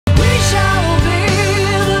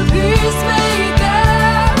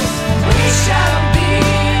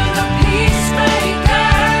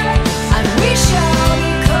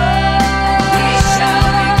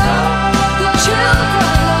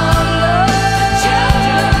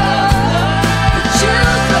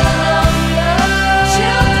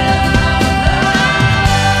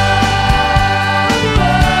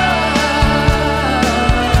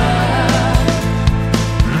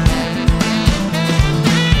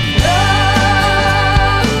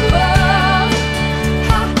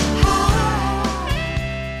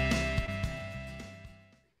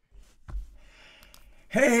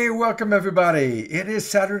welcome everybody. It is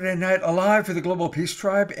Saturday Night Alive for the Global Peace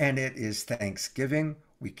Tribe, and it is Thanksgiving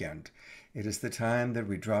weekend. It is the time that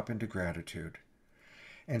we drop into gratitude.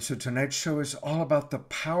 And so tonight's show is all about the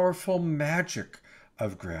powerful magic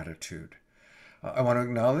of gratitude. I want to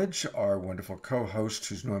acknowledge our wonderful co-host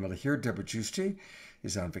who's normally here, Deborah Giusti,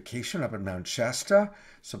 is on vacation up at Mount Shasta.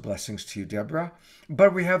 So blessings to you, Deborah.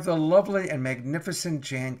 But we have the lovely and magnificent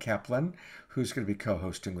Jan Kaplan, who's going to be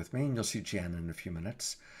co-hosting with me, and you'll see Jan in a few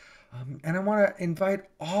minutes. And I want to invite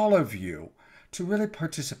all of you to really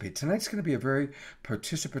participate. Tonight's going to be a very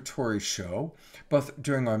participatory show, both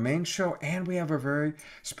during our main show and we have a very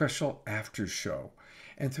special after show.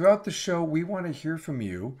 And throughout the show, we want to hear from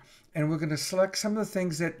you, and we're going to select some of the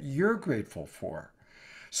things that you're grateful for.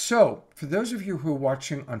 So, for those of you who are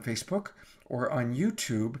watching on Facebook or on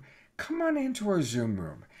YouTube, come on into our Zoom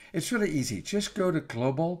room. It's really easy. Just go to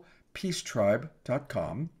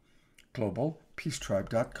globalpeacetribe.com,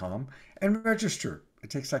 globalpeacetribe.com, and register. It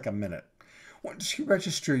takes like a minute. Once you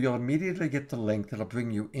register, you'll immediately get the link that'll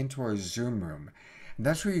bring you into our Zoom room. And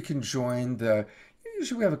that's where you can join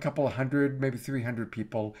usually we have a couple of hundred, maybe 300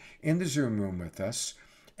 people in the Zoom room with us.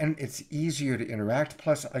 And it's easier to interact.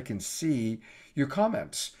 Plus, I can see your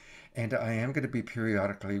comments. And I am going to be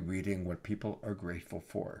periodically reading what people are grateful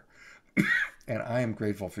for. And I am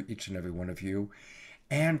grateful for each and every one of you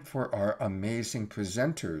and for our amazing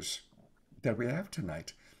presenters that we have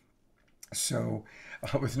tonight. So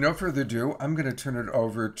with no further ado, I'm going to turn it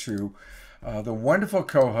over to the wonderful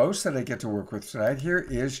co-host that I get to work with tonight. Here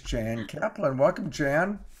is Jan Kaplan. Welcome,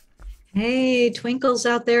 Jan. Hey, twinkles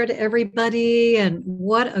out there to everybody. And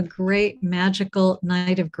what a great magical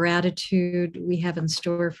night of gratitude we have in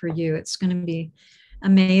store for you. It's going to be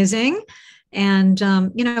amazing. And,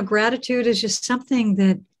 gratitude is just something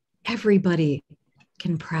that everybody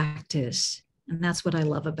can practice. And that's what I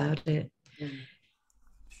love about it.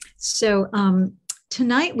 So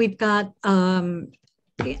tonight we've got, am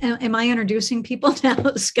I introducing people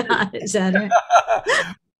now, Scott? Is that it?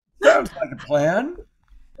 Sounds like a plan.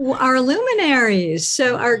 Our luminaries.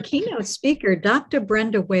 So our keynote speaker, Dr.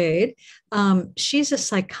 Brenda Wade, she's a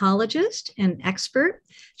psychologist and expert.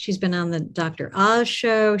 She's been on the Dr. Oz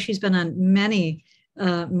show. She's been on many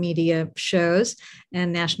media shows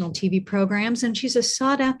and national TV programs, and she's a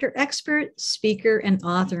sought-after expert, speaker, and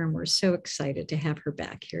author, and we're so excited to have her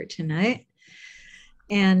back here tonight.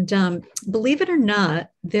 And believe it or not,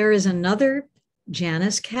 there is another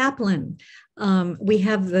Janice Kaplan. We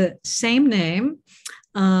have the same name.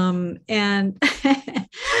 And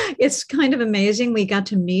it's kind of amazing. We got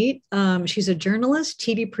to meet. She's a journalist,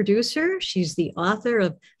 TV producer. She's the author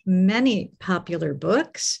of many popular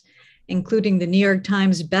books, including the New York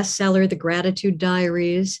Times bestseller, The Gratitude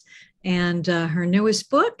Diaries. And her newest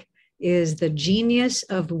book is The Genius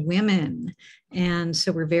of Women. And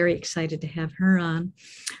so we're very excited to have her on.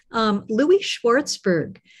 Louis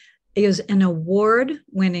Schwartzberg is an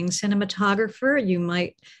award-winning cinematographer. You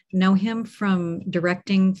might know him from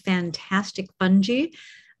directing Fantastic Fungi.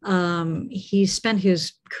 He spent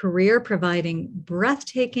his career providing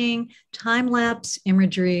breathtaking time-lapse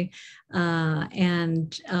imagery. So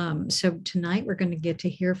tonight we're going to get to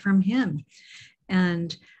hear from him.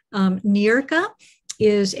 And Niurka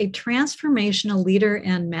is a transformational leader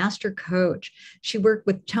and master coach. She worked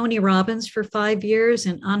with Tony Robbins for 5 years,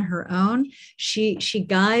 and on her own, she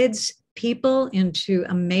guides people into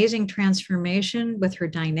amazing transformation with her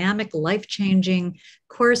dynamic, life-changing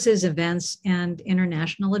courses, events, and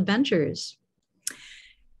international adventures.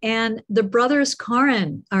 And the brothers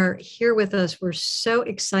Karin are here with us. We're so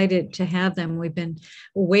excited to have them. We've been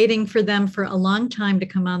waiting for them for a long time to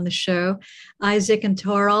come on the show. Isaac and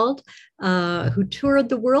Torald, who toured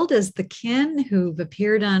the world as the Kin, who've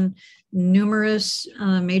appeared on numerous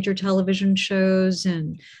major television shows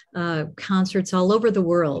and concerts all over the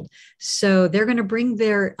world. So they're going to bring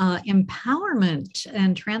their empowerment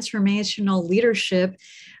and transformational leadership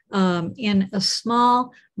in a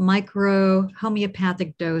small micro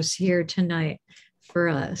homeopathic dose here tonight for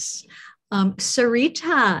us.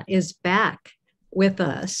 Sarita is back with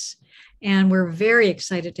us, and we're very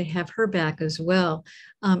excited to have her back as well.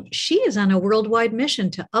 She is on a worldwide mission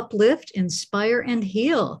to uplift, inspire, and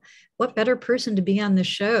heal. What better person to be on the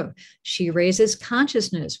show? She raises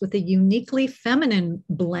consciousness with a uniquely feminine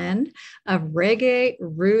blend of reggae,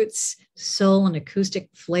 roots, soul, and acoustic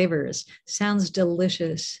flavors. Sounds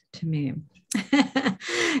delicious to me.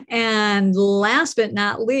 And last but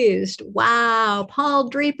not least, wow, Paul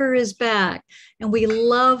Draper is back. And we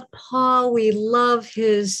love Paul. We love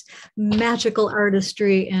his magical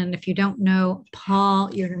artistry. And if you don't know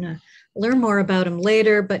Paul, you're going to learn more about him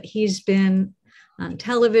later, but he's been on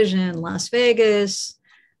television, Las Vegas,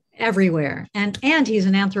 everywhere. And he's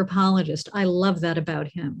an anthropologist. I love that about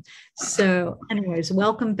him. So anyways,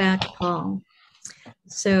 welcome back, Paul.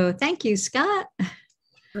 So thank you, Scott.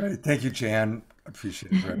 Great. Thank you, Jan.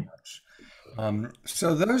 Appreciate it very much.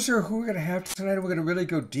 So those are who we're going to have tonight. We're going to really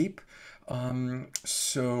go deep.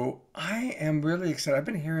 So I am really excited. I've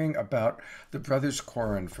been hearing about the Brothers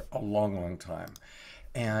Corin for a long, long time.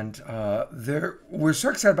 And we're so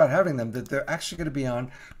excited about having them that they're actually going to be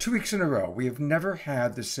on 2 weeks in a row. We have never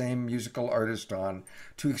had the same musical artist on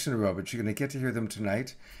 2 weeks in a row, but you're going to get to hear them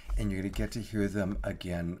tonight, and you're going to get to hear them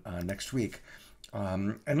again next week.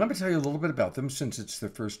 And let me tell you a little bit about them since it's their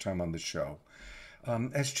first time on the show.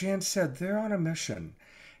 As Jan said, they're on a mission.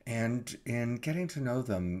 And in getting to know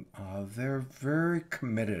them, they're very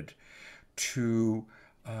committed to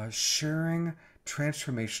sharing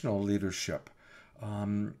transformational leadership.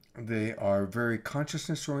 They are very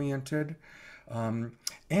consciousness oriented,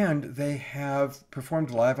 and they have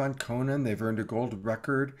performed live on Conan. They've earned a gold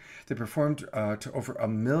record. They performed to over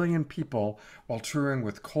 1 million people while touring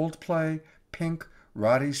with Coldplay, Pink,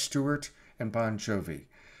 Roddy Stewart, and Bon Jovi.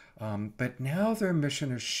 But now their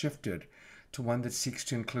mission has shifted to one that seeks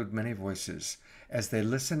to include many voices as they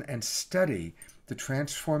listen and study the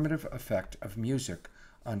transformative effect of music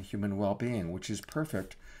on human well-being, which is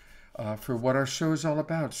perfect for what our show is all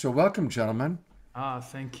about. So welcome, gentlemen.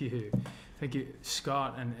 Thank you. Thank you,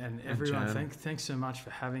 Scott, and everyone. Thanks so much for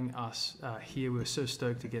having us here. We're so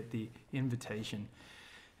stoked to get the invitation.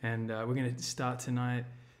 And we're going to start tonight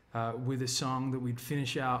with a song that we'd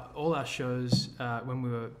finish out all our shows when we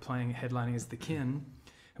were playing, headlining as The Kin.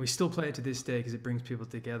 And we still play it to this day because it brings people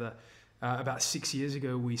together. About 6 years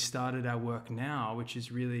ago, we started our work now, which is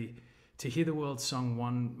really to hear the world sung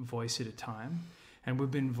one voice at a time. And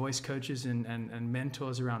we've been voice coaches and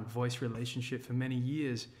mentors around voice relationship for many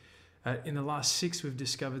years. In the last 6, we've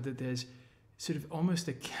discovered that there's sort of almost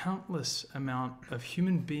a countless amount of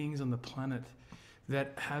human beings on the planet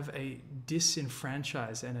that have a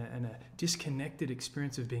disenfranchised and a disconnected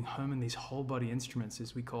experience of being home in these whole body instruments,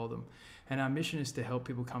 as we call them. And our mission is to help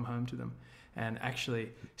people come home to them. And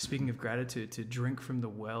actually, speaking of gratitude, to drink from the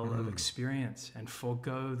well of experience and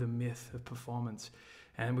forego the myth of performance.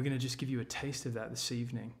 And we're going to just give you a taste of that this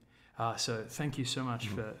evening. So thank you so much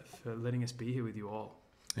for letting us be here with you all.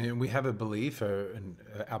 And we have a belief, and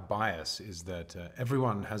our bias is that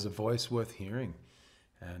everyone has a voice worth hearing.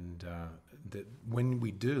 And that when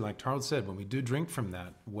we do, like Charles said, when we do drink from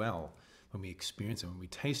that well, when we experience it, when we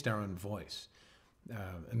taste our own voice,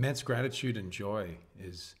 immense gratitude and joy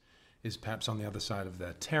is perhaps on the other side of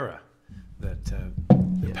that terror that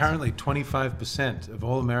apparently 25% of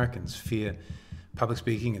all Americans fear public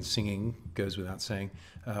speaking and singing, goes without saying,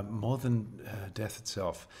 more than death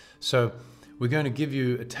itself. So we're going to give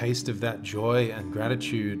you a taste of that joy and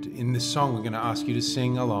gratitude in this song. We're going to ask you to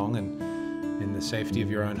sing along, and in the safety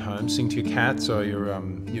of your own home, sing to your cats or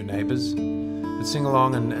your neighbors. But sing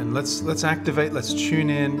along and let's activate, let's tune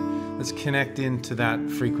in, let's connect into that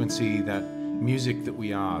frequency, that music that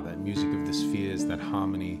we are, that music of the spheres, that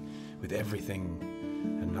harmony with everything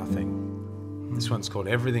and nothing. This one's called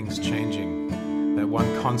Everything's Changing, that one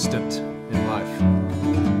constant in life,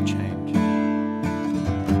 change.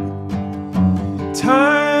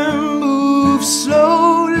 Time moves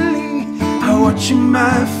slowly, I watch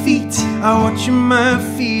my feet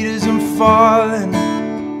as I'm falling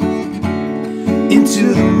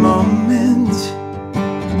into the moment.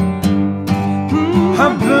 I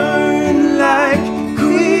burn like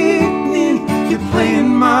quickening, you're playing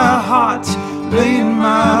my heart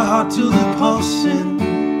to the pulsing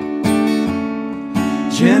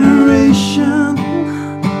generation.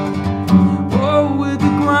 Oh, where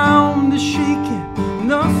the ground is shaking,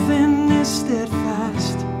 nothing is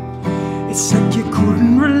steadfast. It's like you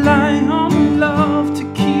couldn't rely on love to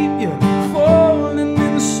keep you falling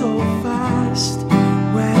in so fast.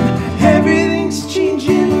 When everything's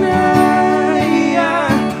changing, I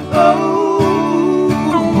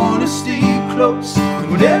wanna stay close.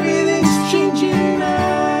 When everything's changing, I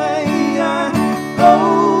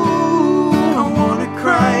wanna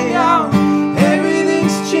cry out.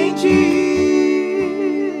 Everything's changing.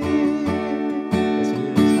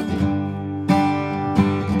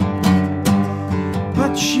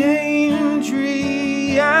 Change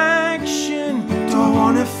reaction. Don't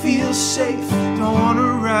wanna feel safe, don't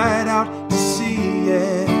wanna ride out to see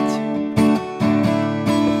it,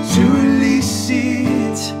 to release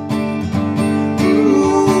it.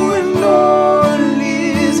 Ooh, and all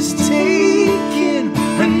is taken,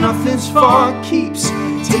 and nothing's for keeps,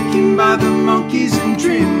 taken by the monkeys and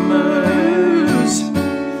dreamers.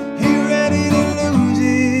 Here ready to lose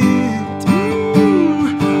it.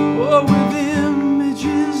 Oh, with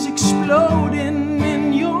images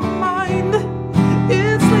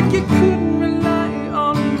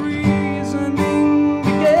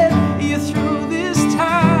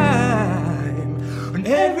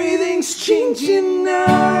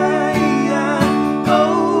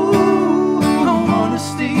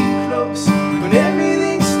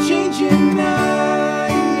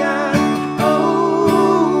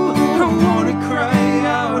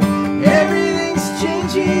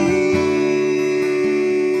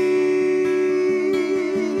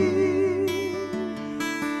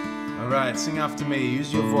right, sing after me.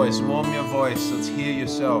 Use your voice, warm your voice. Let's hear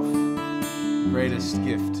yourself. Greatest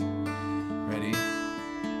gift. Ready?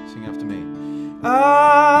 Sing after me. Oh,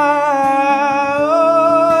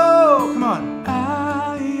 come on.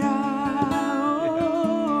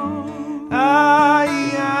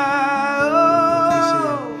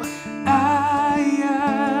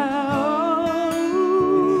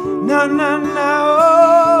 Na na na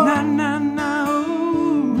oh, na na na oh,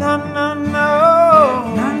 na na na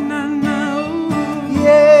oh, na na na oh,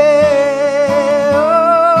 yeah, oh,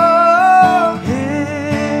 yeah,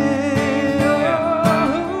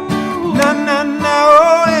 oh, na na na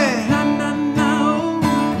oh, yeah, na na na oh,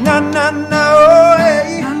 na na na oh,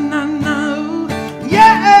 yeah, na na na oh,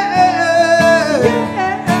 yeah,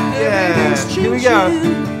 yeah. Here we go.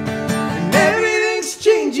 And everything's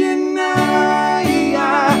changing now.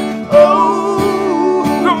 Oh,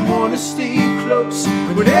 I wanna stay close,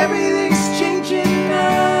 but everything's changing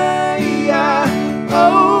now.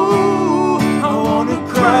 Oh, I wanna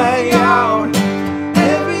cry out.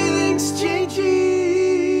 Everything's changing.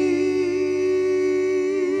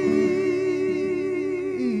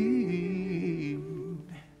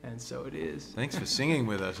 And so it is. Thanks for singing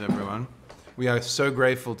with us, everyone. We are so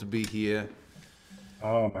grateful to be here.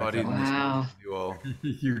 Oh my God. Wow. You all.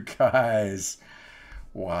 You guys.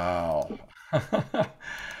 Wow.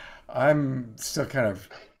 I'm still kind of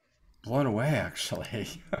blown away,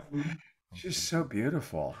 actually. She's so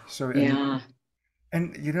beautiful. So, Yeah.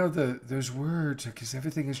 and you know, those words, because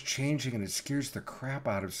everything is changing and it scares the crap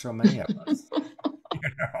out of so many of us, you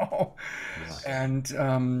know? And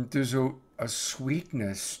there's a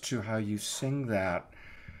sweetness to how you sing that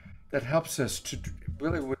helps us to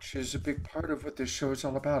really, which is a big part of what this show is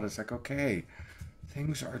all about. It's like, okay,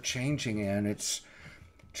 things are changing and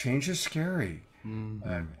change is scary. And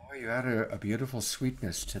boy, you add a beautiful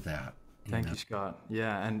sweetness to that. Thank you, Scott.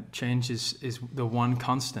 Yeah, and change is the one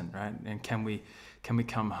constant, right? And can we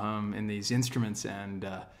come home in these instruments and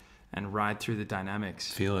ride through the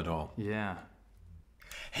dynamics? Feel it all. Yeah.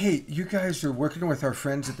 Hey, you guys are working with our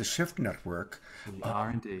friends at the Shift Network. We are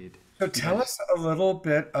indeed. So tell us a little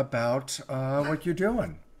bit about what you're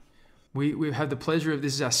doing. We've had the pleasure of,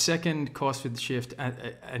 this is our second course with the Shift,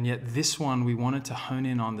 and yet this one we wanted to hone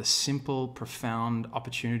in on the simple, profound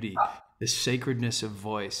opportunity, the sacredness of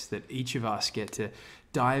voice that each of us get to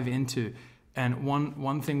dive into. And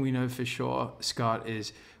one thing we know for sure, Scott,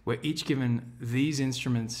 is we're each given these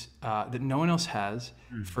instruments that no one else has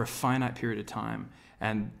for a finite period of time.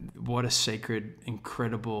 And what a sacred,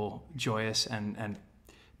 incredible, joyous, and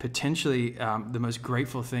potentially the most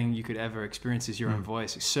grateful thing you could ever experience is your own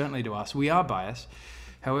voice. Certainly to us, we are biased.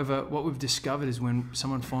 However, what we've discovered is when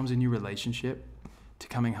someone forms a new relationship to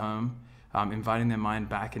coming home, inviting their mind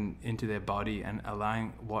back into their body and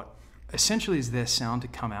allowing what essentially is their sound to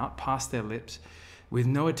come out past their lips with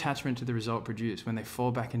no attachment to the result produced, when they fall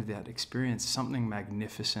back into that experience, something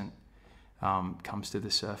magnificent comes to the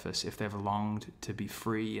surface. If they've longed to be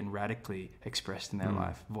free and radically expressed in their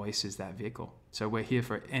life, voice is that vehicle. So we're here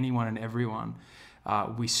for anyone and everyone.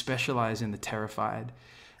 We specialize in the terrified,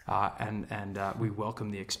 and we welcome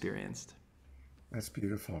the experienced. That's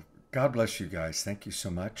beautiful. God bless you guys. Thank you so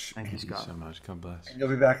much. Thank you, Thank you Scott. so much. God bless. And you'll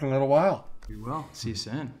be back in a little while. We will. See you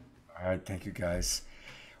soon. All right. Thank you, guys.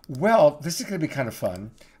 Well, this is going to be kind of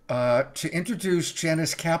fun. To introduce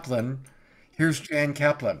Janice Kaplan, here's Jan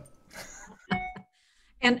Kaplan.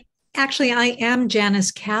 And actually, I am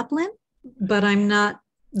Janice Kaplan, but I'm not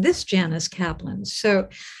this Janice Kaplan. So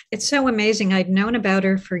it's so amazing. I'd known about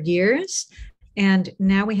her for years, and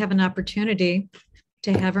now we have an opportunity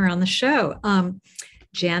to have her on the show.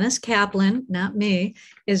 Janice Kaplan, not me,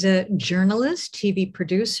 is a journalist, TV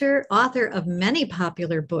producer, author of many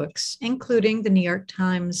popular books, including the New York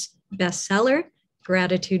Times bestseller,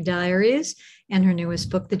 Gratitude Diaries, and her newest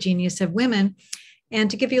book, The Genius of Women.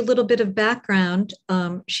 And to give you a little bit of background,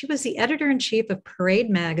 she was the editor-in-chief of Parade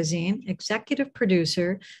magazine, executive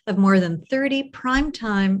producer of more than 30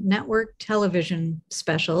 primetime network television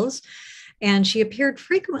specials. And she appeared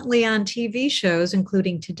frequently on TV shows,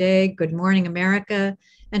 including Today, Good Morning America.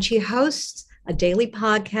 And she hosts a daily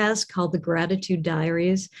podcast called The Gratitude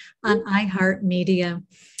Diaries on iHeartMedia.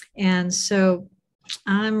 And so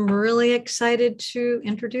I'm really excited to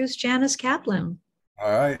introduce Janice Kaplan.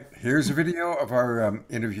 All right. Here's a video of our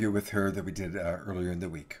interview with her that we did earlier in the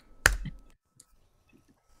week.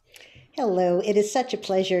 Hello, it is such a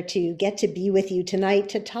pleasure to get to be with you tonight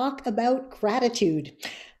to talk about gratitude.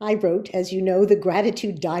 I wrote, as you know, the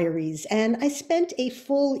Gratitude Diaries, and I spent a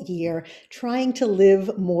full year trying to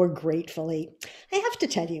live more gratefully. I have to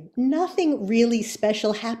tell you, nothing really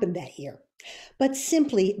special happened that year. But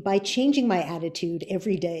simply by changing my attitude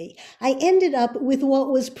every day, I ended up with what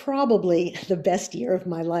was probably the best year of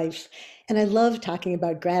my life. And I love talking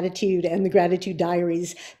about gratitude and the Gratitude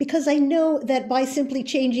Diaries because I know that by simply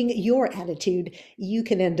changing your attitude, you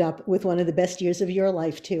can end up with one of the best years of your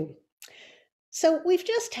life too. So we've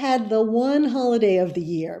just had the one holiday of the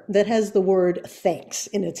year that has the word thanks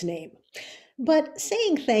in its name. But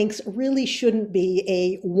saying thanks really shouldn't be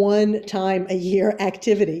a one-time-a-year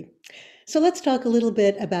activity. So let's talk a little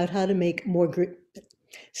bit about how to make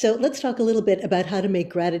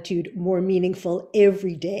gratitude more meaningful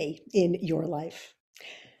every day in your life.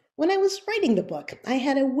 When I was writing the book, I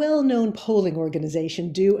had a well-known polling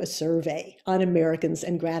organization do a survey on Americans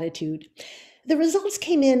and gratitude. The results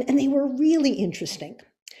came in and they were really interesting.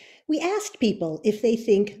 We asked people if they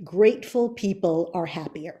think grateful people are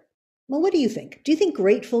happier. Well, what do you think? Do you think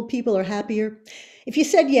grateful people are happier? If you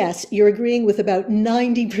said yes, you're agreeing with about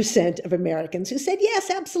 90% of Americans who said,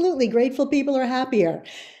 yes, absolutely, grateful people are happier.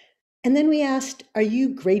 And then we asked, are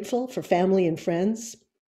you grateful for family and friends?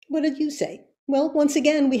 What did you say? Well, once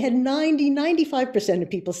again, we had 95% of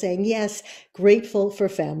people saying, yes, grateful for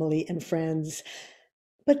family and friends.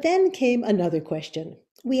 But then came another question.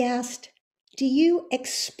 We asked, do you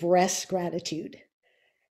express gratitude?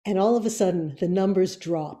 And all of a sudden, the numbers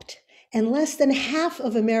dropped. And less than half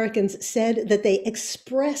of Americans said that they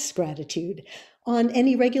express gratitude on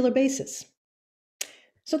any regular basis.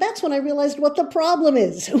 So that's when I realized what the problem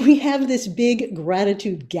is. We have this big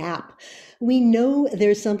gratitude gap. We know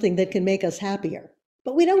there's something that can make us happier,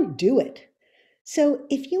 but we don't do it. So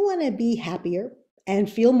if you want to be happier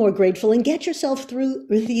and feel more grateful and get yourself through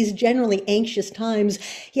these generally anxious times,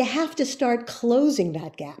 you have to start closing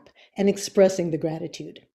that gap and expressing the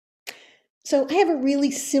gratitude. So I have a really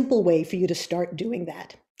simple way for you to start doing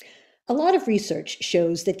that. A lot of research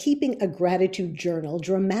shows that keeping a gratitude journal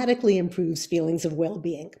dramatically improves feelings of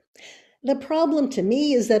well-being. The problem to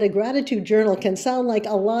me is that a gratitude journal can sound like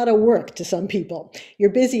a lot of work to some people. You're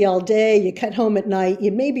busy all day, you cut home at night,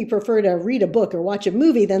 you maybe prefer to read a book or watch a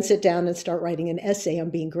movie than sit down and start writing an essay on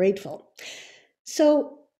being grateful.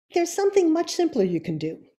 So there's something much simpler you can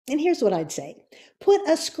do. And here's what I'd say. Put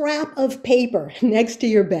a scrap of paper next to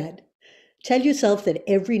your bed. Tell yourself that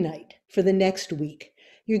every night for the next week,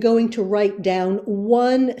 you're going to write down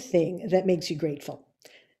one thing that makes you grateful.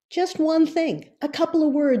 Just one thing, a couple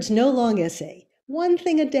of words, no long essay. One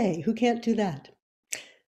thing a day, who can't do that?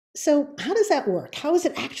 So how does that work? How is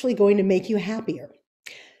it actually going to make you happier?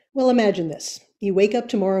 Well, imagine this. You wake up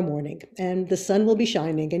tomorrow morning and the sun will be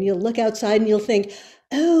shining and you'll look outside and you'll think,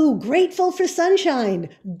 oh, grateful for sunshine,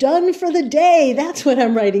 done for the day. That's what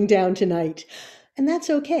I'm writing down tonight. And that's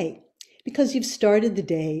okay, because you've started the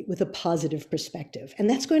day with a positive perspective, and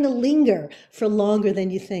that's going to linger for longer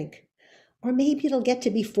than you think. Or maybe it'll get to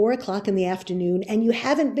be 4 o'clock in the afternoon and you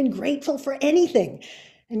haven't been grateful for anything.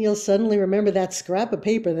 And you'll suddenly remember that scrap of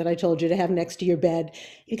paper that I told you to have next to your bed.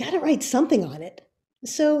 You got to write something on it.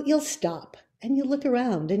 So you'll stop and you'll look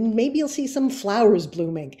around and maybe you'll see some flowers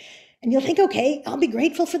blooming. And you'll think, okay, I'll be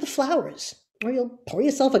grateful for the flowers. Or you'll pour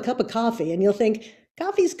yourself a cup of coffee and you'll think,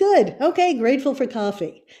 coffee's good. Okay, grateful for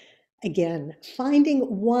coffee. Again, finding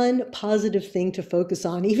one positive thing to focus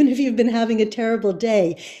on, even if you've been having a terrible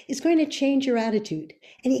day, is going to change your attitude.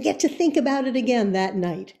 And you get to think about it again that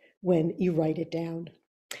night when you write it down.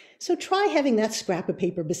 So try having that scrap of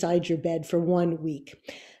paper beside your bed for 1 week.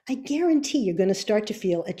 I guarantee you're going to start to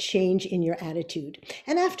feel a change in your attitude.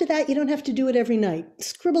 And after that, you don't have to do it every night.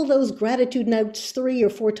 Scribble those gratitude notes 3 or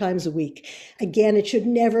 4 times a week. Again, it should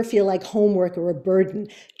never feel like homework or a burden,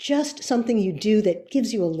 just something you do that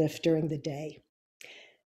gives you a lift during the day.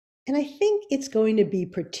 And I think it's going to be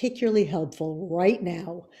particularly helpful right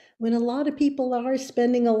now when a lot of people are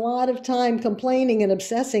spending a lot of time complaining and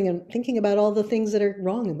obsessing and thinking about all the things that are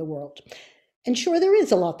wrong in the world. And sure, there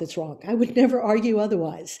is a lot that's wrong. I would never argue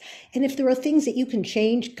otherwise. And if there are things that you can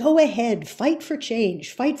change, go ahead, fight for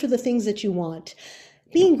change, fight for the things that you want.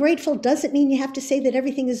 Being grateful doesn't mean you have to say that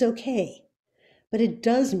everything is okay. But it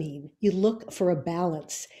does mean you look for a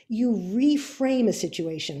balance. You reframe a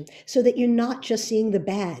situation so that you're not just seeing the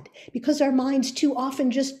bad, because our minds too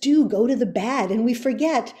often just do go to the bad and we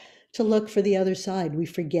forget to look for the other side. We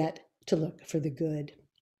forget to look for the good.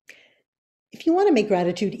 If you want to make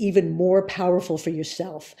gratitude even more powerful for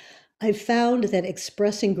yourself, I've found that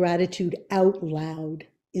expressing gratitude out loud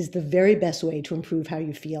is the very best way to improve how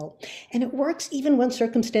you feel. And it works even when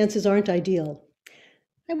circumstances aren't ideal.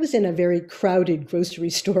 I was in a very crowded grocery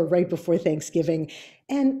store right before Thanksgiving,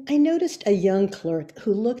 and I noticed a young clerk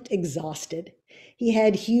who looked exhausted. He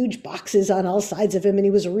had huge boxes on all sides of him, and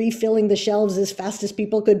he was refilling the shelves as fast as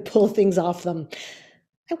people could pull things off them.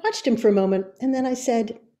 I watched him for a moment and then I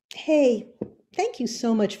said, "Hey, thank you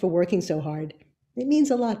so much for working so hard. It means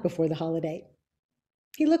a lot before the holiday."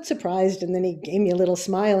 He looked surprised and then he gave me a little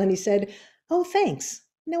smile and he said, "Oh, thanks.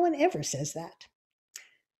 No one ever says that."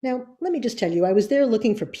 Now, let me just tell you, I was there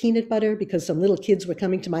looking for peanut butter because some little kids were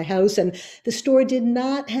coming to my house, and the store did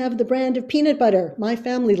not have the brand of peanut butter my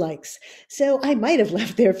family likes. So I might have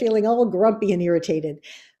left there feeling all grumpy and irritated.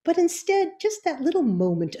 But instead, just that little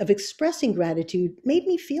moment of expressing gratitude made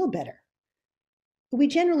me feel better. We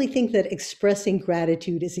generally think that expressing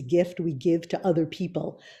gratitude is a gift we give to other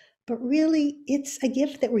people, but really, it's a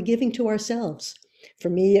gift that we're giving to ourselves. For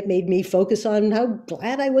me, it made me focus on how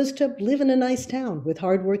glad I was to live in a nice town with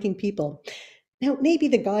hardworking people. Now, maybe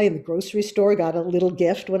the guy in the grocery store got a little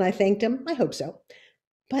gift when I thanked him. I hope so.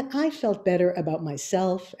 But I felt better about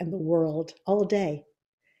myself and the world all day.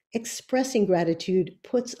 Expressing gratitude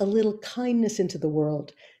puts a little kindness into the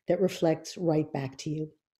world that reflects right back to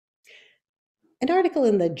you. An article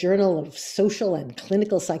in the Journal of Social and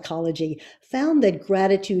Clinical Psychology found that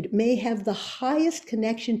gratitude may have the highest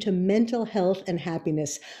connection to mental health and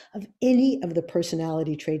happiness of any of the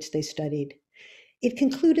personality traits they studied. It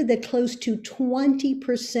concluded that close to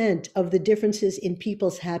 20% of the differences in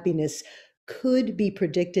people's happiness could be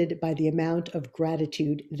predicted by the amount of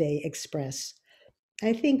gratitude they express.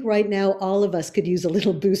 I think right now all of us could use a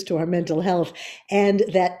little boost to our mental health and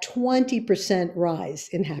that 20% rise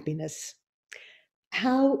in happiness.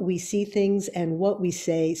 How we see things and what we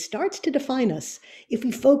say starts to define us. If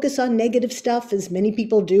we focus on negative stuff, as many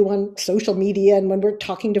people do on social media and when we're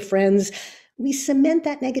talking to friends, we cement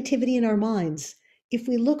that negativity in our minds. If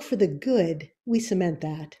we look for the good, we cement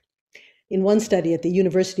that. In one study at the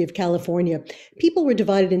University of California, people were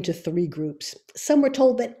divided into 3 groups. Some were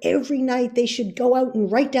told that every night they should go out and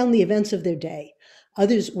write down the events of their day.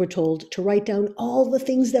 Others were told to write down all the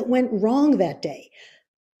things that went wrong that day.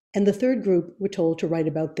 And the third group were told to write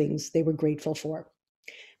about things they were grateful for.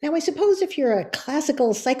 Now, I suppose if you're a classical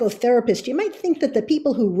psychotherapist, you might think that the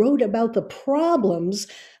people who wrote about the problems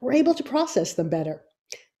were able to process them better.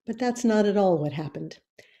 But that's not at all what happened.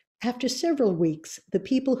 After several weeks, the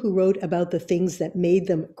people who wrote about the things that made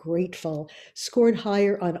them grateful scored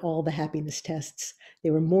higher on all the happiness tests.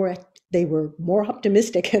 They were more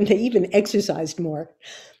optimistic and they even exercised more.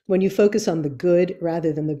 When you focus on the good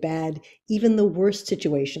rather than the bad, even the worst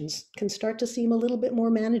situations can start to seem a little bit more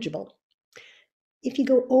manageable. If you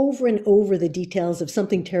go over and over the details of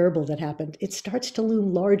something terrible that happened, it starts to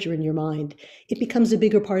loom larger in your mind. It becomes a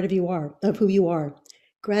bigger part of who you are.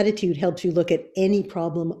 Gratitude helps you look at any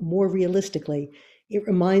problem more realistically. It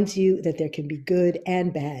reminds you that there can be good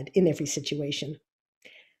and bad in every situation.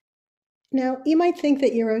 Now, you might think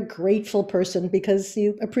that you're a grateful person because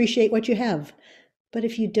you appreciate what you have. But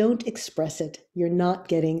if you don't express it, you're not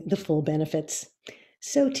getting the full benefits.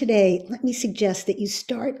 So today, let me suggest that you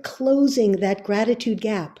start closing that gratitude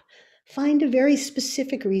gap. Find a very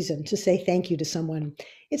specific reason to say thank you to someone.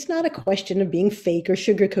 It's not a question of being fake or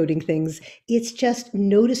sugarcoating things. It's just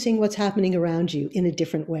noticing what's happening around you in a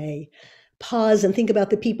different way. Pause and think about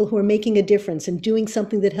the people who are making a difference and doing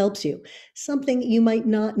something that helps you, something you might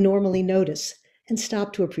not normally notice, and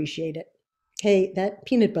stop to appreciate it. Hey, that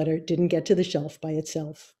peanut butter didn't get to the shelf by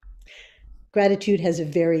itself. Gratitude has a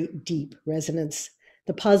very deep resonance.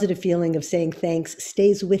 The positive feeling of saying thanks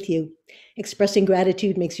stays with you. Expressing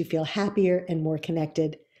gratitude makes you feel happier and more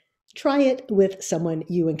connected. Try it with someone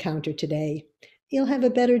you encounter today. You'll have a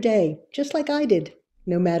better day, just like I did,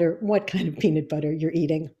 no matter what kind of peanut butter you're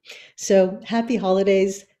eating. So happy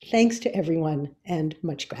holidays. Thanks to everyone and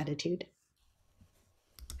much gratitude.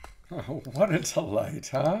 Oh, what a delight,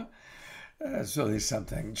 huh? That's really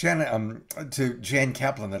something. To Jan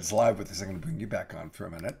Kaplan, that's live with us. I'm going to bring you back on for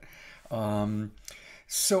a minute.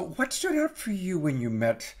 So, what stood out for you when you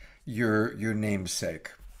met your namesake?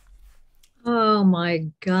 Oh my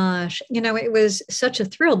gosh. It was such a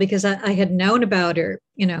thrill because I had known about her,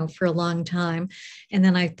 for a long time. And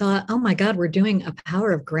then I thought, oh my God, we're doing a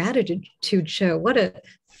Power of Gratitude show. What a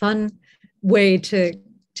fun way to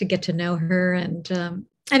get to know her. And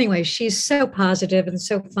anyway, she's so positive and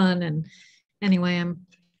so fun. And anyway, I'm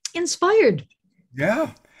inspired.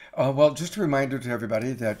 Yeah. Well, just a reminder to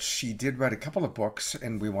everybody that she did write a couple of books,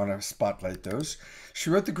 and we want to spotlight those. She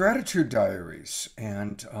wrote the Gratitude Diaries,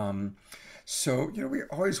 and so we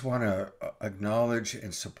always want to acknowledge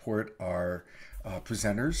and support our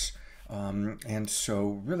presenters, and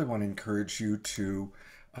so really want to encourage you to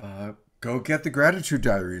go get the Gratitude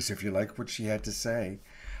Diaries if you like what she had to say.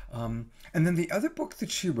 And then the other book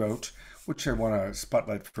that she wrote, which I want to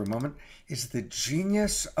spotlight for a moment, is The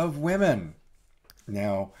Genius of Women.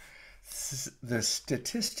 Now, the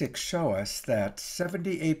statistics show us that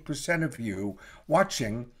 78% of you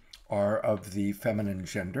watching are of the feminine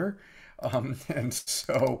gender. And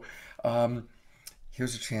so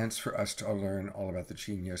here's a chance for us to learn all about the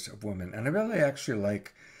genius of women. And I really actually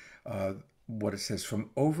like what it says, from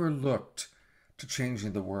overlooked to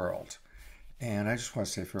changing the world. And I just want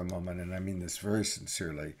to say for a moment, and I mean this very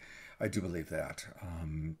sincerely, I do believe that.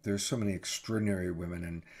 There's so many extraordinary women.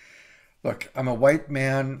 And look, I'm a white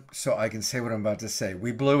man, so I can say what I'm about to say.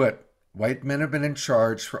 We blew it. White men have been in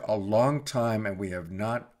charge for a long time, and we have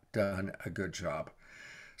not done a good job.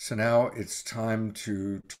 So now it's time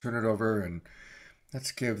to turn it over, and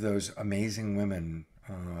let's give those amazing women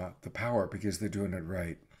the power, because they're doing it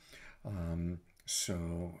right.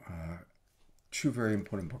 Two very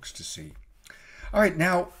important books to see. All right,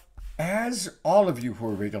 now, as all of you who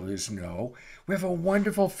are regulars know, we have a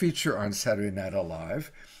wonderful feature on Saturday Night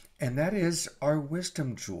Alive, and that is our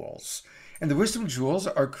Wisdom Jewels. And the Wisdom Jewels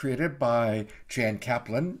are created by Jan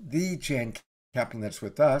Kaplan, the Jan Kaplan that's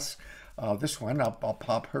with us. This one, I'll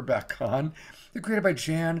pop her back on. They're created by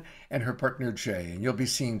Jan and her partner Jay, and you'll be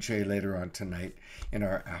seeing Jay later on tonight in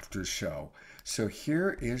our after show. So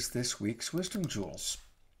here is this week's Wisdom Jewels.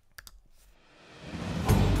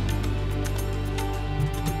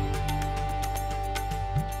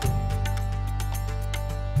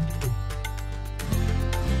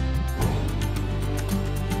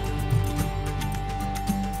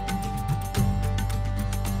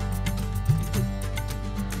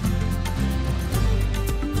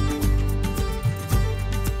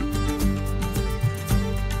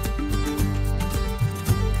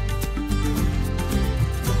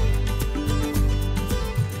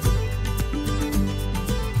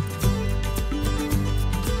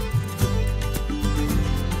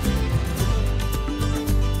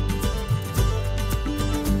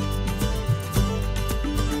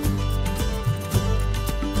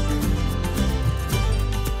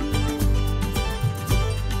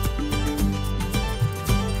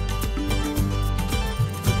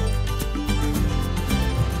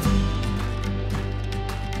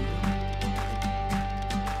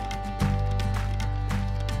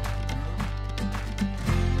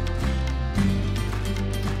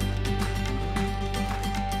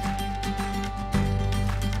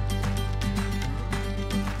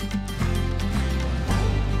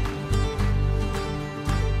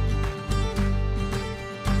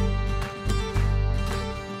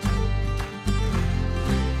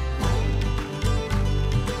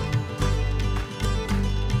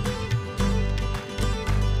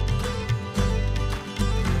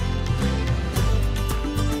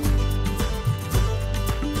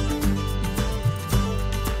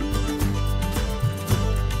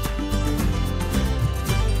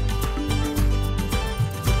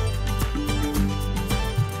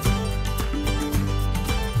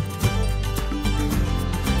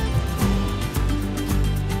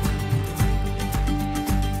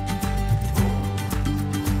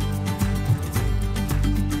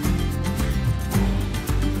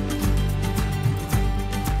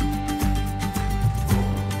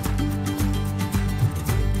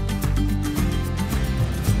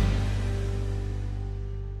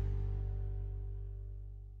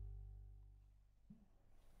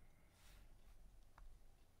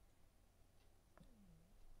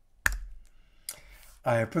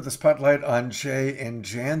 I put the spotlight on Jay and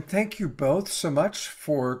Jan. Thank you both so much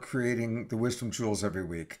for creating the Wisdom Jewels every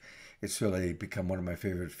week. It's really become one of my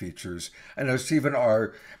favorite features. I know Stephen,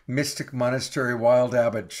 our mystic monastery wild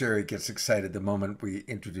abbot, Jerry, gets excited the moment we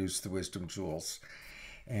introduce the Wisdom Jewels.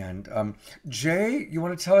 And Jay, you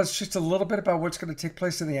want to tell us just a little bit about what's going to take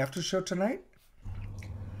place in the after show tonight?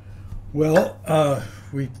 Well,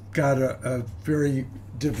 we've got a very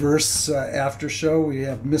diverse after show. We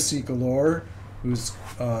have Missy Galore, who's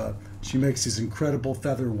she makes these incredible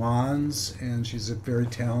feather wands, and she's a very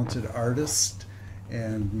talented artist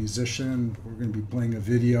and musician. We're going to be playing a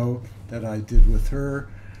video that I did with her,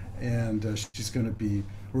 and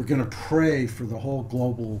we're going to pray for the whole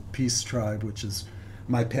global peace tribe, which is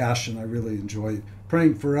my passion. I really enjoy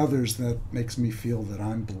praying for others. That makes me feel that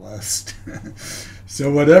I'm blessed.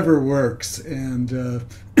 So whatever works. And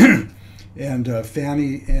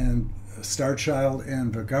Fanny and Starchild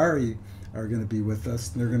and Vagari are going to be with us.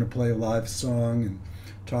 They're going to play a live song and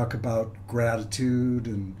talk about gratitude.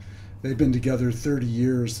 And they've been together 30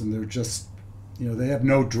 years, and they're just, they have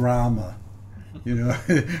no drama.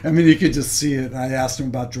 I mean, you could just see it. I asked them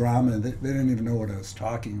about drama, and they didn't even know what I was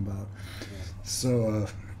talking about. So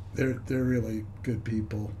they're really good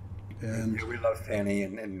people. And we love Fanny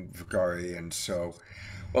and Vagari. And so,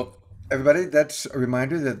 well, everybody, that's a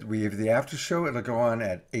reminder that we have the after show. It'll go on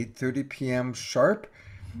at 8:30 p.m. sharp.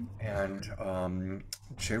 And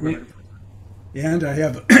Jay, we're Yeah, looking and I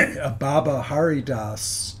have a Baba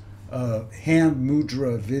Haridas hand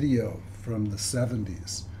mudra video from the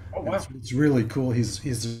 70s. oh, And wow. it's really cool. He's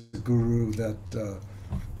a guru that,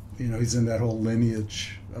 he's in that whole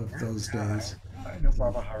lineage of those Yeah, days. I know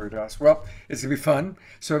Baba Haridas. Well, it's gonna be fun.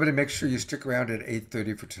 So everybody, make sure you stick around at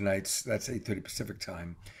 8:30 for tonight's. That's 8:30 Pacific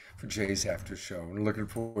time for Jay's after show. And looking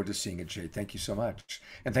forward to seeing it, Jay. Thank you so much,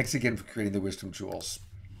 and thanks again for creating the wisdom jewels.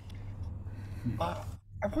 Uh,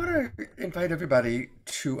 I want to invite everybody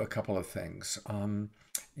to a couple of things.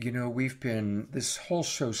 This whole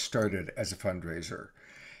show started as a fundraiser,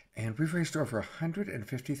 and we've raised over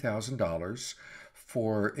 $150,000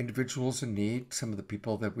 for individuals in need. Some of the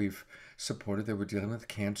people that we've supported that were dealing with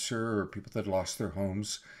cancer or people that lost their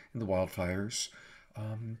homes in the wildfires.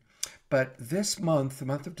 Um, but this month, the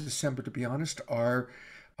month of December, to be honest, our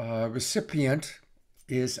recipient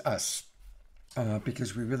is us,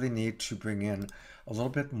 because we really need to bring in a little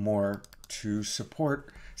bit more to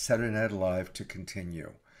support Saturday Night Live to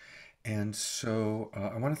continue. And so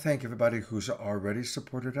I want to thank everybody who's already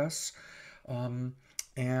supported us. Um,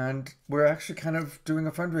 and we're actually kind of doing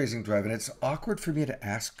a fundraising drive, and it's awkward for me to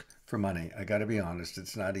ask for money. I got to be honest,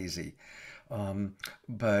 it's not easy.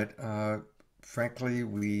 But frankly,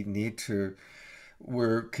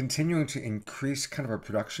 we're continuing to increase kind of our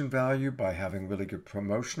production value by having really good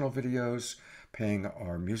promotional videos, paying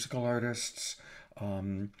our musical artists,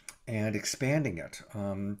 and expanding it.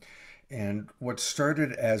 And what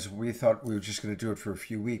started as we thought we were just going to do it for a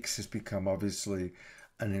few weeks has become obviously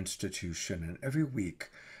an institution. And every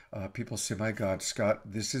week, people say, "My God, Scott,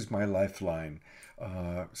 this is my lifeline.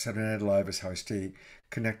 Saturday Night Live is how I stay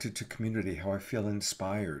connected to community, how I feel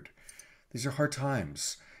inspired." These are hard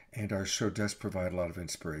times, and our show does provide a lot of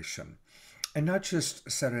inspiration. And not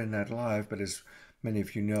just Saturday Night Live, but as many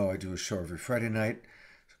of you know, I do a show every Friday night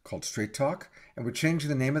called Straight Talk, and we're changing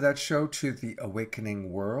the name of that show to The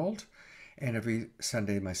Awakening World, and every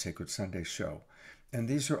Sunday, my Sacred Sunday show. And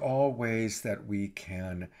these are all ways that we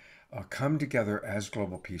can come together as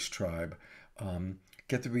Global Peace Tribe,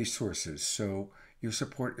 get the resources. So your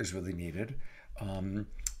support is really needed.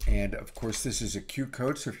 And of course, this is a Q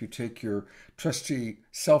code. So if you take your trusty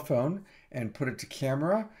cell phone and put it to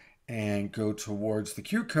camera and go towards the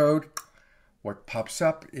Q code, what pops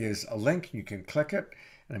up is a link. You can click it,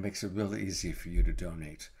 and it makes it really easy for you to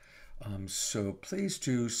donate. So please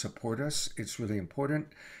do support us. It's really important.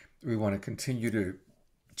 We want to continue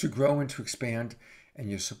to grow and to expand, and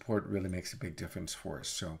your support really makes a big difference for us.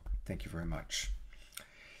 So thank you very much.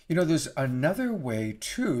 There's another way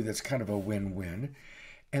too that's kind of a win-win,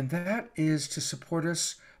 and that is to support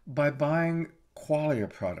us by buying qualia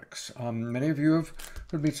products. Many of you have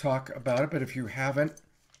heard me talk about it, but if you haven't,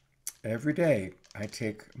 every day I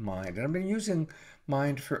take Mind, and I've been using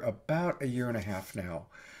Mind for about a year and a half now.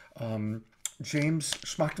 James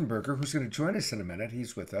Schmachtenberger, who's going to join us in a minute,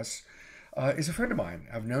 he's with us, is a friend of mine.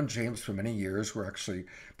 I've known James for many years. We're actually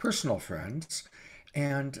personal friends.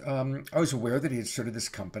 And I was aware that he had started this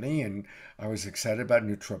company, and I was excited about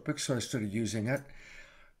nootropics, so I started using it.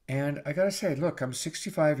 And I got to say, look, I'm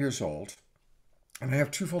 65 years old, and I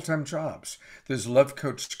have two full-time jobs. There's Love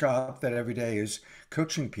Coach Scott that every day is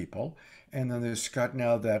coaching people, and then there's Scott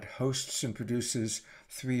now that hosts and produces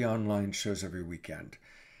 3 online shows every weekend.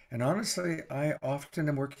 And honestly, I often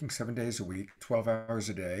am working 7 days a week, 12 hours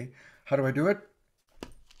a day. How do I do it?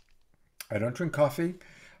 I don't drink coffee.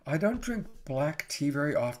 I don't drink black tea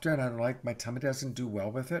very often. My tummy doesn't do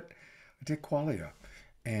well with it. I take qualia,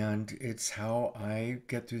 and it's how I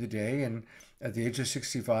get through the day. And at the age of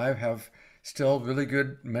 65, have still really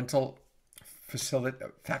good mental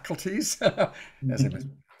faculties, as I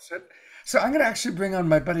mispronounce it. So I'm going to actually bring on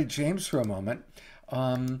my buddy James for a moment.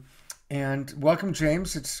 And welcome,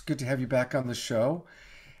 James. It's good to have you back on the show.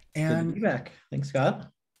 Good to And be back. Thanks,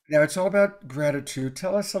 Scott. now it's all about gratitude.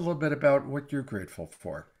 Tell us a little bit about what you're grateful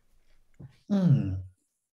for. Hmm.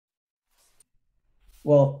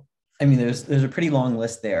 Well, I mean, there's a pretty long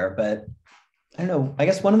list there, but I don't know. I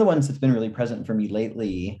guess one of the ones that's been really present for me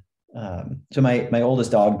lately. So my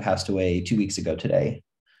oldest dog passed away 2 weeks ago today,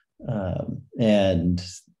 and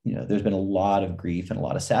there's been a lot of grief and a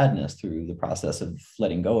lot of sadness through the process of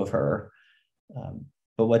letting go of her.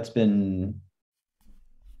 But what's been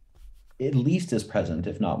at least as present,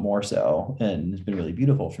 if not more so, and it's been really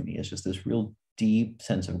beautiful for me, is just this real deep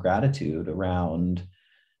sense of gratitude around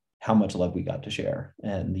how much love we got to share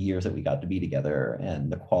and the years that we got to be together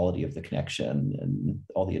and the quality of the connection and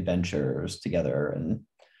all the adventures together. And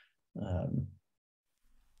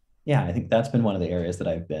yeah, I think that's been one of the areas that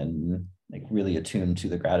I've been like really attuned to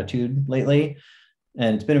the gratitude lately.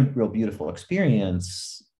 And it's been a real beautiful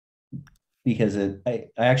experience because I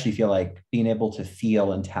actually feel like being able to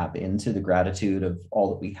feel and tap into the gratitude of all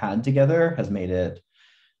that we had together has made it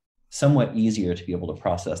somewhat easier to be able to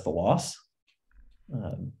process the loss.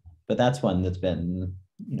 But that's one that's been,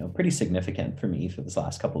 pretty significant for me for this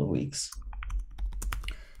last couple of weeks.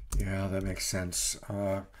 Yeah, that makes sense.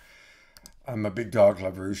 I'm a big dog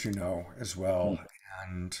lover, as you know, as well.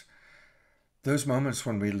 And those moments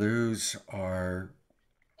when we lose our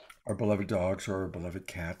beloved dogs or our beloved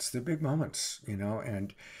cats, they're big moments,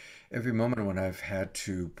 and every moment when I've had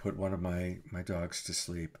to put one of my dogs to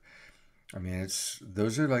sleep, I mean,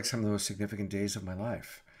 those are like some of the most significant days of my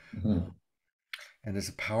life. Mhm. And it's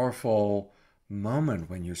a powerful moment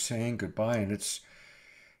when you're saying goodbye, and it's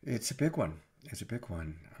a big one. It's a big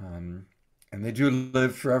one. And they do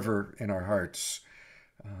live forever in our hearts.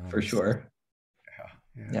 For sure. Yeah,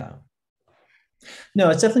 yeah. Yeah. No,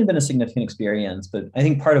 it's definitely been a significant experience, but I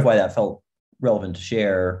think part of why that felt relevant to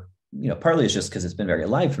share, partly it's just because it's been very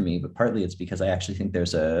alive for me, but partly it's because I actually think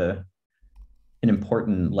there's an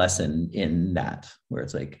important lesson in that, where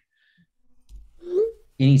it's like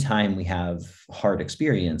anytime we have hard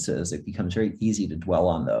experiences, it becomes very easy to dwell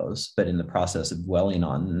on those. But in the process of dwelling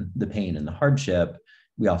on the pain and the hardship,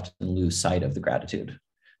 we often lose sight of the gratitude.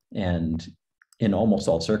 And in almost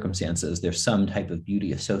all circumstances, there's some type of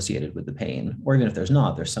beauty associated with the pain. Or even if there's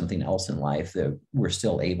not, there's something else in life that we're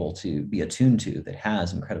still able to be attuned to that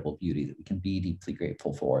has incredible beauty that we can be deeply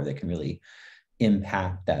grateful for, that can really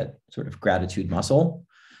impact that sort of gratitude muscle.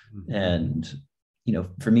 Mhm. And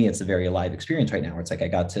for me, it's a very alive experience right now where it's like I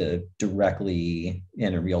got to directly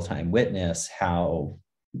in a real-time witness how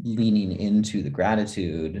leaning into the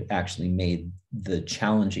gratitude actually made the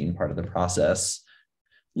challenging part of the process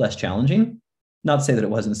less challenging. Not to say that it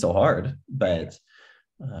wasn't so hard, but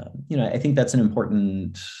I think that's an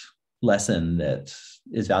important lesson that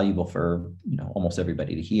is valuable for almost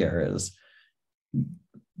everybody to hear. Is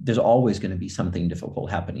there's always going to be something difficult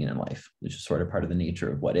happening in life, which is sort of part of the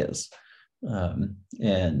nature of what is.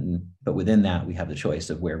 But within that, we have the choice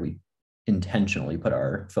of where we intentionally put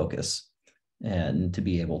our focus, and to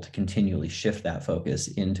be able to continually shift that focus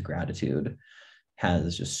into gratitude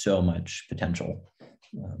has just so much potential.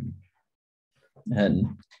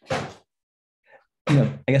 And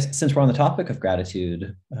I guess since we're on the topic of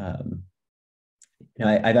gratitude,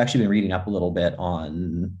 I've actually been reading up a little bit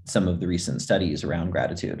on some of the recent studies around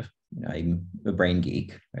gratitude. I'm a brain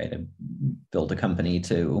geek, right? I built a company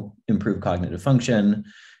to improve cognitive function.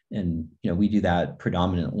 And, we do that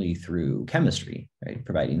predominantly through chemistry, right?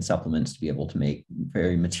 Providing supplements to be able to make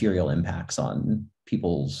very material impacts on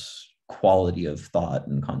people's quality of thought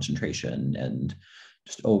and concentration and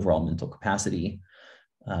just overall mental capacity.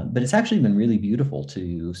 But it's actually been really beautiful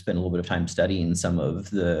to spend a little bit of time studying some of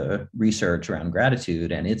the research around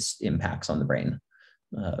gratitude and its impacts on the brain.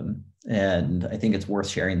 And I think it's worth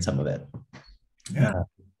sharing some of it. Yeah.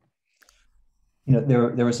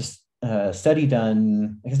 There was a study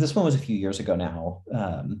done, because this one was a few years ago now,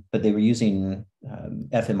 but they were using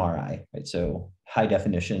fMRI, right? So high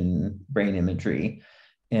definition brain imagery.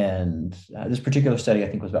 And this particular study, I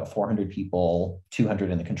think, was about 400 people,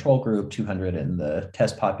 200 in the control group, 200 in the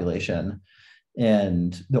test population.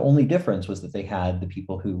 And the only difference was that they had the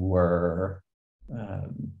people who were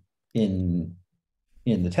in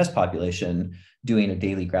the test population doing a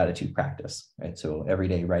daily gratitude practice, right? So every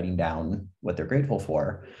day writing down what they're grateful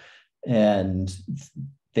for. And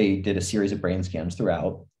they did a series of brain scans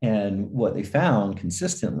throughout. And what they found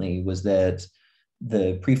consistently was that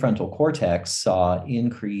the prefrontal cortex saw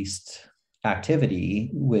increased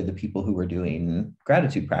activity with the people who were doing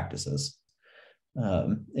gratitude practices,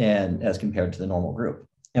 and as compared to the normal group.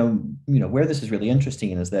 And where this is really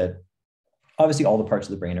interesting is that obviously all the parts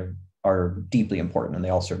of the brain are deeply important and they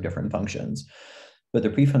all serve different functions. But the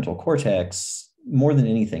prefrontal cortex, more than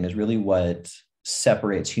anything, is really what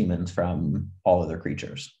separates humans from all other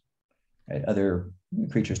creatures. Right? Other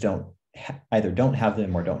creatures either don't have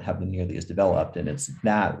them or don't have them nearly as developed. And it's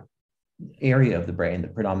that area of the brain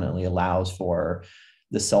that predominantly allows for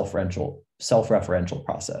the self-referential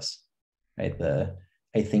process, right? The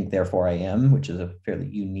I think, therefore I am, which is a fairly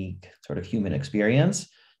unique sort of human experience,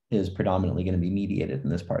 is predominantly going to be mediated in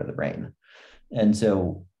this part of the brain. And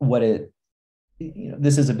so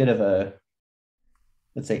this is a bit of a,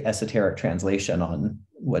 let's say, esoteric translation on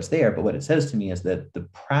what's there, but what it says to me is that the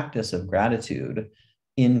practice of gratitude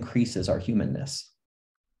increases our humanness,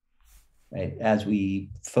 right? As we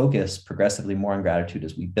focus progressively more on gratitude,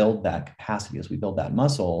 as we build that capacity, as we build that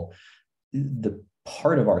muscle, the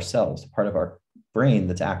part of ourselves, the part of our brain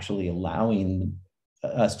that's actually allowing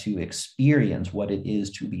us to experience what it is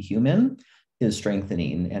to be human is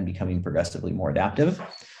strengthening and becoming progressively more adaptive.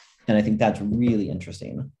 And I think that's really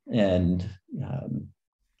interesting. And,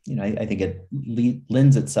 I think it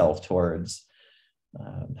lends itself towards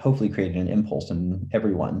hopefully creating an impulse in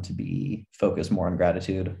everyone to be focused more on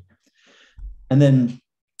gratitude. And then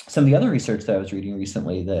some of the other research that I was reading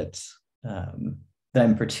recently that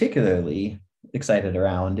I'm particularly excited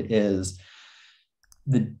around is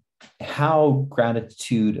how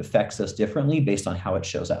gratitude affects us differently based on how it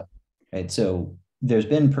shows up, right? So there's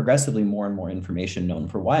been progressively more and more information known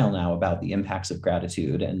for a while now about the impacts of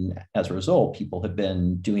gratitude. And as a result, people have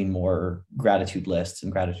been doing more gratitude lists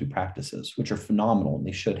and gratitude practices, which are phenomenal and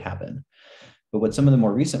they should happen. But what some of the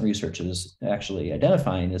more recent research is actually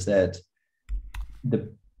identifying is that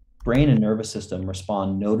the brain and nervous system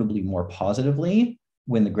respond notably more positively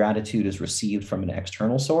when the gratitude is received from an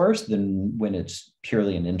external source than when it's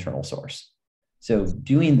purely an internal source. So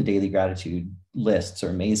doing the daily gratitude lists are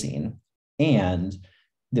amazing. And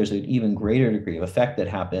there's an even greater degree of effect that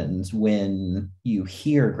happens when you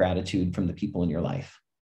hear gratitude from the people in your life.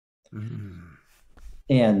 Mm-hmm.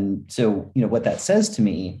 And so, what that says to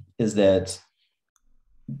me is that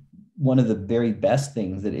one of the very best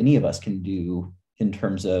things that any of us can do in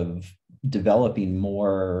terms of developing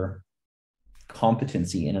more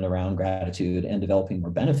competency in and around gratitude and developing more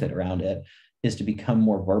benefit around it is to become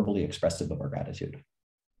more verbally expressive of our gratitude.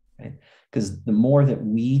 Right? Because the more that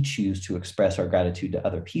we choose to express our gratitude to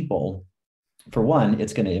other people, for one,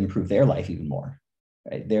 it's going to improve their life even more.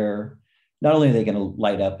 Right? They're not only are they going to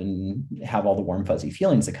light up and have all the warm, fuzzy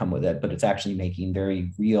feelings that come with it, but it's actually making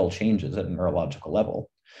very real changes at a neurological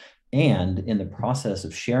level. And in the process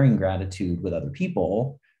of sharing gratitude with other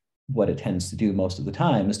people, what it tends to do most of the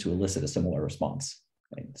time is to elicit a similar response.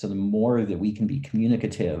 Right? So the more that we can be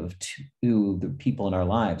communicative to the people in our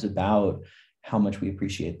lives about how much we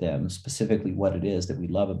appreciate them, specifically what it is that we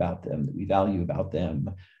love about them, that we value about them,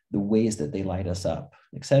 the ways that they light us up,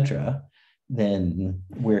 etc., then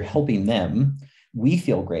we're helping them. We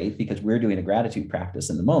feel great because we're doing a gratitude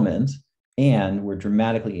practice in the moment, and we're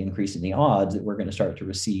dramatically increasing the odds that we're going to start to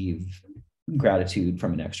receive gratitude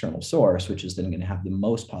from an external source, which is then going to have the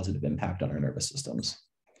most positive impact on our nervous systems.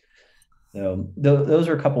 So those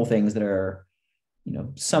are a couple of things that are,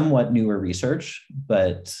 somewhat newer research,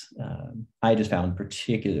 but I just found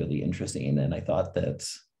particularly interesting. And I thought that,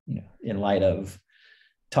 in light of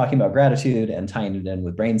talking about gratitude and tying it in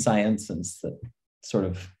with brain science, since that's sort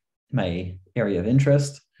of my area of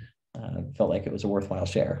interest, felt like it was a worthwhile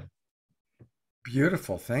share.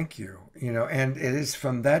 Beautiful. Thank you. And it is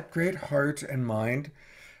from that great heart and mind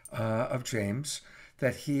of James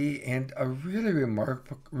that he and a really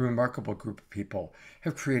remarkable group of people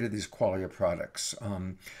have created these qualia products.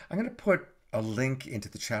 I'm going to put a link into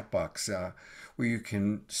the chat box where you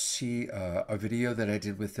can see a video that I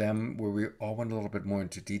did with them where we all went a little bit more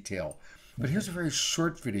into detail. But here's a very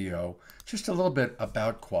short video, just a little bit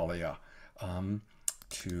about qualia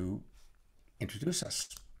to introduce us.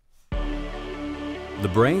 The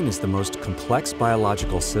brain is the most complex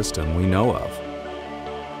biological system we know of.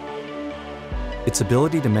 Its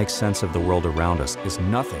ability to make sense of the world around us is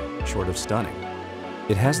nothing short of stunning.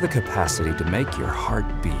 It has the capacity to make your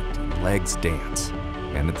heart beat and legs dance,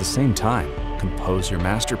 and at the same time, compose your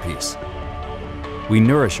masterpiece. We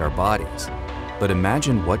nourish our bodies, but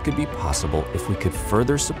imagine what could be possible if we could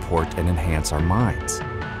further support and enhance our minds.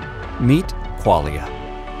 Meet qualia.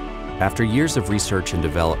 After years of research and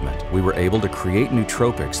development, we were able to create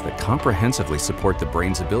nootropics that comprehensively support the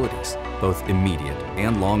brain's abilities, both immediate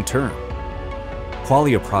and long-term.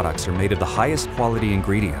 Qualia products are made of the highest quality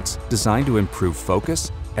ingredients designed to improve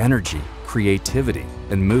focus, energy, creativity,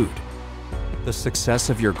 and mood. The success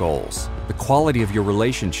of your goals, the quality of your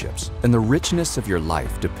relationships, and the richness of your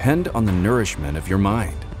life depend on the nourishment of your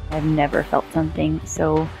mind. I've never felt something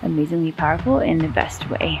so amazingly powerful in the best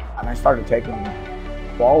way. And I started taking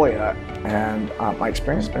qualia, and my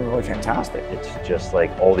experience has been really fantastic. It's just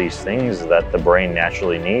like all these things that the brain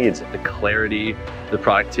naturally needs. The clarity, the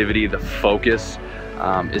productivity, the focus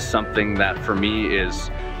is something that for me is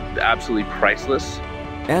absolutely priceless.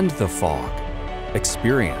 And the fog.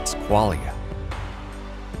 Experience qualia.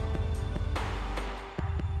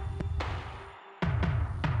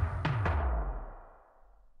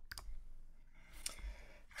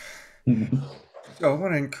 So I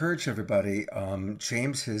want to encourage everybody.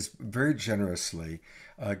 James is very generously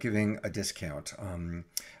giving a discount.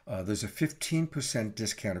 There's a 15%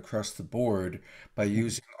 discount across the board by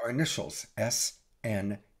using our initials,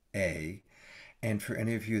 SNA. And for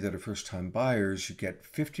any of you that are first-time buyers, you get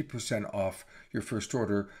 50% off your first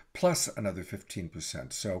order plus another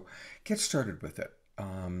 15%. So get started with it.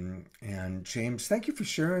 And James, thank you for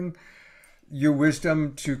sharing your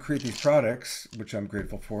wisdom to create these products, which I'm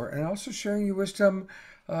grateful for, and also sharing your wisdom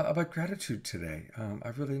about gratitude today.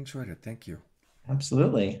 I've really enjoyed it. Thank you.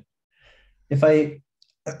 Absolutely. If I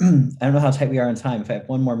don't know how tight we are on time. If I have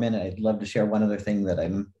one more minute, I'd love to share one other thing that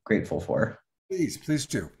I'm grateful for. Please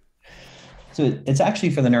do. So it's actually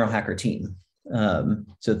for the Neurohacker team.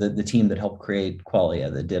 So the team that helped create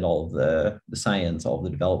Qualia, that did all of the science, all of the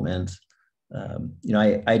development.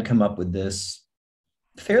 I'd come up with this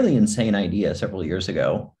fairly insane idea several years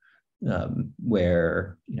ago,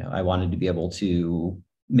 where I wanted to be able to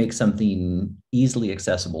make something easily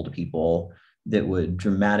accessible to people that would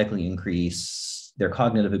dramatically increase their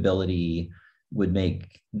cognitive ability, would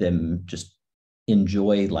make them just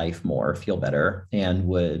enjoy life more, feel better, and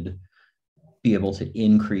would be able to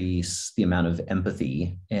increase the amount of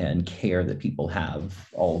empathy and care that people have,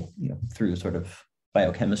 all through sort of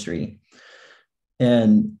biochemistry.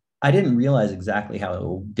 And I didn't realize exactly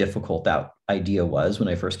how difficult that idea was when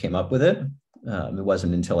I first came up with it. It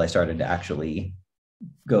wasn't until I started to actually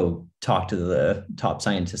go talk to the top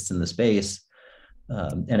scientists in the space,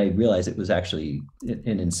 and I realized it was actually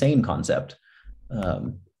an insane concept.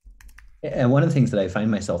 And one of the things that I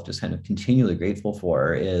find myself just kind of continually grateful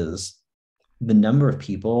for is the number of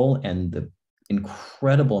people and the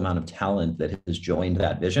incredible amount of talent that has joined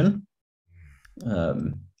that vision,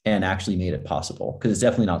 and actually made it possible. Because it's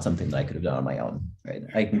definitely not something that I could have done on my own, right?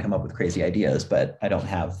 I can come up with crazy ideas, but I don't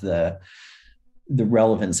have the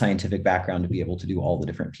relevant scientific background to be able to do all the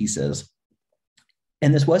different pieces.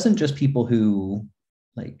 And this wasn't just people who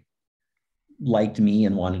liked me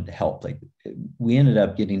and wanted to help. We ended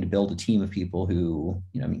up getting to build a team of people who,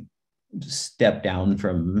 stepped down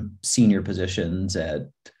from senior positions at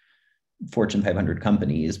Fortune 500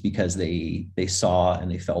 companies because they saw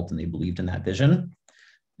and they felt and they believed in that vision.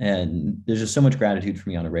 And there's just so much gratitude for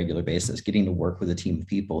me on a regular basis, getting to work with a team of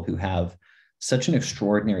people who have such an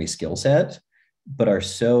extraordinary skill set, but are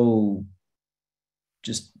so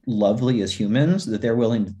just lovely as humans that they're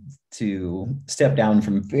willing to step down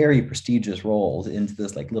from very prestigious roles into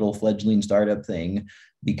this little fledgling startup thing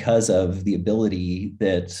because of the ability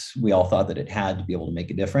that we all thought that it had to be able to make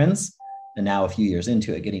a difference. And now, a few years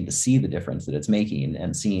into it, getting to see the difference that it's making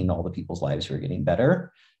and seeing all the people's lives who are getting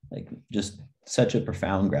better, just such a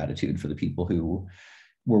profound gratitude for the people who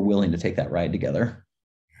were willing to take that ride together.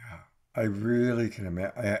 I really can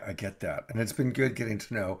imagine. I get that. And it's been good getting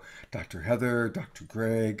to know Dr. Heather, Dr.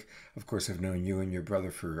 Greg. Of course, I've known you and your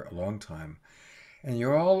brother for a long time. And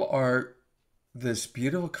you all are this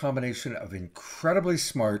beautiful combination of incredibly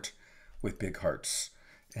smart with big hearts.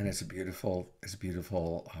 And it's a beautiful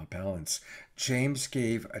balance. James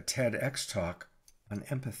gave a TEDx talk on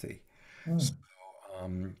empathy. So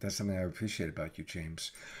that's something I appreciate about you,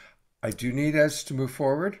 James. I do need us to move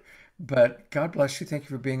forward. But God bless you. Thank you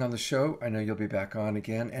for being on the show. I know you'll be back on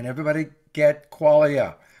again. And everybody get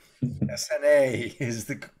Qualia. SNA is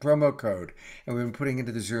the promo code. And we've been putting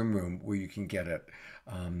into the Zoom room where you can get it.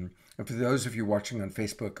 And for those of you watching on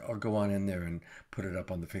Facebook, I'll go on in there and put it up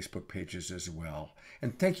on the Facebook pages as well.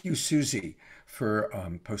 And thank you, Susie, for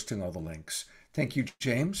posting all the links. Thank you,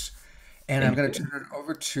 James. And I'm going to turn it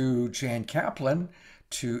over to Jan Kaplan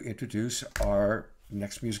to introduce our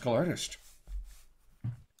next musical artist.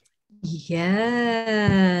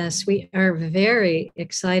 Yes, we are very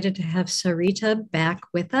excited to have Sarita back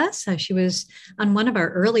with us. She was on one of our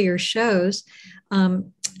earlier shows.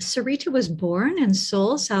 Sarita was born in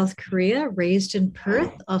Seoul, South Korea, raised in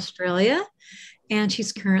Perth, Australia, and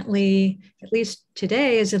she's currently, at least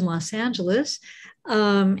today, is in Los Angeles.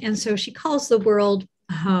 And so she calls the world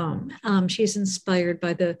home. She's inspired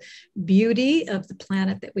by the beauty of the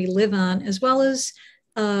planet that we live on, as well as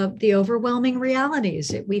the overwhelming realities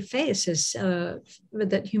that we face,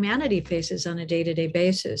 that humanity faces on a day-to-day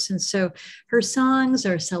basis. And so her songs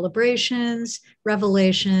are celebrations,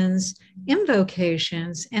 revelations,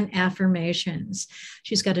 invocations, and affirmations.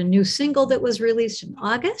 She's got a new single that was released in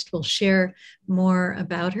August. We'll share more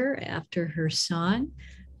about her after her song,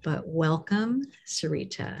 but welcome,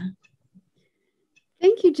 Sarita.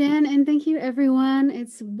 Thank you, Jen, and thank you, everyone.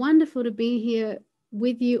 It's wonderful to be here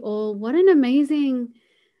with you all. What an amazing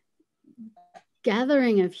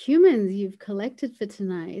gathering of humans you've collected for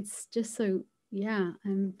tonight. It's just so,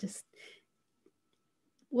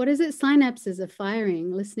 what is it? Synapses are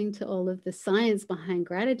firing, listening to all of the science behind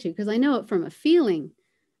gratitude, because I know it from a feeling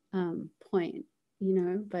point,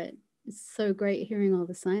 but it's so great hearing all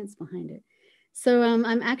the science behind it. So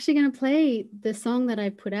I'm actually going to play the song that I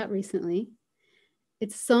put out recently.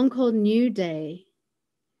 It's a song called New Day.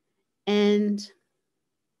 And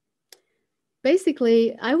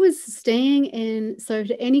basically, I was staying in, so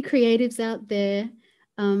to any creatives out there,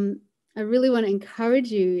 I really want to encourage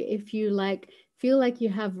you, if you feel like you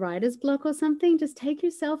have writer's block or something, just take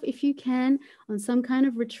yourself, if you can, on some kind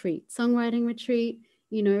of retreat, songwriting retreat,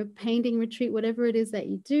 painting retreat, whatever it is that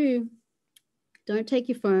you do. Don't take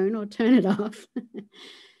your phone or turn it off.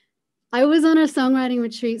 I was on a songwriting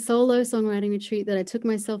retreat, solo songwriting retreat that I took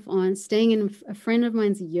myself on, staying in a friend of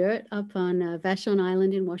mine's yurt up on Vashon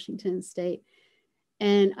Island in Washington State.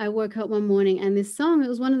 And I woke up one morning and this song, it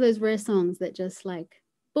was one of those rare songs that just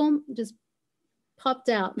boom, just popped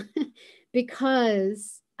out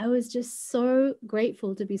because I was just so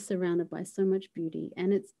grateful to be surrounded by so much beauty.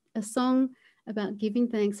 And it's a song about giving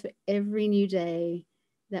thanks for every new day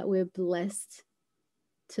that we're blessed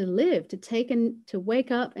to live, to wake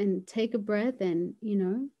up and take a breath and,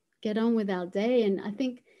 get on with our day. And I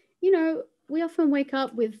think, we often wake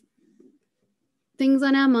up with things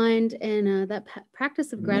on our mind, and that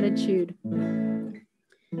practice of gratitude.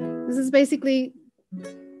 This is basically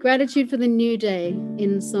gratitude for the new day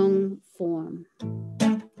in song form.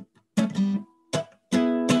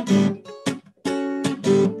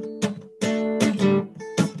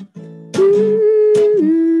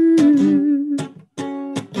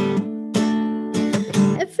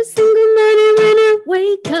 Every single morning when I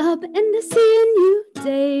wake up and I see a new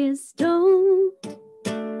day is dawned.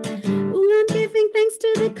 I'm giving thanks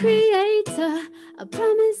to the Creator. I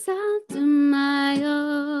promise I'll do my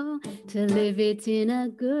all to live it in a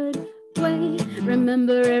good way.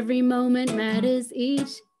 Remember, every moment matters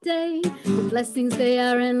each day. The blessings, they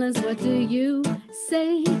are endless. What do you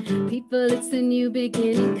say? People, it's a new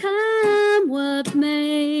beginning. Come what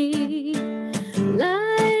may.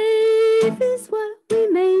 Life is what we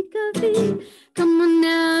make of it. Come on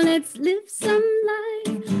now, let's live some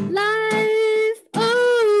life. Life,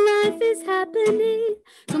 oh, life is happening.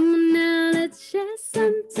 Come on now, let's share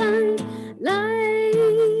some time.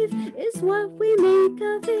 Life is what we make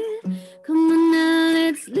of it. Come on now,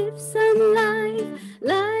 let's live some life.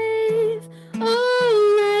 Life,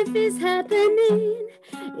 oh, life is happening.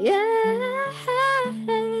 Yeah,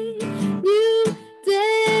 new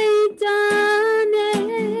day dawning.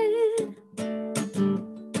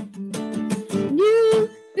 New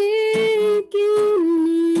beginning.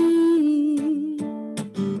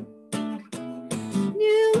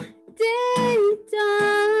 New day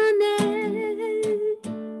dawning.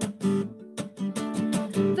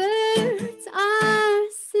 Birds are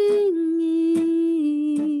singing.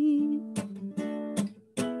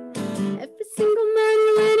 Every single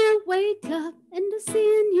morning when I wake up and I see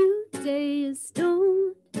a new day is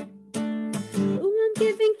dawned. Oh, I'm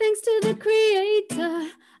giving thanks to the Creator.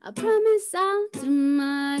 I promise I'll do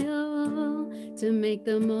my all to make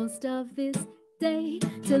the most of this day,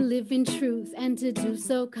 to live in truth and to do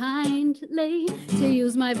so kindly, to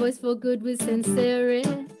use my voice for good with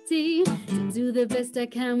sincerity, to do the best I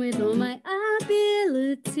can with all my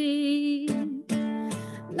ability.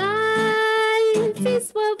 Life is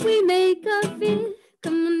what we make of it.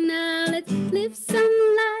 Come on now, let's live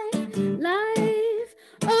some life. Life,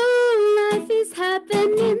 oh, life is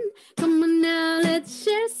happening. Come on now, let's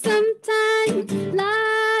share some time.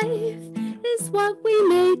 Life is what we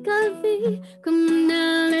make of it. Come on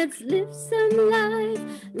now, let's live some life.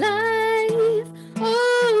 Life,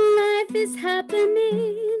 oh, life is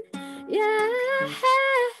happening. Yeah,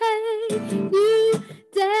 new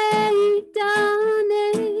day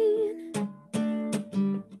dawning.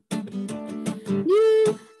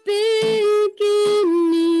 New beginning.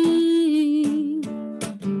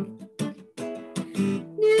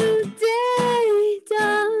 New day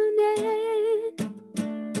dawning.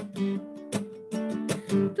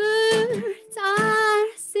 Birds are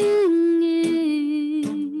singing.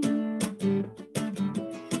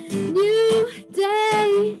 New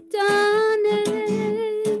day dawning.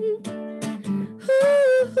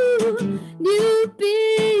 Ooh, new beginning.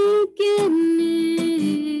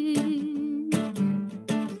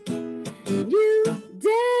 New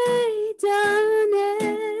day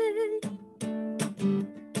dawning.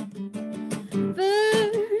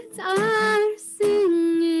 Birds are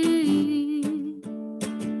singing.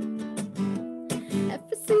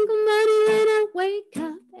 Every single morning when I wake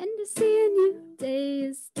up and I see a new day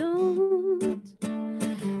is dawned.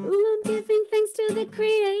 Ooh, I'm giving thanks to the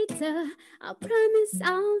Creator. I promise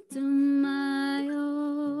I'll do my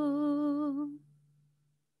all.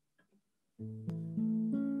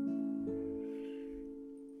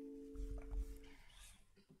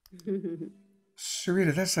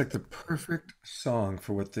 Sarita, that's like the perfect song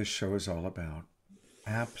for what this show is all about.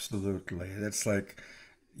 Absolutely. That's like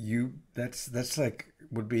that's like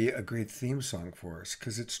would be a great theme song for us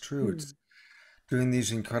because it's true. It's Mm, during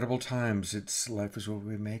these incredible times, it's life is what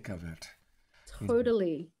we make of it. You know,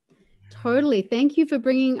 totally. Totally. Thank you for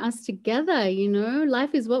bringing us together.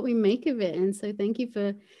 Life is what we make of it. And so thank you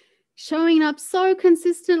for showing up so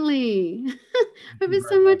consistently thank you over very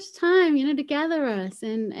so much. much time, to gather us.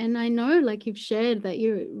 And I know, like you've shared, that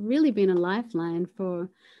you've really been a lifeline for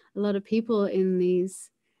a lot of people in these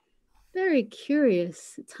very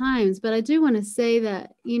curious times. But I do want to say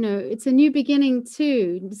that, it's a new beginning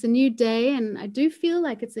too. It's a new day. And I do feel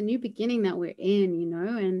like it's a new beginning that we're in,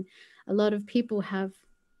 and a lot of people have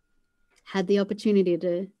had the opportunity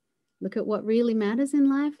to look at what really matters in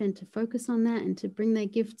life and to focus on that and to bring their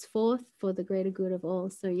gifts forth for the greater good of all.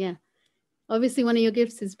 So, yeah, obviously, one of your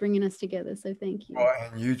gifts is bringing us together. So, thank you. Well,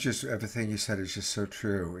 and you just everything you said is just so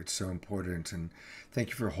true. It's so important, and thank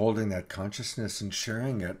you for holding that consciousness and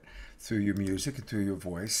sharing it through your music and through your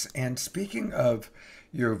voice. And speaking of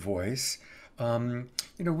your voice, we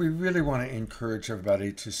really want to encourage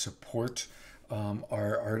everybody to support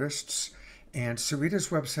our artists. And Sarita's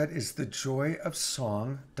website is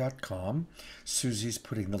thejoyofsong.com. Susie's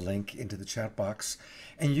putting the link into the chat box.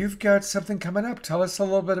 And you've got something coming up. Tell us a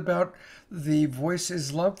little bit about the Voice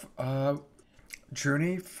is Love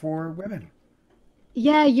journey for women.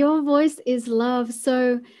 Yeah, Your Voice is Love.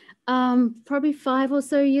 So, probably 5 or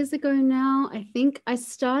so years ago now, I think I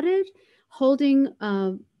started holding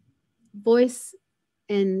voice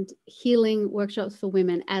and healing workshops for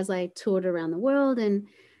women as I toured around the world, and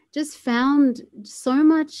just found so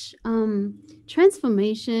much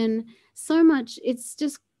transformation, so much. It's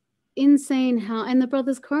just insane how, and the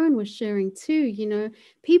brothers Cohen was sharing too,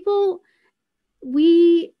 people,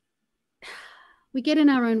 we get in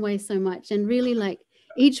our own way so much, and really, like,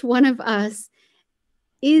 each one of us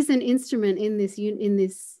is an instrument in this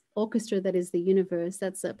orchestra that is the universe.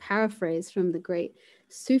 That's a paraphrase from the great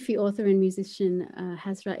Sufi author and musician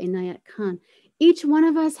Hazrat Inayat Khan. Each one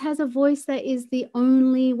of us has a voice that is the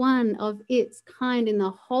only one of its kind in the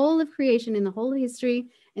whole of creation, in the whole of history,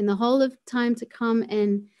 in the whole of time to come.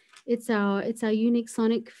 And it's our unique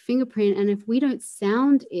sonic fingerprint. And if we don't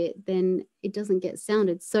sound it, then it doesn't get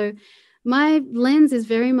sounded. So my lens is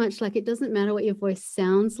very much like, it doesn't matter what your voice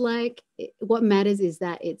sounds like. What matters is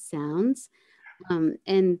that it sounds.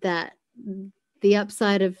 And that the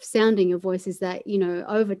upside of sounding your voice is that,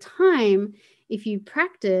 over time, if you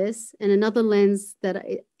practice, and another lens that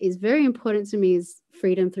is very important to me is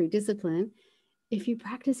freedom through discipline. If you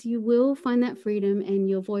practice, you will find that freedom and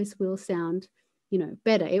your voice will sound,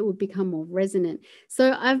 better. It will become more resonant.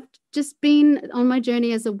 So I've just been on my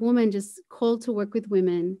journey as a woman, just called to work with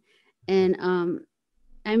women. And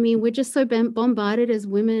we're just so bombarded as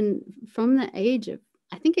women from the age of,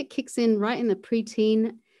 I think it kicks in right in the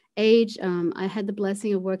preteen age. I had the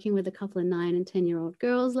blessing of working with a couple of 9 and 10-year-old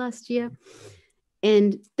girls last year,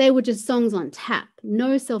 and they were just songs on tap,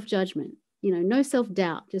 no self-judgment, no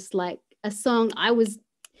self-doubt, just like a song. I was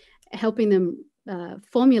helping them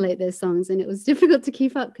formulate their songs, and it was difficult to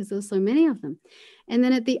keep up because there were so many of them. And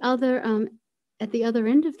then at the other end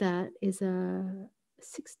of that is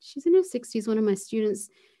she's in her 60s, one of my students.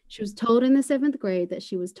 She was told in the 7th grade that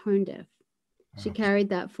she was tone deaf. She carried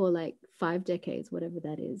that for like 5 decades, whatever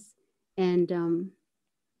that is, and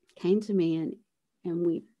came to me, and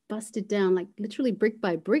we busted down, like literally brick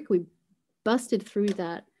by brick. We busted through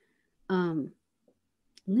that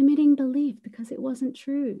limiting belief because it wasn't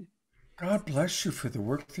true. God bless you for the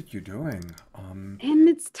work that you're doing. And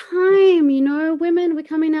it's time, women, we're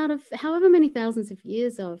coming out of however many thousands of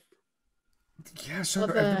years of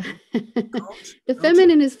the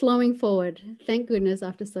feminine is flowing forward. Thank goodness,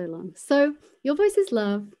 after so long. So Your Voice is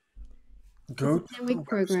Love. Go it's a 10-week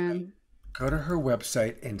program. Go to her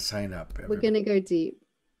website and sign up. Everybody. We're going to go deep.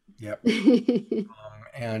 Yep.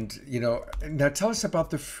 And now tell us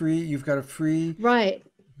about you've got a free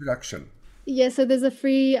introduction. Yeah, so there's a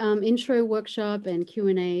free intro workshop and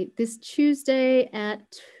Q&A this Tuesday at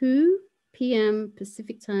 2 p.m.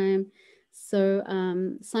 Pacific time. So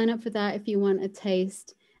sign up for that if you want a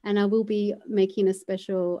taste. And I will be making a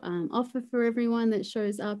special offer for everyone that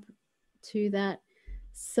shows up to that.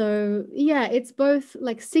 So yeah, it's both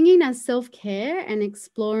like singing as self-care and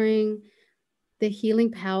exploring the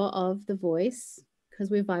healing power of the voice, because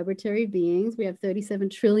we're vibratory beings. We have 37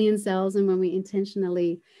 trillion cells. And when we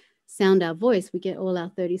intentionally sound our voice, we get all our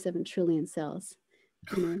 37 trillion cells,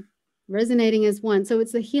 resonating as one. So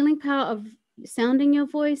it's the healing power of sounding your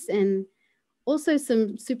voice, and also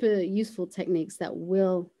some super useful techniques that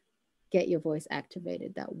will get your voice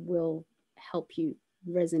activated, that will help you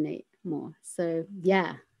resonate more. So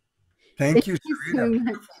yeah. Thank you, you Sarita. so much.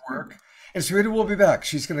 Beautiful work. And Sarita will be back.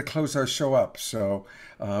 She's going to close our show up. So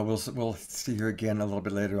we'll see her again a little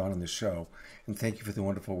bit later on in the show. And thank you for the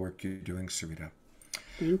wonderful work you're doing, Sarita.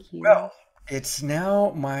 Thank you. Well, it's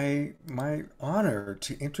now my honor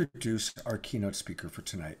to introduce our keynote speaker for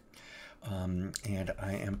tonight. And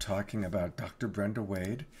I am talking about Dr. Brenda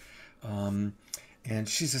Wade. And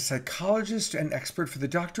she's a psychologist and expert for the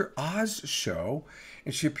Dr. Oz show,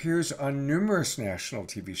 and she appears on numerous national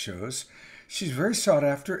TV shows. She's very sought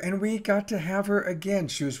after, and we got to have her again.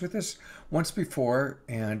 She was with us once before,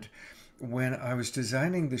 and when I was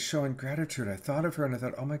designing the show on gratitude, I thought of her and I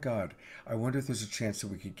thought, oh my God, I wonder if there's a chance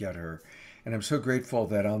that we could get her. And I'm so grateful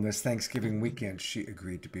that on this Thanksgiving weekend, she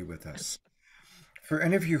agreed to be with us. For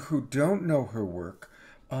any of you who don't know her work,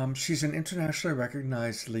 she's an internationally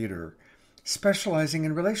recognized leader specializing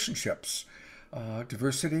in relationships,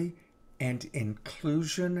 diversity, and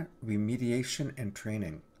inclusion, remediation, and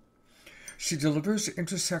training. She delivers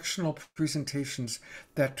intersectional presentations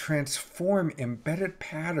that transform embedded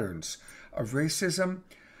patterns of racism,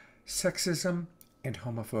 sexism, and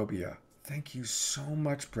homophobia. Thank you so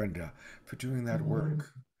much, Brenda, for doing that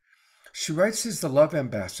work. She writes as the Love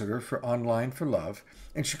Ambassador for Online for Love,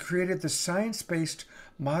 and she created the science-based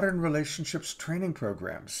Modern Relationships Training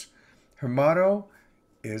Programs. Her motto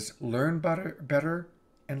is Learn Better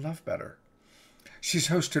and Love Better. She's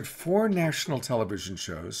hosted 4 national television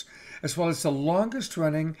shows, as well as the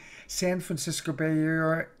longest-running San Francisco Bay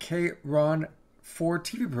Area K-Ron 4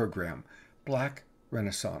 TV program, Black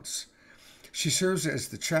Renaissance. She serves as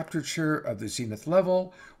the chapter chair of the Zenith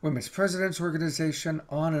Level Women's Presidents Organization,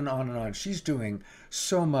 on and on and on. She's doing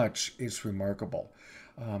so much. It's remarkable.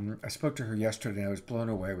 I spoke to her yesterday, and I was blown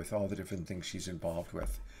away with all the different things she's involved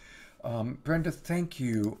with. Brenda, thank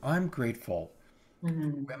you. I'm grateful for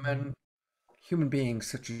women, human beings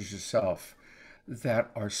such as yourself, that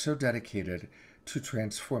are so dedicated to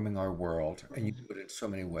transforming our world, and you do it in so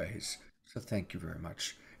many ways. So thank you very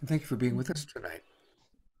much. And thank you for being with us tonight.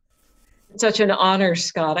 Such an honor,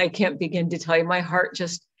 Scott. I can't begin to tell you. My heart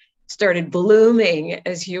just started blooming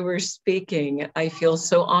as you were speaking. I feel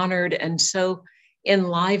so honored and so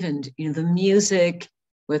enlivened. You know, the music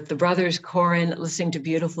with the brothers Corin, listening to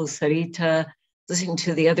beautiful Sarita, listening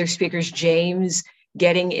to the other speakers, James,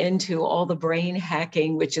 getting into all the brain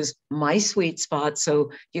hacking, which is my sweet spot. So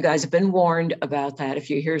you guys have been warned about that. If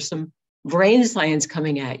you hear some brain science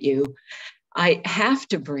coming at you, I have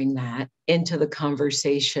to bring that into the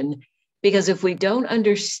conversation, because if we don't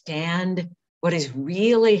understand what is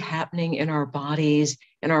really happening in our bodies,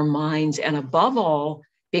 in our minds, and above all,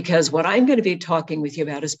 because what I'm going to be talking with you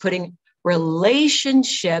about is putting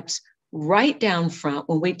relationships right down front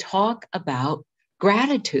when we talk about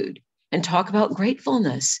gratitude and talk about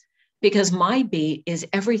gratefulness, because my beat is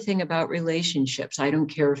everything about relationships. I don't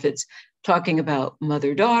care if it's talking about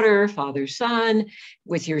mother-daughter, father-son,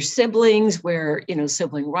 with your siblings, where, you know,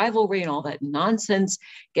 sibling rivalry and all that nonsense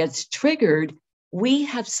gets triggered. We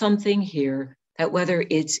have something here that, whether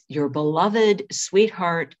it's your beloved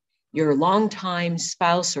sweetheart, your longtime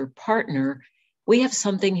spouse or partner, we have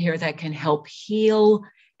something here that can help heal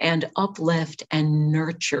and uplift and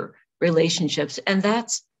nurture relationships. And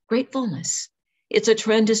that's gratefulness. It's a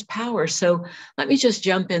tremendous power. So let me just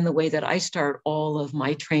jump in the way that I start all of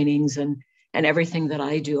my trainings and everything that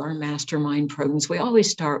I do, our mastermind programs. We always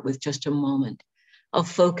start with just a moment of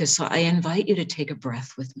focus. So I invite you to take a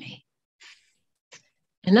breath with me.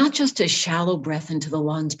 And not just a shallow breath into the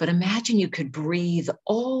lungs, but imagine you could breathe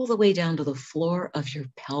all the way down to the floor of your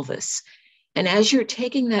pelvis. And as you're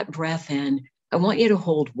taking that breath in, I want you to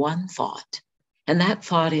hold one thought. And that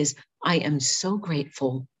thought is, I am so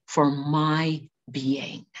grateful for my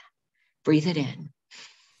being. Breathe it in.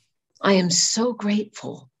 I am so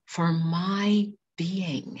grateful for my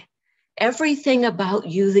being. Everything about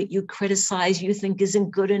you that you criticize, you think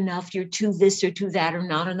isn't good enough, you're too this or too that or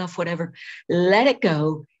not enough, whatever, let it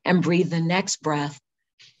go and breathe the next breath.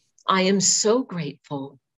 I am so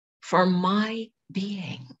grateful for my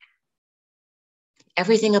being.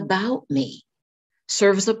 Everything about me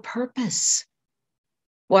serves a purpose.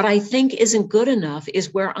 What I think isn't good enough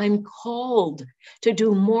is where I'm called to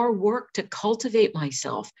do more work, to cultivate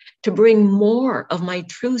myself, to bring more of my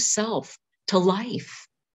true self to life.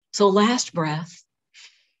 So last breath,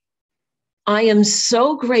 I am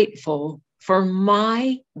so grateful for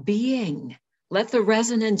my being. Let the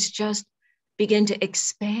resonance just begin to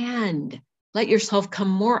expand. Let yourself come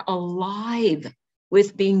more alive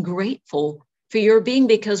with being grateful for your being,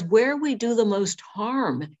 because where we do the most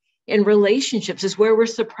harm in relationships is where we're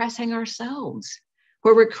suppressing ourselves,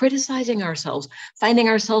 where we're criticizing ourselves, finding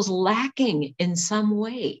ourselves lacking in some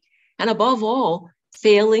way. And above all,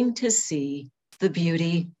 failing to see the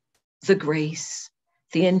beauty, the grace,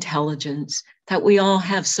 the intelligence that we all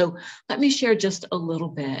have. So let me share just a little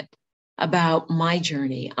bit about my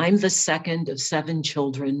journey. I'm the second of 7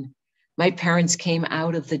 children. My parents came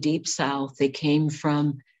out of the Deep South. They came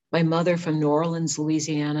from, my mother from New Orleans,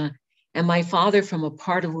 Louisiana, and my father from a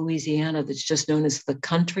part of Louisiana that's just known as the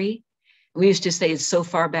country. We used to say it's so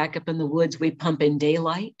far back up in the woods, we pump in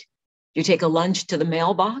daylight. You take a lunch to the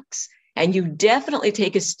mailbox, and you definitely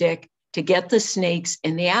take a stick to get the snakes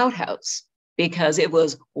in the outhouse, because it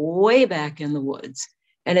was way back in the woods.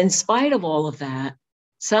 And in spite of all of that,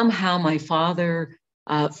 somehow my father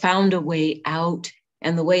found a way out,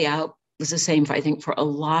 and the way out was the same, I think, for a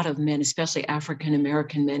lot of men, especially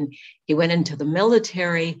African-American men. He went into the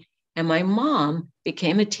military, and my mom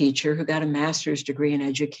became a teacher who got a master's degree in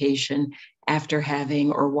education after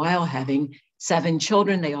having, or while having, 7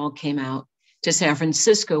 children. They all came out to San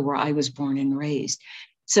Francisco, where I was born and raised.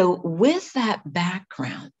 So with that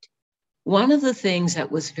background, one of the things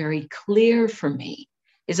that was very clear for me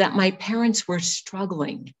is that my parents were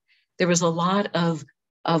struggling. There was a lot of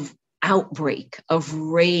outbreak, of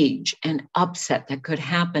rage and upset that could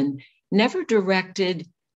happen, never directed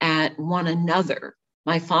at one another.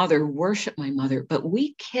 My father worshiped my mother, but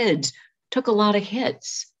we kids took a lot of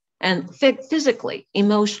hits, and physically,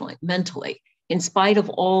 emotionally, mentally, in spite of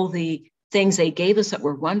all the things they gave us that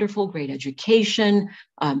were wonderful, great education,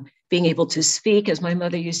 being able to speak, as my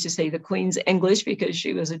mother used to say, the Queen's English, because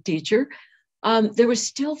she was a teacher. There was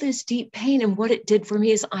still this deep pain. And what it did for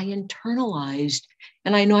me is I internalized,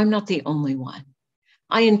 and I know I'm not the only one,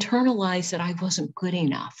 I internalized that I wasn't good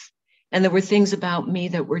enough. And there were things about me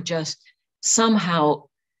that were just somehow,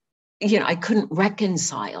 I couldn't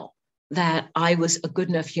reconcile that I was a good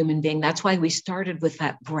enough human being. That's why we started with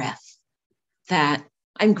that breath, that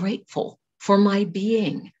I'm grateful for my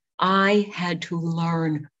being. I had to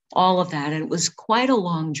learn all of that. And it was quite a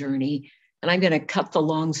long journey. And I'm going to cut the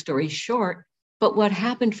long story short. But what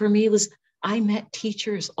happened for me was I met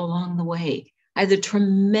teachers along the way. I had the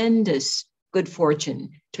tremendous good fortune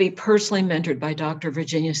to be personally mentored by Dr.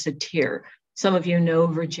 Virginia Satir. Some of you know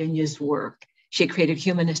Virginia's work. She created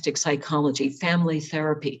humanistic psychology, family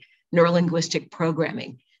therapy, neurolinguistic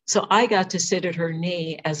programming. So I got to sit at her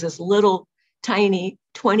knee as this little tiny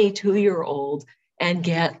 22-year-old and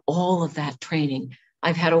get all of that training.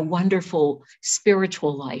 I've had a wonderful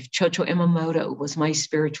spiritual life. Chocho Imamoto was my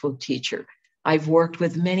spiritual teacher. I've worked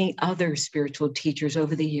with many other spiritual teachers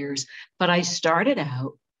over the years, but I started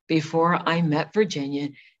out, before I met Virginia,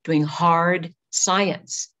 doing hard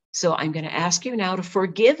science. So I'm going to ask you now to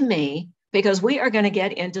forgive me, because we are going to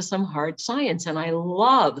get into some hard science. And I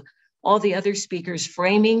love all the other speakers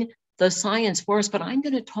framing the science for us, but I'm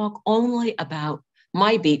going to talk only about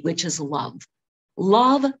my beat, which is love.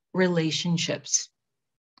 Love relationships.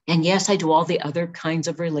 And yes, I do all the other kinds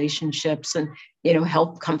of relationships and,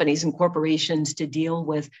 help companies and corporations to deal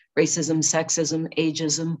with racism, sexism,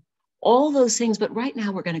 ageism, all those things. But right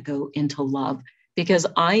now we're going to go into love, because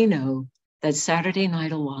I know that Saturday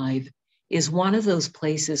Night Alive is one of those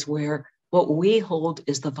places where what we hold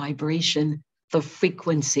is the vibration, the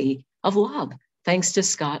frequency of love, thanks to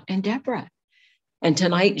Scott and Deborah. And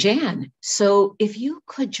tonight, Jan. So if you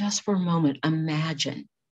could just for a moment imagine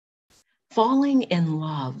falling in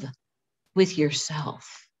love with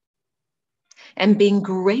yourself and being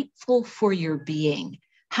grateful for your being,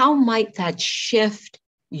 how might that shift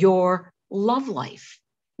your love life,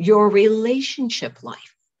 your relationship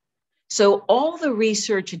life? So all the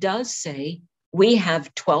research does say we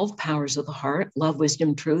have 12 powers of the heart. Love,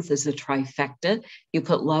 wisdom, truth is the trifecta. You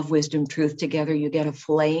put love, wisdom, truth together, you get a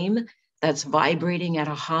flame that's vibrating at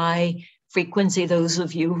a high frequency. Those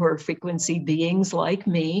of you who are frequency beings like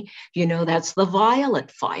me, that's the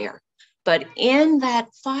violet fire. But in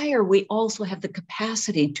that fire, we also have the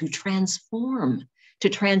capacity to transform, to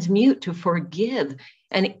transmute, to forgive.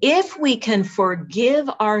 And if we can forgive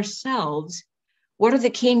ourselves, what are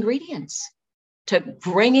the key ingredients to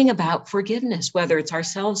bringing about forgiveness, whether it's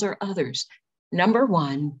ourselves or others? Number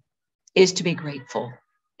one is to be grateful.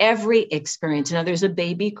 Every experience. Now, there's a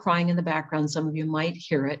baby crying in the background. Some of you might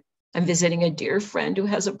hear it. I'm visiting a dear friend who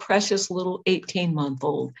has a precious little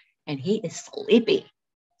 18-month-old, and he is sleepy.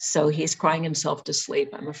 So he's crying himself to sleep,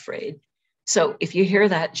 I'm afraid. So if you hear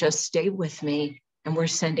that, just stay with me, and we're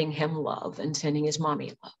sending him love and sending his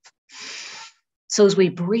mommy love. So as we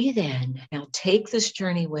breathe in, now take this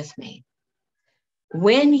journey with me.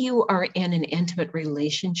 When you are in an intimate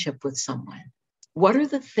relationship with someone, what are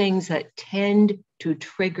the things that tend to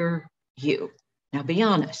trigger you? Now, be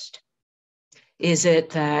honest. Is it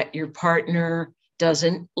that your partner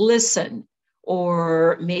doesn't listen,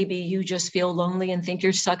 Or maybe you just feel lonely and think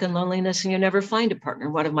you're stuck in loneliness and you never find a partner.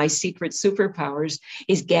 One of my secret superpowers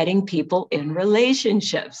is getting people in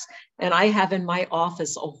relationships. And I have in my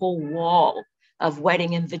office a whole wall of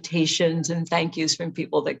wedding invitations and thank yous from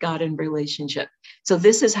people that got in relationship. So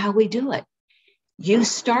this is how we do it. You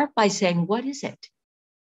start by saying, what is it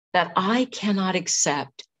that I cannot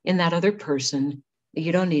accept in that other person?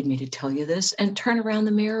 You don't need me to tell you this, and turn around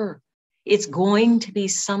the mirror. It's going to be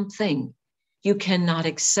something you cannot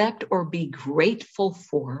accept or be grateful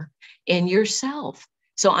for in yourself.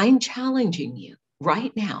 So I'm challenging you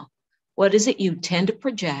right now. What is it you tend to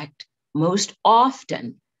project most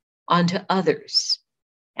often onto others?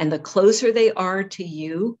 And the closer they are to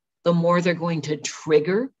you, the more they're going to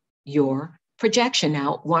trigger your projection.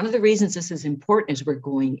 Now, one of the reasons this is important is we're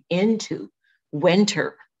going into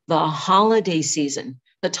winter, the holiday season,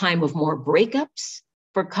 the time of more breakups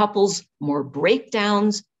for couples, more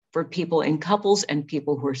breakdowns for people in couples and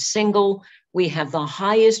people who are single. We have the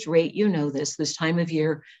highest rate, you know this time of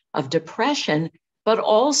year, of depression, but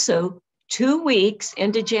also 2 weeks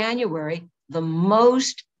into January, the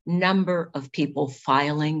most number of people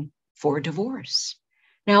filing for divorce.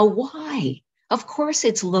 Now, why? Of course,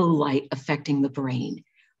 it's low light affecting the brain,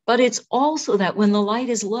 but it's also that when the light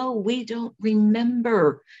is low, we don't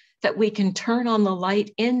remember that we can turn on the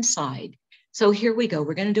light inside. So here we go.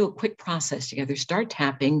 We're going to do a quick process together. Start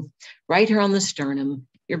tapping right here on the sternum,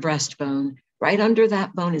 your breastbone. Right under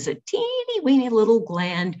that bone is a teeny weeny little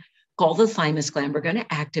gland called the thymus gland. We're going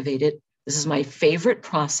to activate it. This is my favorite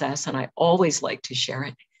process, and I always like to share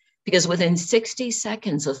it because within 60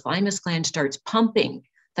 seconds, the thymus gland starts pumping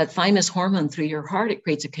that thymus hormone through your heart. It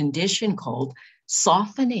creates a condition called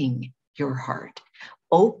softening your heart,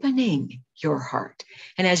 opening your heart.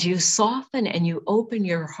 And as you soften and you open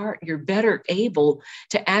your heart, you're better able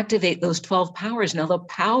to activate those 12 powers. Now, the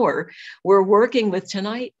power we're working with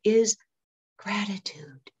tonight is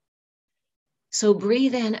gratitude. So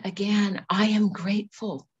breathe in again. I am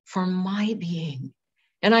grateful for my being,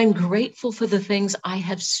 and I'm grateful for the things I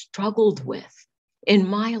have struggled with in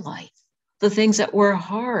my life, the things that were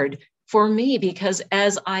hard for me, because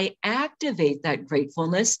as I activate that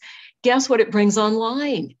gratefulness, guess what it brings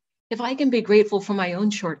online? If I can be grateful for my own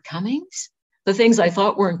shortcomings, the things I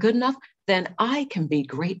thought weren't good enough, then I can be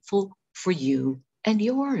grateful for you and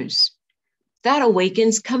yours. That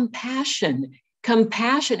awakens compassion.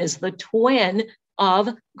 Compassion is the twin of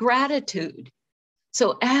gratitude.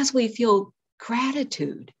 So as we feel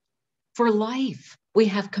gratitude for life, we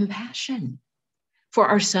have compassion. For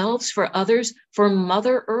ourselves, for others, for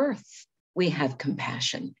Mother Earth, we have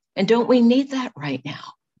compassion. And don't we need that right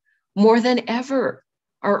now? More than ever,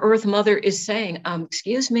 our Earth Mother is saying,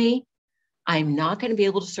 excuse me, I'm not going to be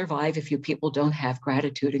able to survive if you people don't have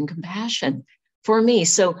gratitude and compassion for me.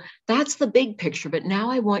 So that's the big picture. But now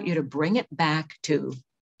I want you to bring it back to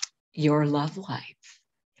your love life.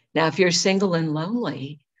 Now, if you're single and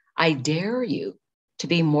lonely, I dare you to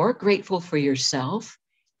be more grateful for yourself.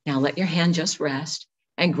 Now let your hand just rest,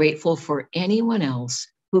 and grateful for anyone else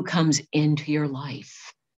who comes into your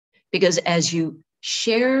life. Because as you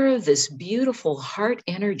share this beautiful heart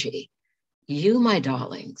energy, you, my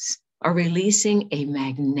darlings, are releasing a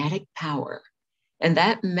magnetic power. And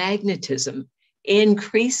that magnetism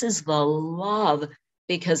increases the love,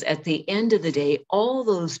 because at the end of the day, all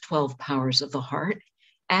those 12 powers of the heart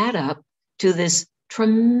add up to this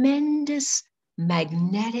tremendous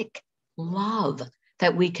magnetic love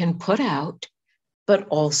that we can put out, but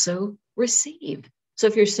also receive. So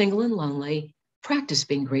if you're single and lonely, practice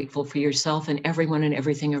being grateful for yourself and everyone and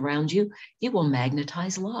everything around you. You will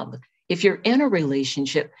magnetize love. If you're in a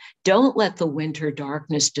relationship, don't let the winter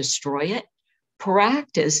darkness destroy it.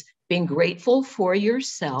 Practice being grateful for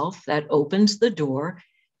yourself. That opens the door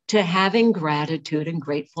to having gratitude and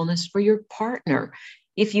gratefulness for your partner.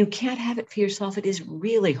 If you can't have it for yourself, it is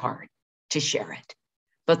really hard to share it.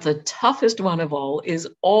 But the toughest one of all is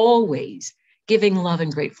always giving love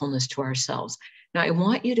and gratefulness to ourselves. Now, I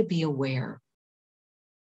want you to be aware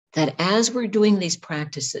that as we're doing these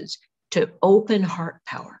practices to open heart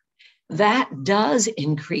power, that does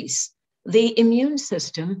increase the immune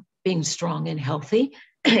system being strong and healthy.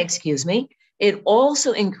 Excuse me. It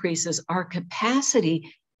also increases our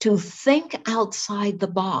capacity to think outside the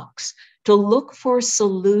box, to look for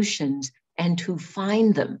solutions and to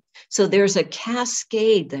find them. So there's a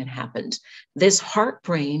cascade that happens. This heart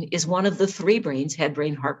brain is one of the 3 brains: head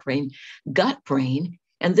brain, heart brain, gut brain.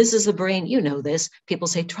 And this is a brain, you know this. People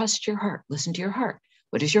say, trust your heart, listen to your heart.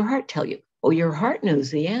 What does your heart tell you? Oh, your heart knows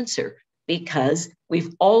the answer, because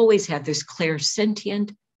we've always had this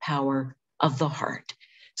clairsentient power of the heart.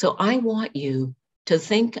 So I want you to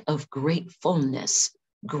think of gratefulness,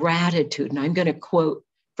 gratitude. And I'm going to quote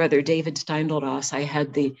Brother David Steindl-Ross. I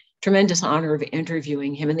had the tremendous honor of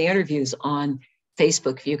interviewing him, and the interview's on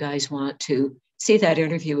Facebook if you guys want to see that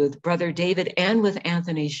interview with Brother David and with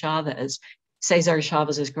Anthony Chavez, Cesar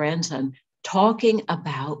Chavez's grandson, talking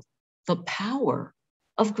about the power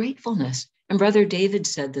of gratefulness. And Brother David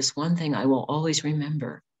said this one thing I will always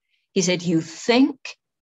remember. He said, you think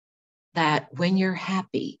that when you're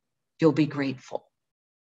happy, you'll be grateful.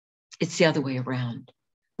 It's the other way around.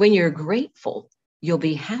 When you're grateful, you'll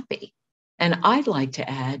be happy. And I'd like to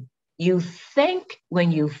add, you think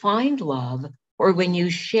when you find love or when you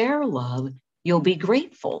share love, you'll be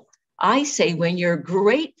grateful. I say when you're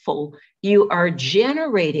grateful, you are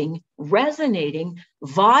generating, resonating,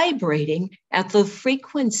 vibrating at the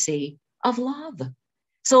frequency of love.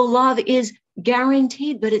 So love is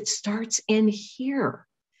guaranteed, but it starts in here.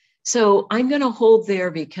 So I'm going to hold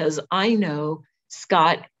there because I know,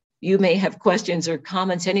 Scott, you may have questions or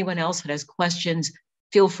comments. Anyone else that has questions,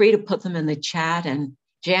 feel free to put them in the chat. And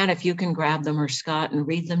Jan, if you can grab them, or Scott, and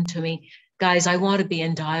read them to me. Guys, I want to be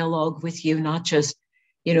in dialogue with you, not just,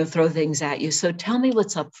 throw things at you. So tell me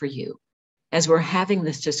what's up for you as we're having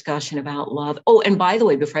this discussion about love. Oh, and by the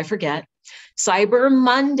way, before I forget, Cyber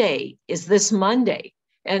Monday is this Monday.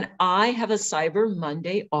 And I have a Cyber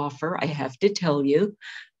Monday offer, I have to tell you.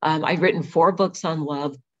 I've written 4 books on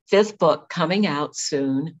love, 5th book coming out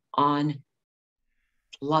soon on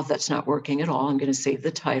love that's not working at all. I'm going to save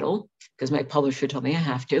the title because my publisher told me I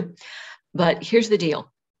have to. But here's the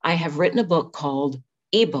deal. I have written a book called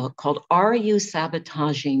Are You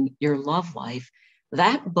Sabotaging Your Love Life?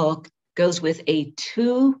 That book goes with a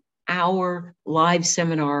 2-hour live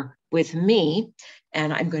seminar with me.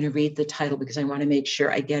 And I'm going to read the title because I want to make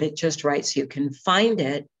sure I get it just right so you can find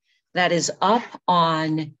it. That is up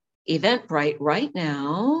on Eventbrite right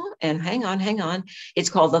now. And hang on. It's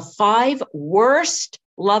called The 5 Worst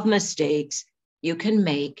Love Mistakes You Can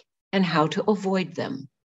Make and How to Avoid Them,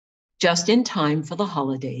 just in time for the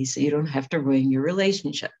holidays so you don't have to ruin your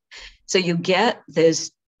relationship. So you get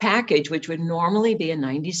this package, which would normally be a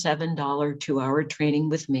 $97 2-hour training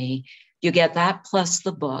with me. You get that plus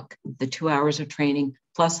the book, the 2 hours of training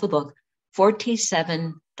plus the book,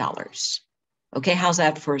 $47. Okay, how's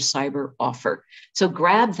that for a cyber offer? So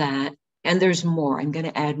grab that, and there's more. I'm going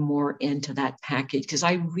to add more into that package because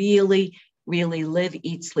I really, really live,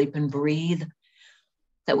 eat, sleep, and breathe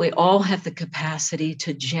that we all have the capacity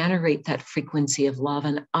to generate that frequency of love.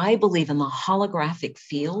 And I believe in the holographic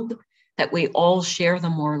field that we all share, the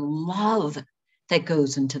more love that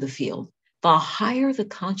goes into the field. The higher the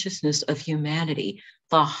consciousness of humanity,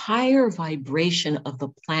 the higher vibration of the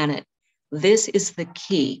planet. This is the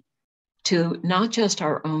key to not just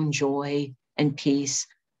our own joy and peace,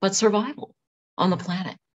 but survival on the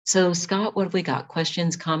planet. So Scott, what have we got?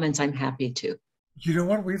 Questions, comments? I'm happy to. You know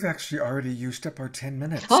what? We've actually already used up our 10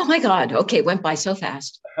 minutes. Oh my God. Okay, went by so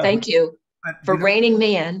fast. Thank you for reining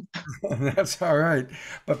me in. That's all right.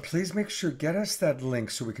 But please make sure, get us that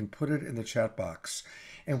link so we can put it in the chat box.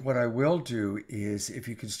 And what I will do is, if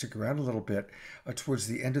you can stick around a little bit, towards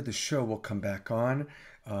the end of the show, we'll come back on.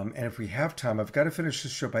 And if we have time, I've got to finish the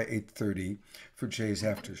show by 8:30 for Jay's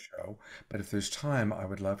after show. But if there's time, I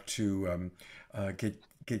would love to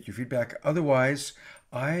get your feedback. Otherwise,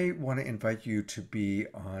 I want to invite you to be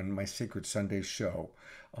on my Sacred Sunday show.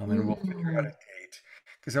 And we'll figure out a date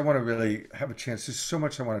because I want to really have a chance. There's so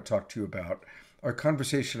much I want to talk to you about. Our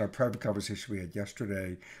conversation, our private conversation we had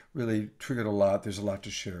yesterday really triggered a lot. There's a lot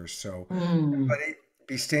to share. So everybody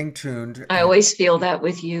be staying tuned. I always feel that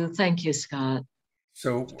with you. Thank you, Scott.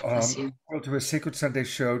 So we'll do a Sacred Sunday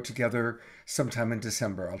show together sometime in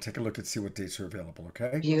December. I'll take a look and see what dates are available,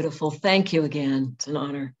 okay? Beautiful. Thank you again. It's an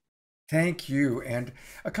honor. Thank you. And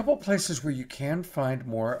a couple of places where you can find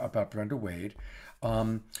more about Brenda Wade.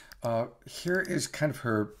 Here is kind of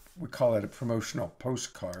her, we call it a promotional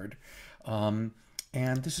postcard. And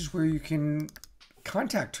this is where you can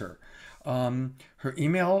contact her. Her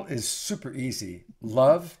email is super easy,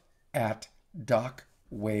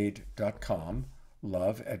 love@docwade.com,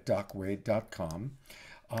 love@docwade.com.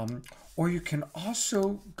 Or you can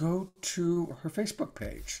also go to her Facebook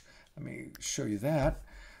page. Let me show you that.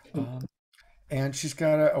 And she's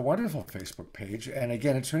got a wonderful Facebook page. And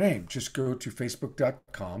again, it's her name. Just go to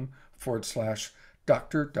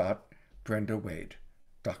facebook.com/Dr. Wade.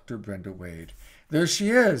 Dr. Brenda Wade. There she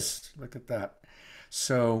is. Look at that.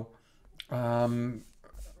 So and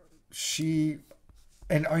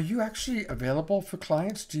are you actually available for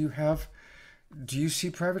clients? Do you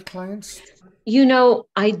see private clients?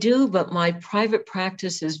 I do, but my private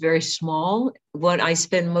practice is very small. What I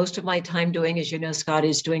spend most of my time doing, as you know, Scott,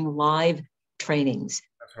 is doing live trainings,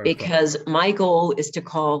 because my goal is to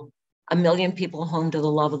call 1 million people home to the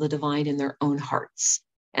love of the divine in their own hearts.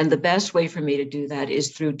 And the best way for me to do that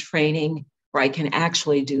is through training where I can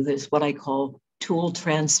actually do this, what I call tool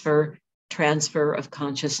transfer of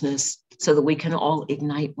consciousness, so that we can all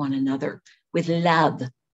ignite one another with love,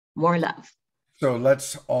 more love. So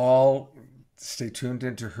let's all stay tuned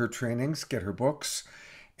into her trainings, get her books,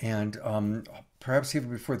 and perhaps even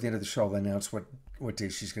before the end of the show, I'll announce what day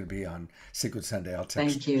she's going to be on Secret Sunday. I'll text.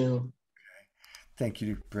 Thank you. Okay. Thank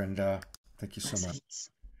you, Brenda. Thank you so much.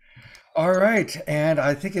 All right, and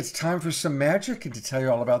I think it's time for some magic, and to tell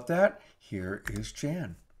you all about that, here is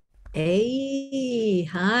Jan. Hey,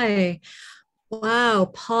 hi.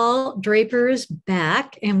 Wow, Paul Draper is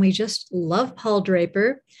back, and we just love Paul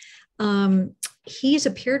Draper. He's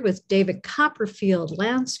appeared with David Copperfield,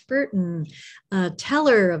 Lance Burton,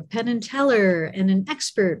 Teller of Penn and Teller, and an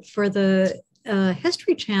expert for the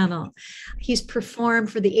History Channel. He's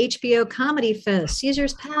performed for the HBO Comedy Fest,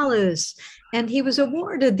 Caesar's Palace, and he was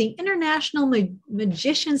awarded the International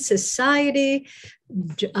Magician Society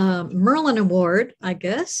Merlin Award, I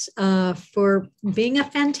guess, for being a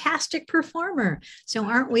fantastic performer. So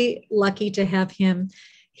aren't we lucky to have him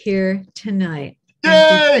here tonight?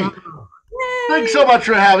 Yay! Thanks so much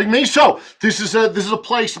for having me. So this is a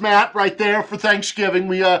placemat right there for Thanksgiving.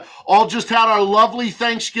 We all just had our lovely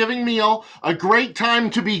Thanksgiving meal. A great time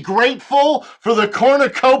to be grateful for the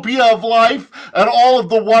cornucopia of life and all of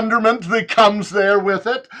the wonderment that comes there with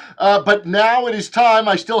it. But now it is time.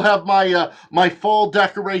 I still have my fall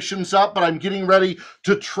decorations up, but I'm getting ready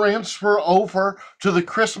to transfer over to the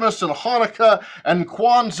Christmas and Hanukkah and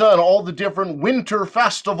Kwanzaa and all the different winter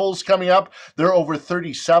festivals coming up. There are over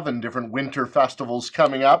 37 different winter festivals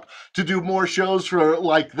coming up to do more shows for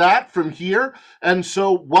like that from here. And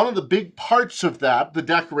so one of the big parts of that, the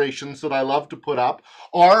decorations that I love to put up,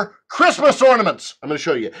 are Christmas ornaments. I'm going to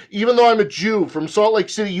show you. Even though I'm a Jew from Salt Lake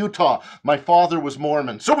City, Utah, my father was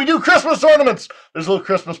Mormon. So we do Christmas ornaments. There's a little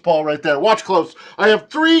Christmas ball right there. Watch close. I have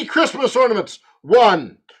 3 Christmas ornaments.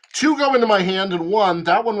 1, 2 go into my hand, and 1,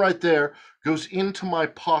 that one right there, goes into my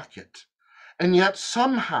pocket. And yet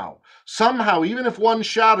somehow, even if one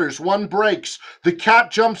shatters, one breaks, the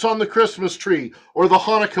cat jumps on the Christmas tree or the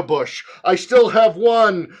Hanukkah bush, I still have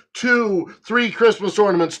 1, 2, 3 Christmas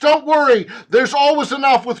ornaments. Don't worry, there's always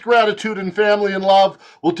enough with gratitude and family and love.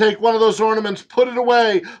 We'll take one of those ornaments, put it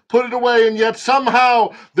away, and yet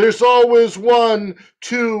somehow there's always 1,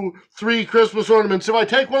 2, 3 Christmas ornaments. If I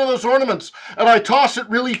take one of those ornaments and I toss it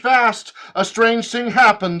really fast, a strange thing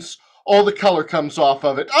happens. All the color comes off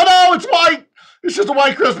of it. Oh no, it's white! It's just a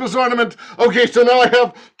white Christmas ornament. Okay, so now I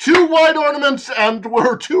have 2 white ornaments and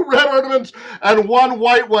 2 red ornaments and 1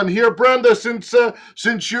 white one. Here, Brenda, since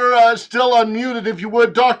you're still unmuted, if you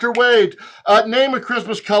would, Dr. Wade, name a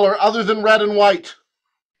Christmas color other than red and white.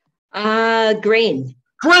 Green.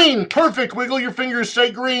 Green, perfect. Wiggle your fingers, say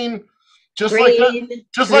green. Just green, like that.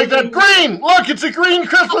 Just green. Like that. Green. Look, it's a green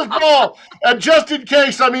Christmas ball. And just in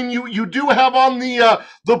case, I mean, you do have on the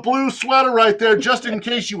blue sweater right there. Just in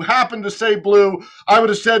case you happen to say blue, I would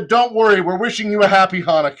have said, "Don't worry, we're wishing you a happy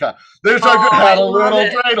Hanukkah." There's our good had a little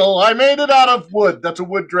dreidel. I made it out of wood. That's a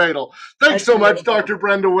wood dreidel. Thanks so much, Dr.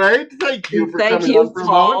 Brenda Wade. Thank you for coming on for a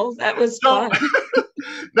moment. That was fun.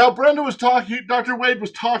 Now, Dr. Wade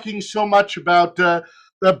was talking so much about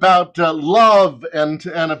love and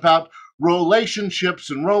about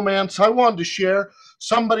relationships and romance. I wanted to share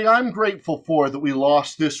somebody I'm grateful for that we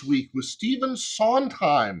lost this week was Stephen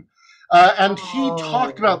Sondheim. And he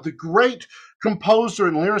talked about the great composer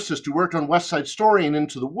and lyricist who worked on West Side Story and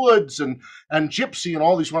Into the Woods and Gypsy and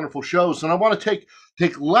all these wonderful shows. And I want to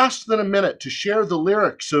take less than a minute to share the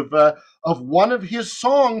lyrics of one of his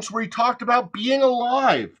songs where he talked about being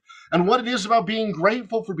alive and what it is about being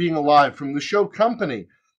grateful for being alive from the show Company.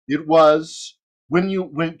 It was,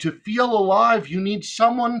 when to feel alive, you need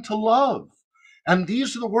someone to love. And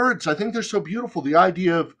these are the words, I think they're so beautiful. The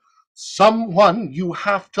idea of someone you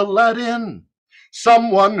have to let in,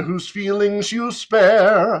 someone whose feelings you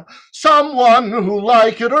spare, someone who,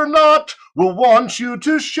 like it or not, will want you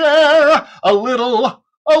to share a little,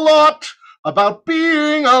 a lot about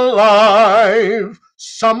being alive.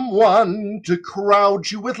 Someone to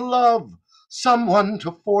crowd you with love, someone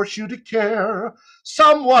to force you to care,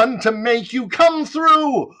 someone to make you come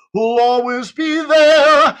through, who'll always be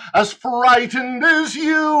there, as frightened as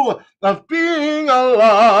you of being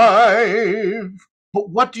alive. But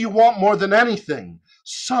what do you want more than anything?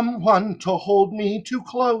 Someone to hold me too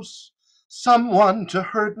close, someone to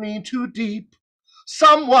hurt me too deep,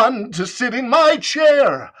 someone to sit in my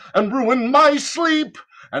chair and ruin my sleep,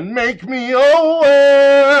 and make me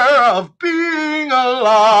aware of being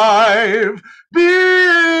alive,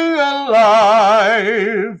 being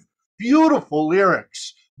alive. Beautiful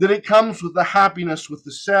lyrics. That it comes with the happiness, with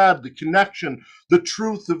the sad, the connection, the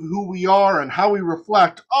truth of who we are and how we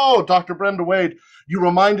reflect. Oh, Dr. Brenda Wade, you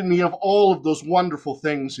reminded me of all of those wonderful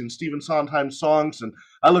things in Stephen Sondheim's songs, and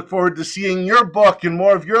I look forward to seeing your book and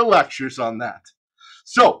more of your lectures on that.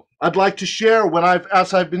 So I'd like to share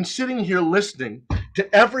as I've been sitting here listening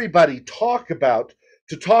to everybody talk about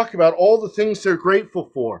all the things they're grateful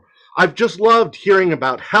for. I've just loved hearing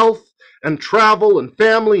about health and travel and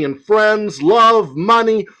family and friends, love,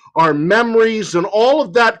 money, our memories, and all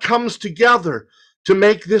of that comes together to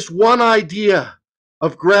make this one idea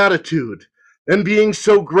of gratitude and being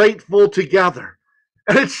so grateful together.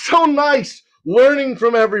 And it's so nice learning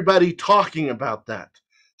from everybody talking about that.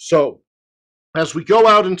 So as we go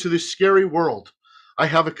out into this scary world, I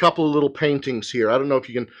have a couple of little paintings here. I don't know if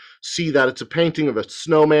you can see that. It's a painting of a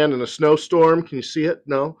snowman in a snowstorm. Can you see it?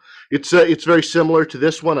 No. It's very similar to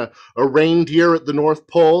this one, a reindeer at the North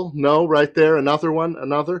Pole. No, right there. Another one,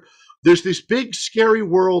 another. There's this big, scary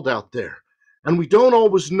world out there, and we don't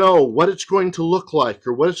always know what it's going to look like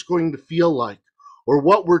or what it's going to feel like or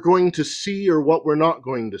what we're going to see or what we're not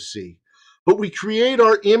going to see. But we create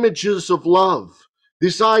our images of love,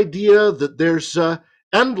 this idea that there's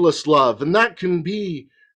endless love, and that can be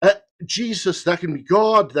Jesus, that can be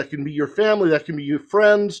God, that can be your family, that can be your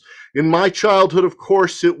friends. In my childhood, of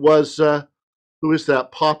course, it was, who is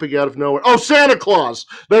that popping out of nowhere? Oh, Santa Claus.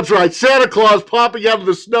 That's right, Santa Claus popping out of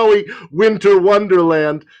the snowy winter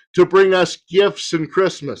wonderland to bring us gifts and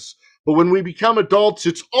Christmas. But when we become adults,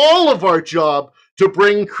 it's all of our job to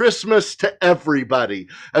bring Christmas to everybody.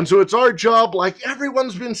 And so it's our job, like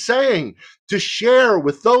everyone's been saying, to share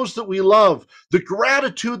with those that we love the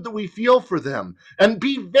gratitude that we feel for them and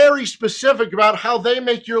be very specific about how they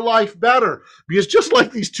make your life better. Because just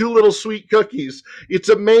like these two little sweet cookies, it's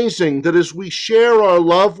amazing that as we share our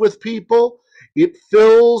love with people, it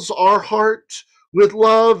fills our heart with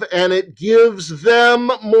love and it gives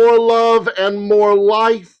them more love and more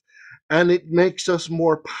life, and it makes us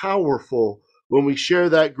more powerful when we share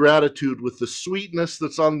that gratitude with the sweetness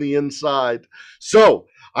that's on the inside. So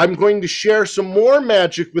I'm going to share some more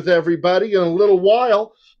magic with everybody in a little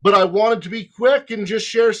while, but I wanted to be quick and just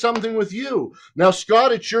share something with you. Now,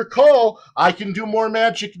 Scott, it's your call. I can do more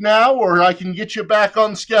magic now, or I can get you back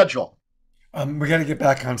on schedule. We got to get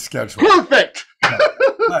back on schedule. Perfect.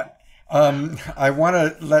 But I want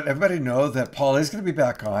to let everybody know that Paul is going to be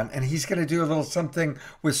back on, and he's going to do a little something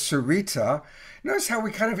with Sarita. Notice how we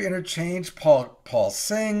kind of interchange. Paul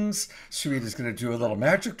sings. Sarita's going to do a little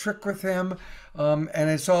magic trick with him. And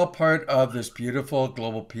it's all part of this beautiful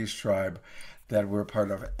global peace tribe that we're part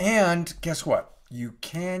of. And guess what? You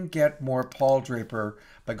can get more Paul Draper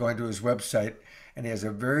by going to his website. And he has a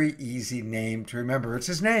very easy name to remember. It's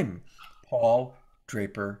his name,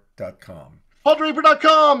 pauldraper.com.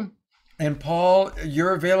 pauldraper.com. And Paul,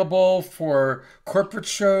 you're available for corporate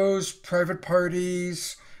shows, private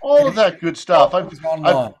parties, all of that good stuff.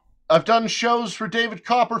 I've done shows for David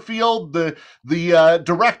Copperfield, the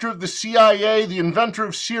director of the CIA, the inventor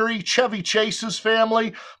of Siri, Chevy Chase's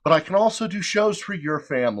family, but I can also do shows for your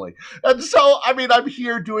family. And so, I mean, I'm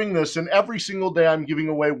here doing this, and every single day I'm giving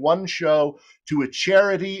away one show to a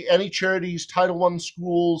charity, any charities, Title I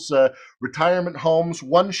schools, retirement homes,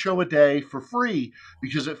 one show a day for free,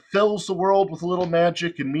 because it fills the world with a little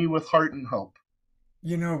magic and me with heart and hope.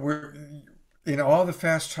 You know, all the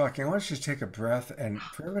fast talking, I want you to take a breath and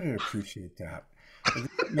for everybody to appreciate that.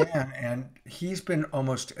 Man, and he's been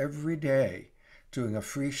almost every day doing a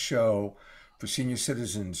free show for senior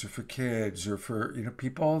citizens or for kids or for,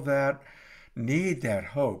 people that need that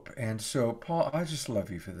hope. And so, Paul, I just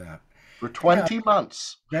love you for that. For 20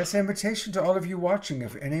 months. That's an invitation to all of you watching.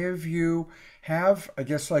 If any of you have, I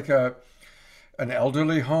guess, like an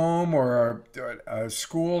elderly home or a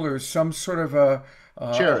school or some sort of a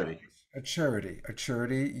charity,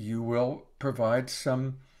 you will provide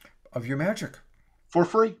some of your magic for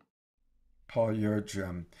free. Paul, you're a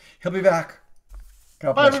gem. He'll be back.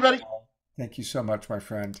 God bless. Bye, everybody. Paul. Thank you so much, my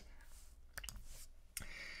friend.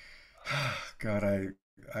 God,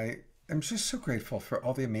 I am just so grateful for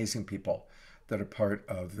all the amazing people that are part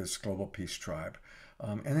of this global peace tribe,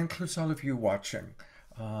 and that includes all of you watching.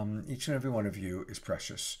 Each and every one of you is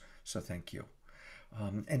precious, so thank you.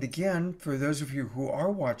 And again, for those of you who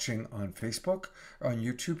are watching on Facebook or on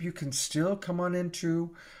YouTube, you can still come on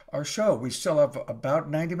into our show. We still have about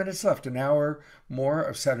 90 minutes left, an hour more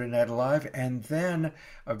of Saturday Night Live, and then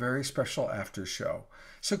a very special after show.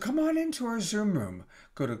 So come on into our Zoom room.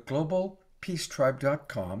 Go to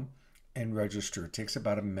globalpeacetribe.com and register. It takes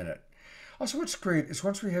about a minute. Also, what's great is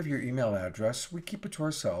once we have your email address, we keep it to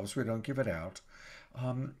ourselves. We don't give it out.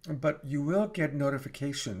 But you will get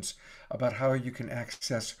notifications about how you can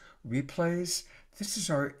access replays. This is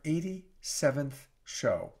our 87th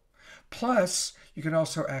show. Plus, you can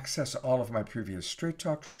also access all of my previous Straight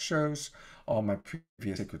Talk shows, all my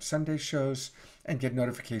previous Sacred Sunday shows, and get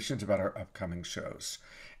notifications about our upcoming shows.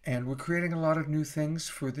 And we're creating a lot of new things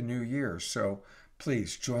for the new year, so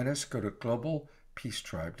please join us. Go to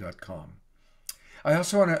globalpeacetribe.com. I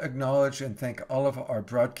also want to acknowledge and thank all of our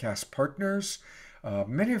broadcast partners.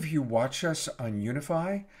 Many of you watch us on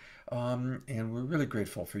Unify, and we're really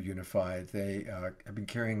grateful for Unify. They have been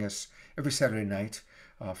carrying us every Saturday night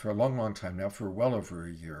for a long, long time now, for well over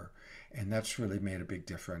a year, and that's really made a big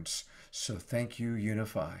difference. So thank you,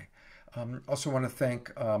 Unify. Also want to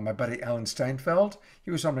thank my buddy Alan Steinfeld.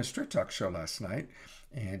 He was on my Straight Talk show last night,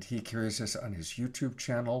 and he carries us on his YouTube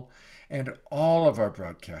channel, and all of our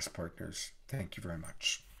broadcast partners. Thank you very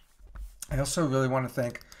much. I also really want to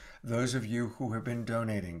thank those of you who have been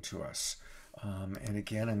donating to us. And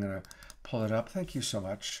again, I'm going to pull it up. Thank you so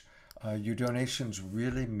much. Your donations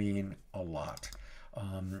really mean a lot.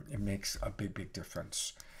 It makes a big, big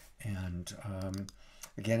difference. And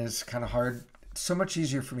again, it's kind of hard. It's so much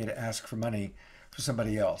easier for me to ask for money for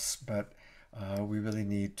somebody else, but we really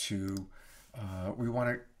need to, we want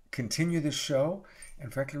to continue this show,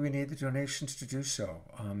 and frankly, we need the donations to do so.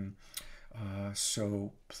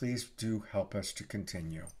 So please do help us to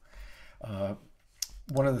continue.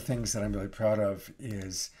 One of the things that I'm really proud of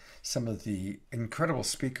is some of the incredible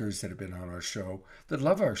speakers that have been on our show that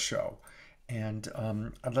love our show. And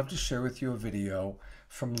I'd love to share with you a video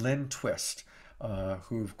from Lynn Twist,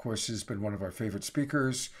 who of course has been one of our favorite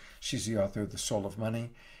speakers. She's the author of The Soul of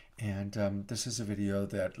Money. And this is a video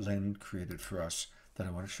that Lynn created for us that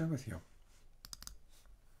I want to share with you.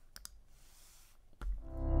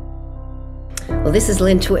 Well, this is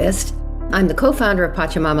Lynn Twist. I'm the co-founder of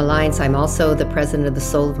Pachamama Alliance. I'm also the president of the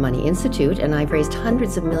Soul of Money Institute, and I've raised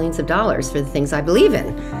hundreds of millions of dollars for the things I believe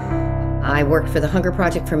in. I worked for the Hunger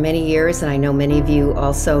Project for many years, and I know many of you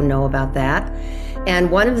also know about that. And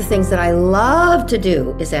one of the things that I love to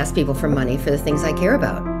do is ask people for money for the things I care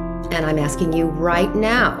about. And I'm asking you right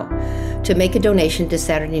now to make a donation to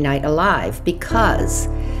Saturday Night Alive, because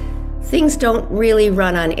things don't really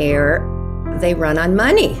run on air. They run on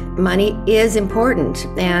money. Money is important,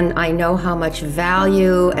 and I know how much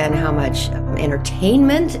value and how much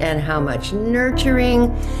entertainment and how much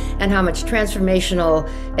nurturing and how much transformational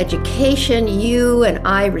education you and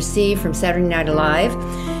I receive from Saturday Night Alive,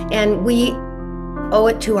 and we owe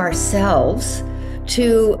it to ourselves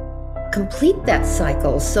to complete that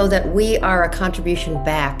cycle so that we are a contribution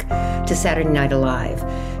back to Saturday Night Alive.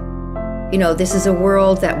 You know, this is a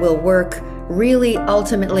world that will work really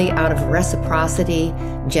ultimately out of reciprocity,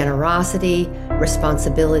 generosity,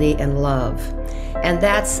 responsibility, and love. And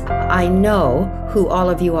that's, I know, who all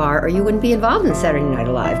of you are, or you wouldn't be involved in Saturday Night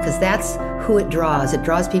Alive, because that's who it draws. It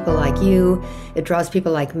draws people like you, it draws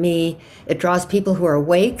people like me, it draws people who are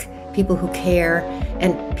awake, people who care,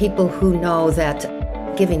 and people who know that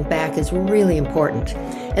giving back is really important.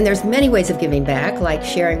 And there's many ways of giving back, like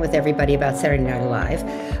sharing with everybody about Saturday Night Alive.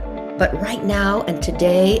 But right now and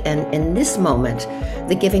today and in this moment,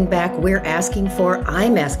 the giving back we're asking for,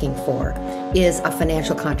 I'm asking for, is a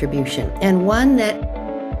financial contribution, and one that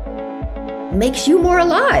makes you more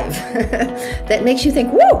alive, that makes you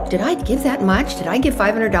think, whoa, did I give that much? Did I give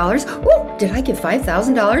 $500? Oh, did I give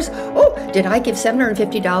 $5,000? Oh, did I give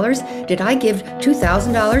 $750? Did I give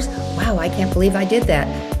 $2,000? Wow, I can't believe I did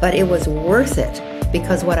that. But it was worth it,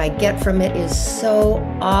 because what I get from it is so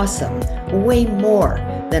awesome, way more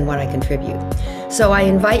than what I contribute. So I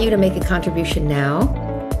invite you to make a contribution now.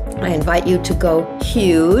 I invite you to go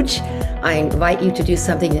huge. I invite you to do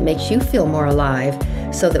something that makes you feel more alive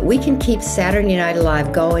so that we can keep Saturday Night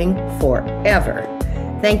Alive going forever.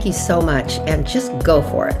 Thank you so much, and just go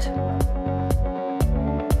for it.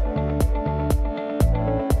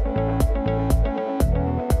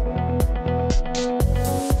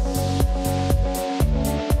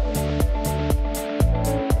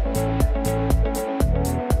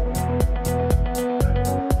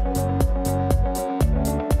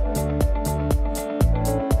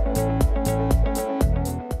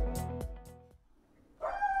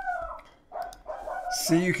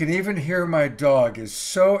 See, you can even hear my dog is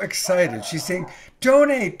so excited. She's saying,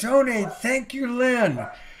 donate, donate, thank you, Lynn.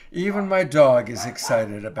 Even my dog is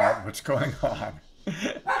excited about what's going on.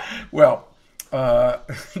 Well,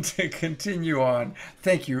 to continue on,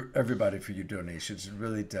 thank you, everybody, for your donations. It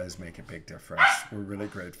really does make a big difference. We're really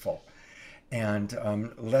grateful. And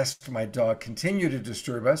lest my dog continue to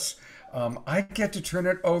disturb us, I get to turn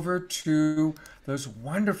it over to those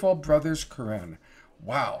wonderful brothers Karen.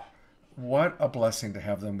 Wow, what a blessing to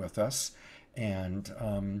have them with us.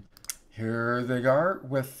 And here they are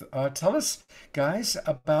with, tell us, guys,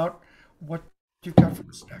 about what you've got for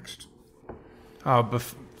us next. Oh,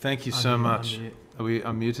 thank you so much. Are we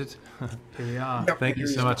unmuted? Here we are. Thank you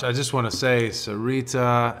so much. I just want to say,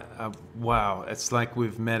 Sarita, wow, it's like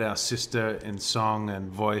we've met our sister in song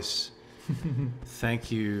and voice.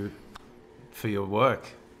 Thank you for your work,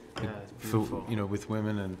 for, with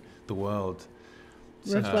women and the world.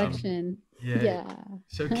 Reflection. Yeah.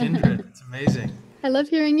 So kindred. It's amazing. I love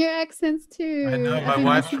hearing your accents too. I know, my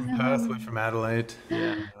wife's from Perth, we're from Adelaide.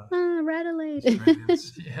 Yeah. Adelaide.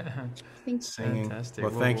 Yeah. Singing. Fantastic.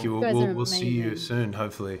 Well, thank you. We'll see you soon,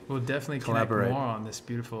 hopefully. We'll definitely collaborate connect more on this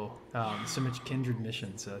beautiful, so much kindred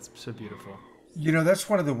mission. So it's so beautiful. You know, that's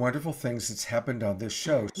one of the wonderful things that's happened on this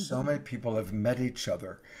show. So many people have met each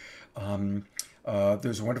other.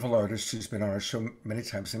 There's a wonderful artist who's been on our show many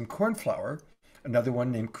times named Cornflower, another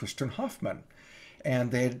one named Kristen Hoffman.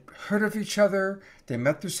 And they had heard of each other, they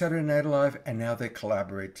met through Saturday Night Live, and now they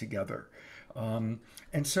collaborate together.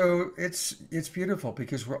 And so it's beautiful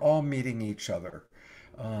because we're all meeting each other.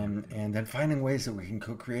 And then finding ways that we can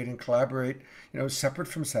co-create and collaborate, separate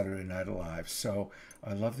from Saturday Night Live. So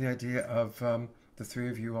I love the idea of the three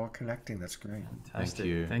of you all connecting. That's great.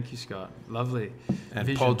 Fantastic. Thank you, Scott. Lovely. And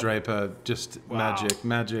Vision. Paul Draper, just magic.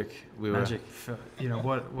 Magic. For,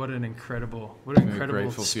 what an incredible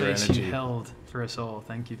space you held for us all.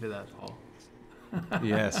 Thank you for that, Paul.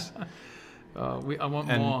 Yes. I want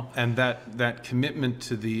more. And that commitment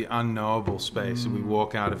to the unknowable space. We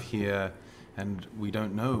walk out of here and we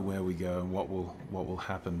don't know where we go and what will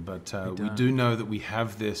happen. But we do know that we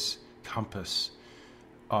have this compass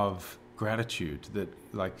of gratitude that,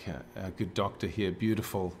 like a good doctor here,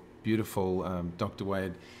 beautiful Dr.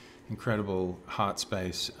 Wade, incredible heart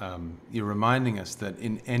space. You're reminding us that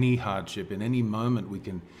in any hardship, in any moment, we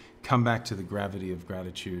can come back to the gravity of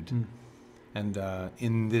gratitude. And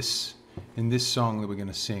in this song that we're going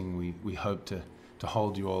to sing, we hope to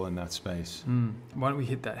hold you all in that space. Why don't we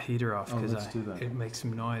hit that heater off, because it makes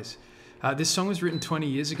some noise. This song was written 20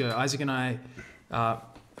 years ago. Isaac and I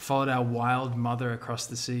followed our wild mother across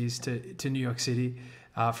the seas to New York City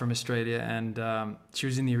from Australia, and she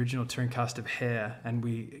was in the original touring cast of Hair, and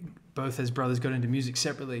we both as brothers got into music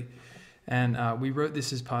separately, and we wrote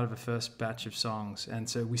this as part of a first batch of songs, and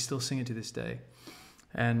so we still sing it to this day.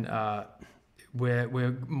 And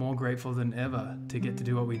we're more grateful than ever to get to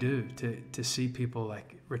do what we do, to see people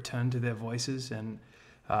like return to their voices and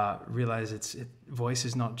realize voice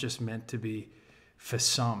is not just meant to be for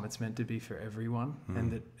some, it's meant to be for everyone,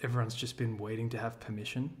 and that everyone's just been waiting to have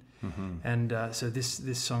permission. And so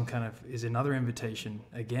this song kind of is another invitation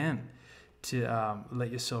again to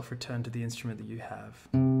let yourself return to the instrument that you have.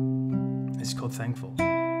 It's called Thankful.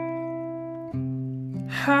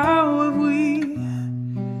 How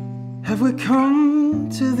have we come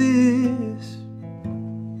to this,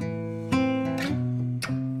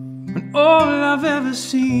 when all I've ever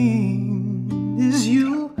seen is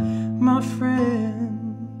you, my friend?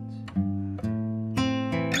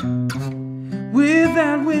 With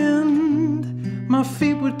that wind, my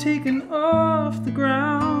feet were taken off the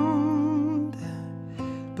ground,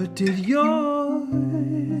 but did yours?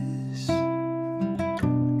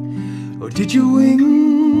 Or did your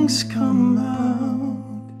wings come out?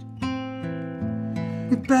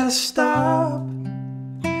 We better stop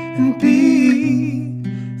and be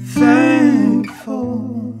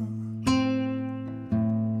thankful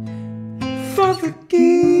for the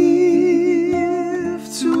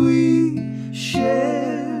gifts we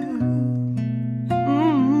share.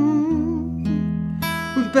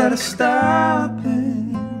 We better stop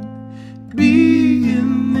and be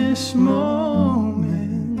in this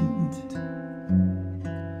moment,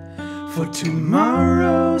 for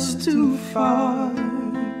tomorrow's too far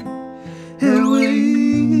away.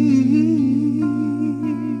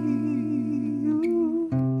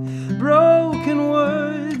 Broken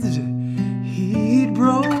words, heed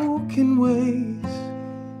broken ways.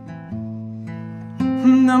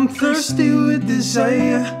 I'm thirsty with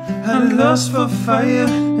desire, I lust for fire,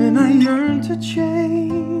 and I yearn to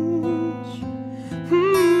change.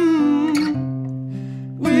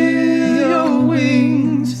 With your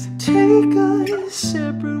wings, take us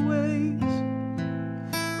separate ways.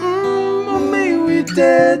 Or may we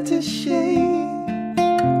dare to shape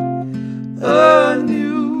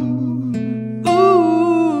anew.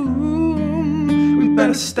 We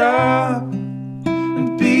better stop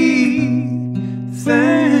and be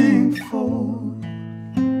thankful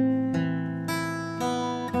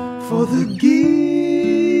the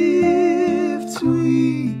gifts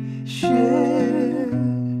we share.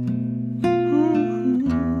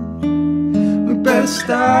 We better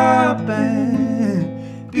stop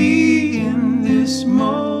and be in this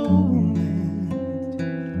moment,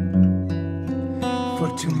 for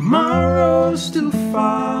tomorrow's too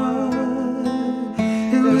far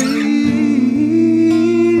away.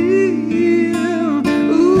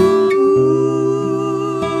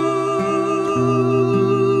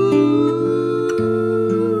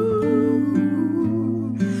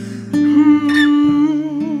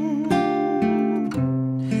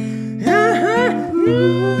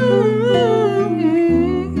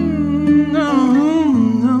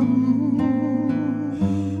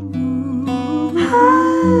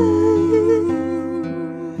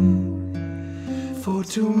 For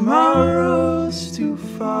tomorrow's too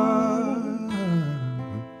far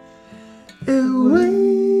away.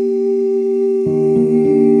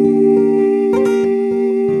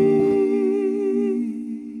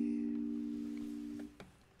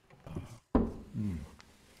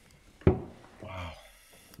 Wow.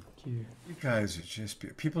 You guys are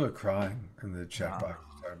just people are crying in the chat box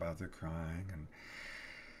about they're crying,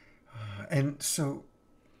 and so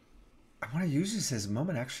I want to use this as a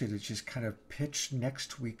moment actually to just kind of pitch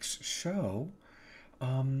next week's show.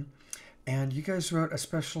 And you guys wrote a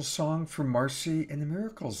special song for Marcy in the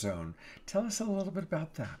Miracle Zone. Tell us a little bit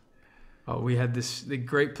about that. Oh, we had the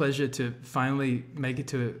great pleasure to finally make it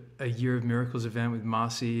to a Year of Miracles event with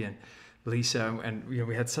Marcy and Lisa, and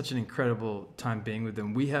we had such an incredible time being with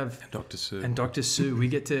them. We have Dr. Sue. And Dr. Sue. We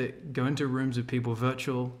get to go into rooms with people,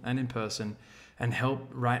 virtual and in person, and help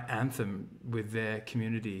write anthem with their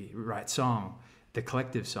community, write song, the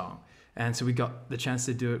collective song. And so we got the chance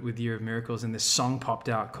to do it with Year of Miracles, and this song popped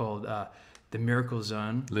out called The Miracle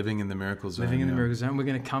Zone. Living in the Miracle Zone. Living in the Miracle Zone. We're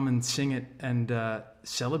going to come and sing it and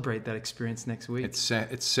celebrate that experience next week. It's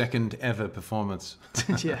second ever performance.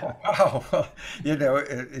 Yeah. Wow. Well,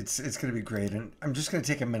 it's going to be great. And I'm just going to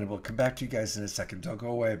take a minute. We'll come back to you guys in a second. Don't go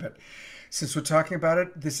away. But since we're talking about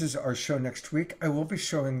it, this is our show next week. I will be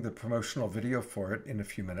showing the promotional video for it in a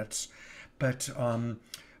few minutes. But, oh,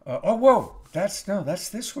 whoa. That's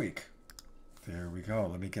this week. There we go.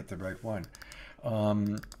 Let me get the right one.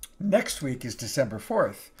 Next week is December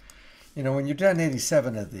 4th. When you've done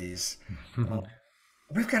 87 of these,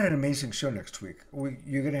 we've got an amazing show next week.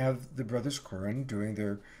 You're going to have the Brothers Curran doing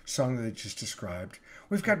their song that they just described.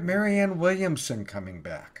 We've got Marianne Williamson coming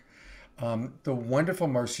back. The wonderful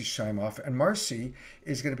Marcy Scheimoff. And Marcy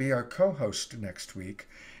is going to be our co-host next week.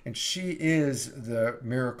 And she is the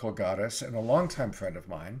miracle goddess and a longtime friend of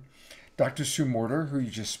mine. Dr. Sue Morter, who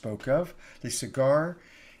you just spoke of, Lisa Garr,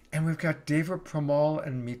 and we've got David Pramal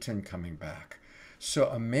and Meeten coming back. So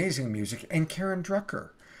amazing music, and Karen Drucker.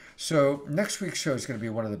 So next week's show is going to be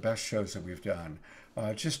one of the best shows that we've done.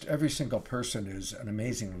 Just every single person is an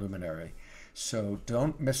amazing luminary. So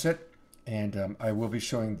don't miss it. And I will be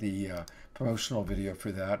showing the promotional video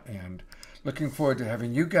for that, and looking forward to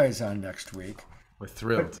having you guys on next week. We're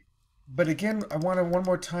thrilled. But again, I want to one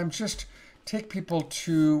more time just take people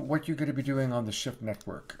to what you're going to be doing on the Shift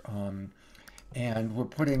Network. And we're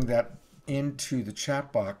putting that into the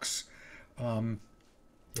chat box. Yes.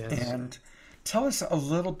 And tell us a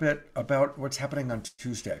little bit about what's happening on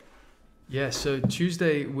Tuesday. Yeah, so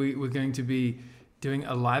Tuesday we're going to be doing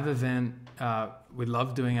a live event. We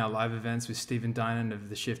love doing our live events with Stephen Dinan of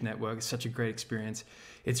the Shift Network. It's such a great experience.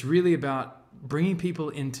 It's really about bringing people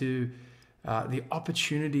into the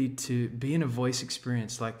opportunity to be in a voice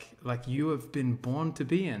experience like you have been born to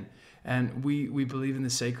be in. And we believe in the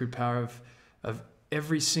sacred power of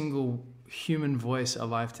every single human voice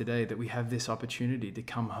alive today, that we have this opportunity to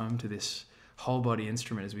come home to this whole body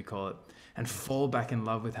instrument, as we call it, and fall back in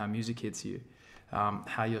love with how music hits you,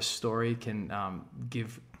 how your story can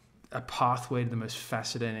give a pathway to the most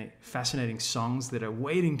fascinating songs that are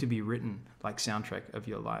waiting to be written, like soundtrack of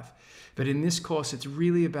your life. But in this course, it's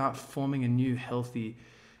really about forming a new, healthy,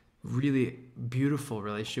 really beautiful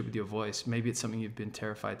relationship with your voice. Maybe it's something you've been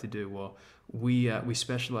terrified to do. Well, we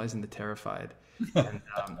specialize in the terrified, and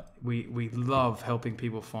we love helping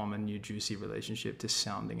people form a new, juicy relationship to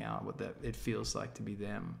sounding out what it feels like to be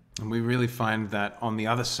them. And we really find that on the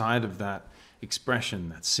other side of that expression,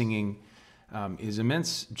 that singing, is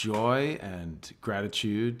immense joy and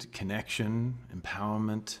gratitude, connection,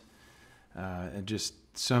 empowerment, and just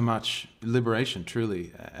so much liberation,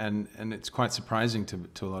 truly. And it's quite surprising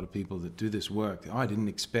to a lot of people that do this work. Oh, I didn't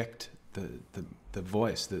expect the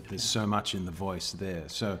voice, that there's so much in the voice there.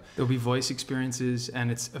 So there'll be voice experiences,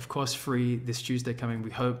 and it's of course free this Tuesday coming.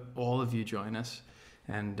 We hope all of you join us.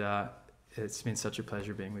 And It's been such a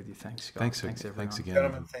pleasure being with you. Thanks, Scott. Thanks everyone. Thanks again.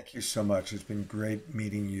 Gentlemen, thank you so much. It's been great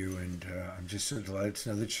meeting you, and I'm just so delighted to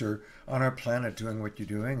know that you're on our planet doing what you're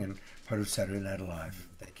doing and part of Saturday Night Alive.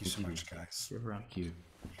 Thank you so much, guys. Thank you.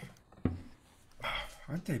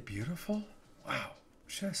 Aren't they beautiful? Wow,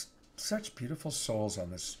 just such beautiful souls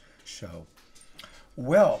on this show.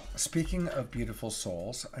 Well, speaking of beautiful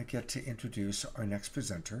souls, I get to introduce our next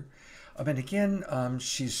presenter. And again,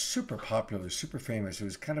 she's super popular, super famous. It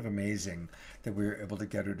was kind of amazing that we were able to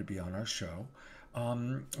get her to be on our show.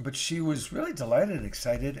 But she was really delighted and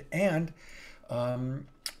excited. And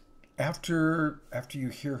after you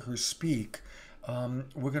hear her speak,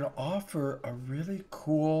 we're going to offer a really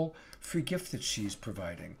cool free gift that she's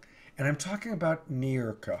providing. And I'm talking about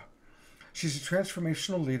Ne-urka. She's a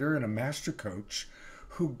transformational leader and a master coach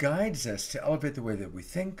who guides us to elevate the way that we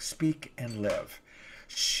think, speak, and live.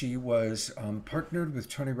 She was partnered with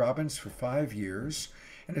Tony Robbins for 5 years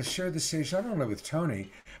and has shared the stage not only with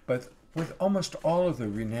Tony, but with almost all of the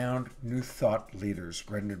renowned New Thought leaders,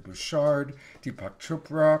 Brendan Burchard, Deepak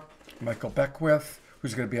Chopra, Michael Beckwith,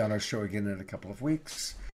 who's going to be on our show again in a couple of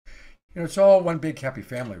weeks. You know, it's all one big happy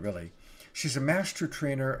family, really. She's a master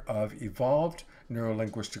trainer of evolved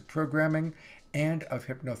neurolinguistic programming and of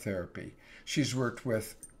hypnotherapy. She's worked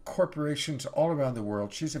with corporations all around the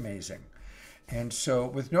world. She's amazing. And so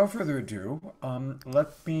with no further ado,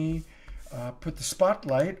 let me put the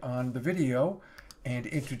spotlight on the video and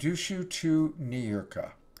introduce you to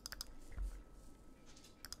Ne-urka.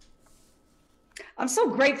 I'm so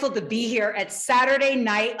grateful to be here at Saturday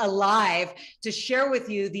Night Alive to share with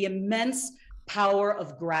you the immense power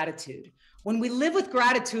of gratitude. When we live with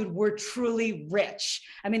gratitude, we're truly rich.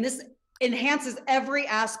 I mean, this enhances every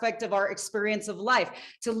aspect of our experience of life,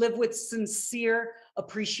 to live with sincere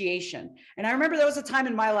appreciation. And I remember there was a time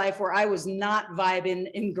in my life where I was not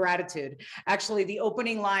vibing in gratitude. Actually, the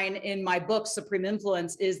opening line in my book, Supreme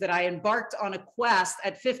Influence, is that I embarked on a quest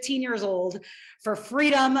at 15 years old for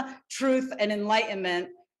freedom, truth, and enlightenment.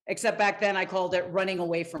 Except back then I called it running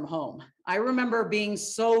away from home. I remember being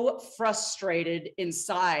so frustrated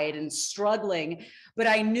inside and struggling, but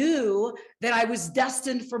I knew that I was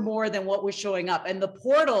destined for more than what was showing up. And the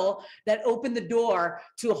portal that opened the door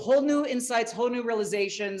to whole new insights, whole new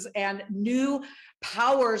realizations, and new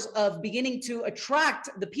powers of beginning to attract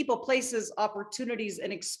the people, places, opportunities,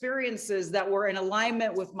 and experiences that were in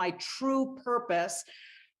alignment with my true purpose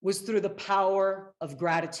was through the power of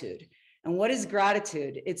gratitude. And what is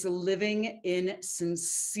gratitude? It's a living in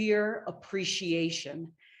sincere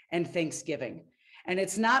appreciation and thanksgiving. And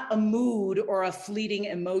it's not a mood or a fleeting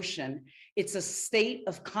emotion. It's a state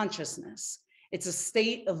of consciousness. It's a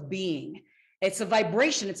state of being. It's a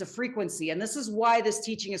vibration. It's a frequency. And this is why this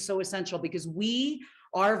teaching is so essential, because we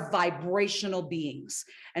are vibrational beings.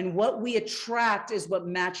 And what we attract is what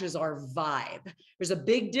matches our vibe. There's a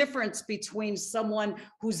big difference between someone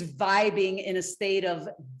who's vibing in a state of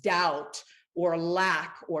doubt or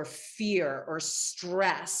lack or fear or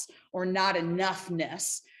stress or not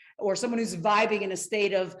enoughness, or someone who's vibing in a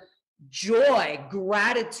state of joy,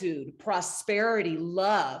 gratitude, prosperity,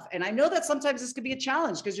 love. And I know that sometimes this could be a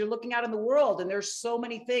challenge because you're looking out in the world and there's so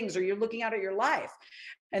many things, or you're looking out at your life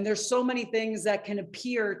and there's so many things that can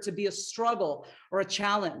appear to be a struggle or a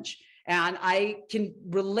challenge. And I can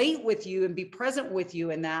relate with you and be present with you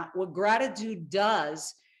in that. What gratitude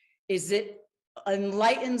does is it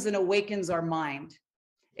enlightens and awakens our mind.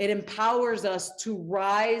 It empowers us to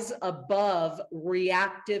rise above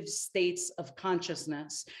reactive states of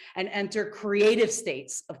consciousness and enter creative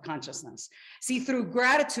states of consciousness. See, through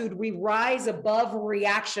gratitude, we rise above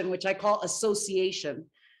reaction, which I call association,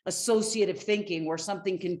 associative thinking, where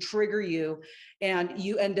something can trigger you and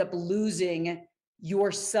you end up losing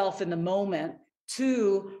yourself in the moment,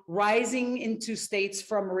 to rising into states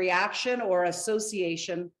from reaction or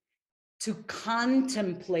association to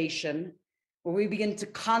contemplation, where we begin to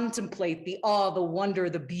contemplate the awe, the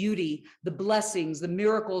wonder, the beauty, the blessings, the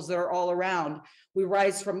miracles that are all around. We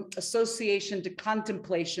rise from association to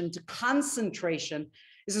contemplation to concentration.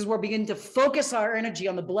 This is where we begin to focus our energy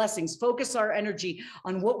on the blessings, focus our energy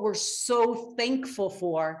on what we're so thankful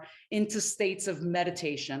for, into states of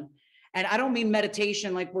meditation. And I don't mean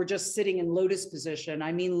meditation like we're just sitting in lotus position.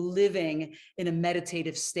 I mean living in a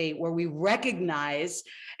meditative state where we recognize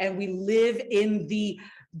and we live in the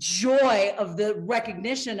joy of the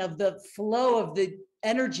recognition of the flow of the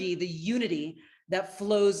energy, the unity that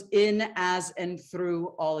flows in, as, and through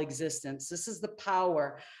all existence. This is the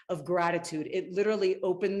power of gratitude. It literally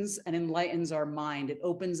opens and enlightens our mind. It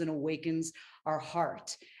opens and awakens our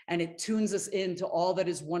heart. and it tunes us into all that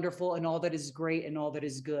is wonderful and all that is great and all that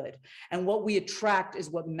is good. And what we attract is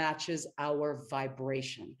what matches our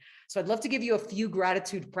vibration. So I'd love to give you a few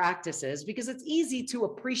gratitude practices, because it's easy to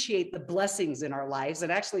appreciate the blessings in our lives.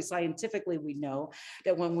 And actually, scientifically, we know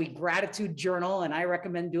that when we gratitude journal, and I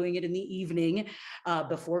recommend doing it in the evening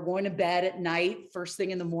before going to bed at night, first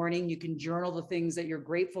thing in the morning, you can journal the things that you're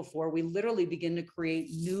grateful for. We literally begin to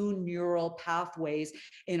create new neural pathways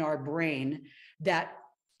in our brain that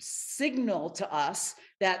signal to us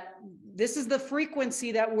that this is the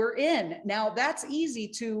frequency that we're in. Now, that's easy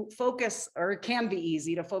to focus, or it can be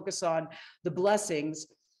easy to focus on the blessings.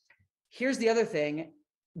 Here's the other thing: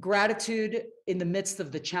 gratitude in the midst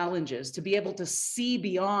of the challenges, to be able to see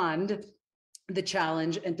beyond the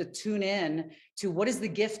challenge and to tune in to what is the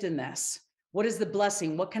gift in this? What is the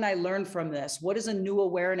blessing? What can I learn from this? What is a new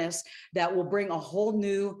awareness that will bring a whole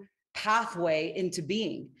new pathway into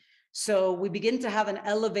being? So we begin to have an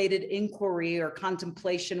elevated inquiry or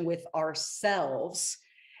contemplation with ourselves.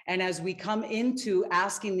 And as we come into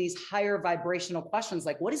asking these higher vibrational questions,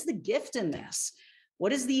 like, what is the gift in this?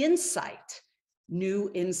 What is the insight?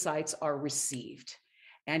 New insights are received.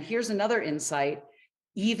 And here's another insight: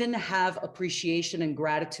 even have appreciation and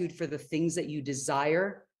gratitude for the things that you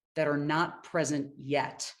desire that are not present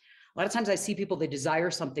yet. A lot of times I see people, they desire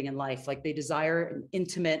something in life, like they desire an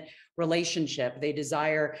intimate relationship, they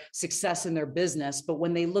desire success in their business. But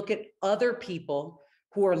when they look at other people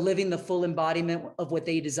who are living the full embodiment of what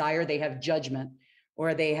they desire, they have judgment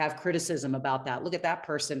or they have criticism about that. Look at that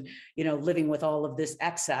person, you know, living with all of this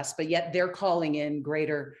excess, but yet they're calling in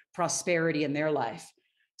greater prosperity in their life.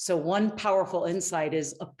 So one powerful insight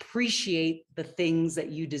is appreciate the things that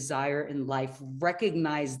you desire in life,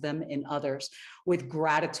 recognize them in others with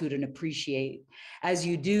gratitude and appreciate. As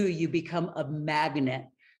you do, you become a magnet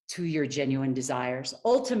to your genuine desires.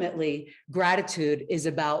 Ultimately, gratitude is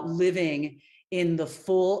about living in the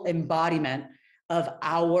full embodiment of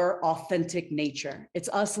our authentic nature. It's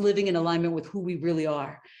us living in alignment with who we really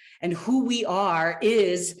are. And who we are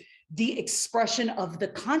is the expression of the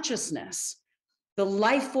consciousness, the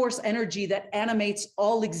life force energy that animates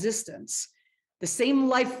all existence. The same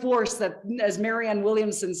life force that, as Marianne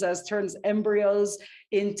Williamson says, turns embryos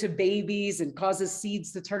into babies and causes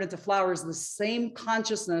seeds to turn into flowers. The same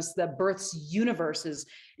consciousness that births universes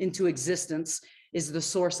into existence is the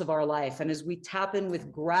source of our life. And as we tap in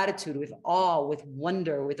with gratitude, with awe, with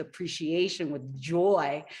wonder, with appreciation, with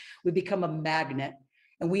joy, we become a magnet.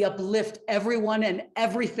 And we uplift everyone and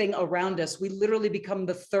everything around us. We literally become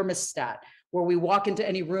the thermostat, where we walk into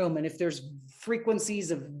any room, and if there's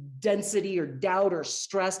frequencies of density or doubt or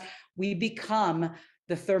stress, we become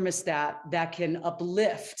the thermostat that can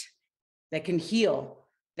uplift, that can heal,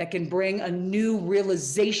 that can bring a new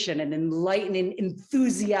realization and enlightening,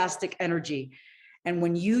 enthusiastic energy. And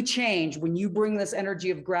when you change, when you bring this energy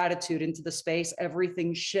of gratitude into the space,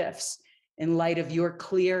 everything shifts in light of your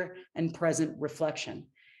clear and present reflection.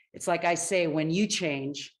 It's like I say, when you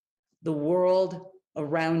change, the world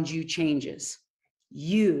around you changes.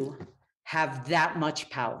 You have that much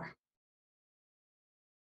power.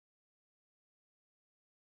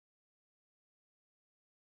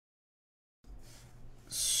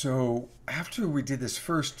 So after we did this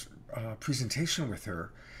first presentation with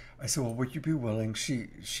her, I said, well, would you be willing?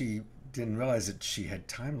 She didn't realize that she had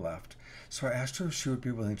time left. So I asked her if she would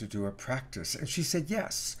be willing to do a practice, and she said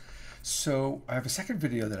yes. So I have a second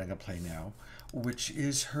video that I'm going to play now, which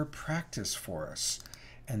is her practice for us.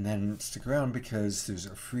 And then stick around, because there's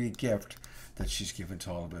a free gift that she's given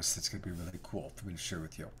to all of us that's going to be really cool for me to share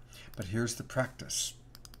with you. But here's the practice.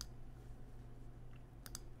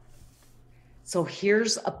 So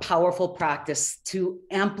here's a powerful practice to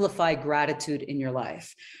amplify gratitude in your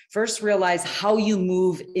life. First, realize how you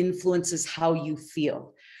move influences how you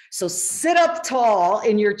feel. So sit up tall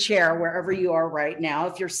in your chair, wherever you are right now.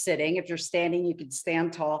 If you're sitting, if you're standing, you can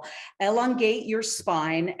stand tall. Elongate your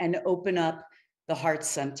spine and open up the heart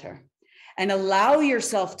center. And allow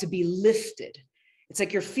yourself to be lifted. It's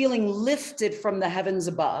like you're feeling lifted from the heavens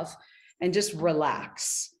above, and just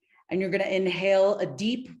relax. And you're going to inhale a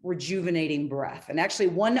deep, rejuvenating breath. And actually,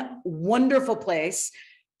 one wonderful place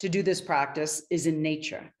to do this practice is in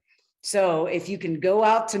nature. So if you can go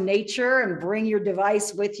out to nature and bring your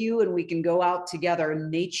device with you, and we can go out together.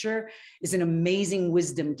 Nature is an amazing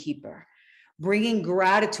wisdom keeper. Bringing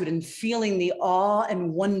gratitude and feeling the awe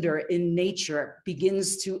and wonder in nature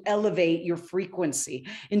begins to elevate your frequency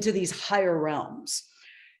into these higher realms.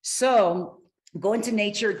 So go into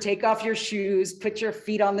nature, take off your shoes, put your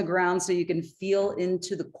feet on the ground so you can feel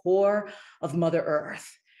into the core of Mother Earth.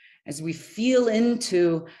 As we feel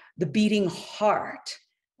into the beating heart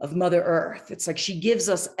of Mother Earth. It's like she gives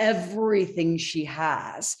us everything she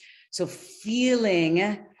has. So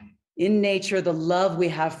feeling in nature the love we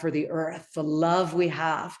have for the earth, the love we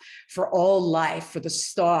have for all life, for the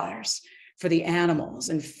stars, for the animals,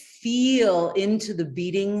 and feel into the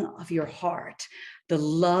beating of your heart the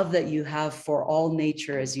love that you have for all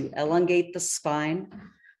nature as you elongate the spine,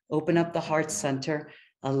 open up the heart center,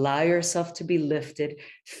 allow yourself to be lifted,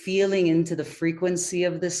 feeling into the frequency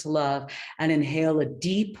of this love, and inhale a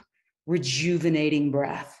deep, rejuvenating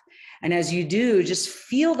breath. And as you do, just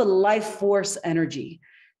feel the life force energy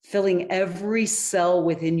filling every cell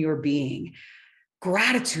within your being.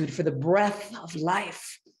 Gratitude for the breath of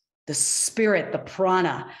life, the spirit, the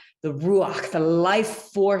prana, the ruach, the life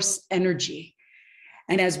force energy.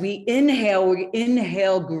 And as we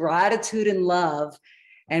inhale gratitude and love,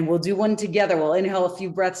 and we'll do one together. We'll inhale a few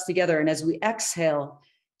breaths together. And as we exhale,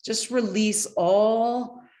 just release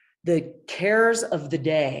all the cares of the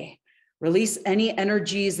day. Release any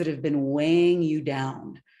energies that have been weighing you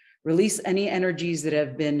down. Release any energies that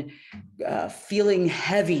have been feeling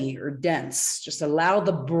heavy or dense. Just allow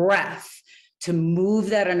the breath to move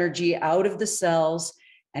that energy out of the cells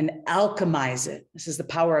and alchemize it. This is the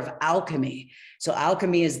power of alchemy. So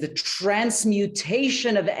alchemy is the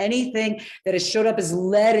transmutation of anything that has showed up as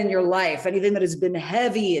lead in your life, anything that has been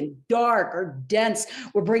heavy and dark or dense.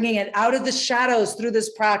 We're bringing it out of the shadows through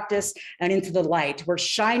this practice and into the light. We're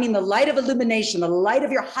shining the light of illumination, the light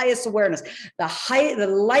of your highest awareness, the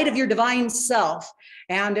light of your divine self,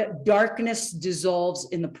 and darkness dissolves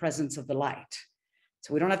in the presence of the light.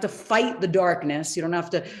 So we don't have to fight the darkness. You don't have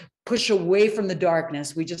to push away from the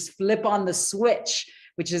darkness. We just flip on the switch,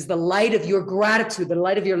 which is the light of your gratitude, the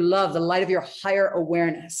light of your love, the light of your higher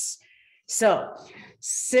awareness. So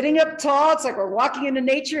sitting up tall, it's like we're walking into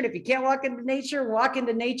nature. And if you can't walk into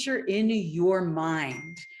nature in your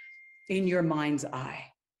mind, in your mind's eye.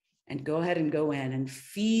 And go ahead and go in and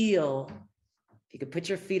feel. If you could put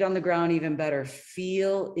your feet on the ground, even better,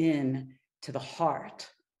 feel in to the heart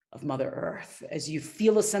of Mother Earth as you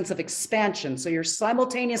feel a sense of expansion. So you're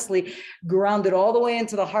simultaneously grounded all the way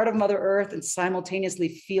into the heart of Mother Earth and simultaneously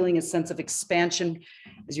feeling a sense of expansion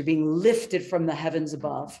as you're being lifted from the heavens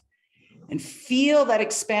above. And feel that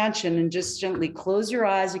expansion and just gently close your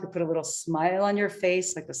eyes. You can put a little smile on your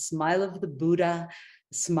face, like the smile of the Buddha,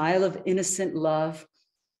 the smile of innocent love.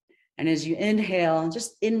 And as you inhale,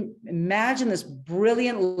 just imagine this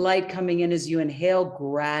brilliant light coming in as you inhale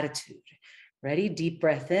gratitude. Ready? Deep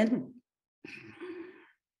breath in.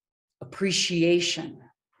 Appreciation.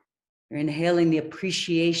 You're inhaling the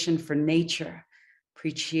appreciation for nature,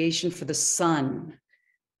 appreciation for the sun,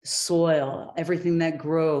 the soil, everything that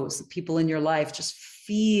grows, the people in your life. Just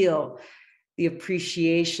feel the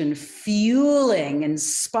appreciation, fueling,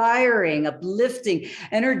 inspiring, uplifting,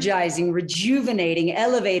 energizing, rejuvenating,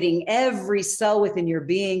 elevating every cell within your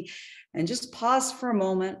being. And just pause for a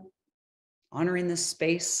moment, honoring this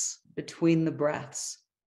space between the breaths.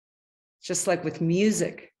 Just like with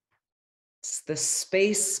music, it's the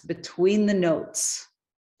space between the notes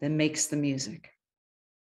that makes the music.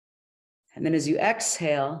 And then as you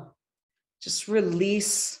exhale, just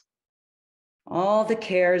release all the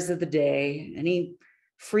cares of the day, any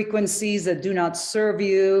frequencies that do not serve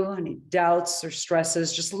you, any doubts or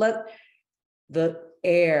stresses. Just let the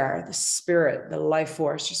air, the spirit, the life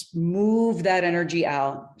force, just move that energy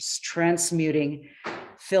out, just transmuting,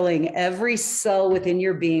 filling every cell within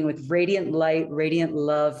your being with radiant light, radiant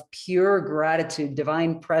love, pure gratitude,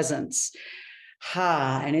 divine presence.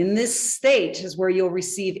 And in this state is where you'll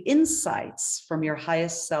receive insights from your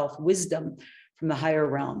highest self, wisdom from the higher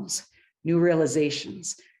realms, new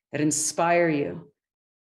realizations that inspire you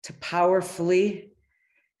to powerfully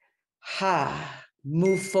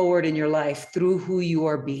move forward in your life through who you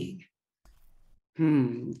are being.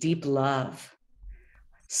 Deep love.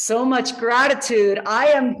 So much gratitude. I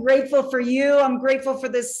am grateful for you. I'm grateful for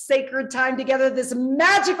this sacred time together, this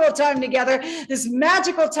magical time together, this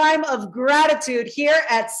magical time of gratitude here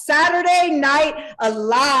at Saturday Night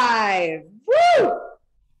Alive. Woo!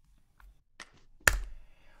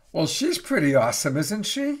 Well, she's pretty awesome, isn't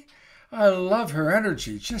she? I love her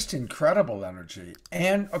energy, just incredible energy.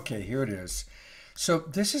 And okay, here it is. So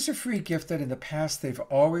this is a free gift that in the past they've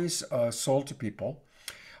always sold to people.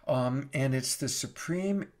 And it's the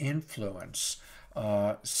Supreme Influence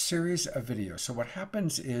series of videos. So what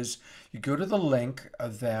happens is you go to the link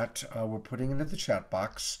that we're putting into the chat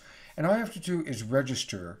box, and all you have to do is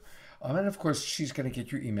register. And of course, she's going to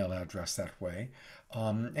get your email address that way.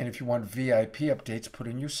 And if you want VIP updates, put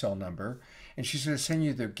in your cell number, and she's going to send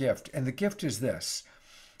you the gift. And the gift is this: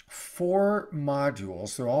 4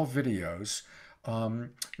 modules. They're all videos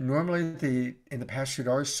Normally, in the past, you'd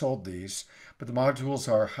always sold these, but the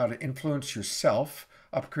modules are how to influence yourself,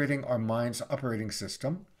 upgrading our mind's operating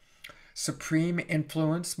system, supreme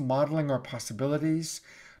influence, modeling our possibilities,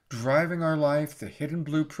 driving our life, the hidden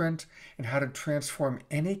blueprint, and how to transform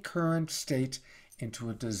any current state into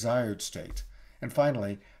a desired state. And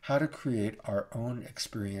finally, how to create our own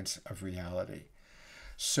experience of reality.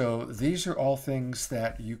 So these are all things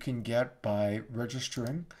that you can get by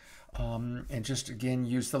registering. And just again,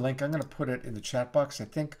 use the link. I'm going to put it in the chat box. I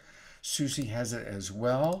think Susie has it as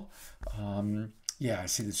well. Yeah, I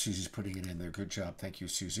see that Susie's putting it in there. Good job. Thank you,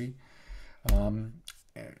 Susie.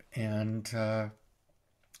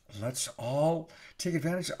 Let's all take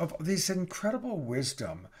advantage of this incredible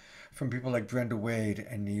wisdom from people like Brenda Wade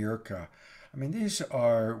and Niurka. I mean, these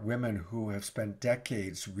are women who have spent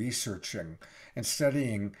decades researching and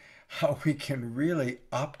studying how we can really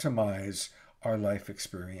optimize our life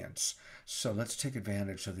experience. So let's take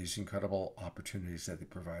advantage of these incredible opportunities that they're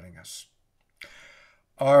providing us.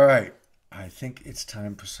 All right, I think it's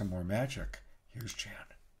time for some more magic. Here's Jan.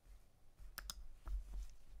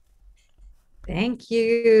 Thank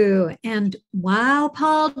you. And wow,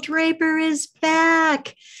 Paul Draper is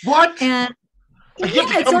back. What? And I get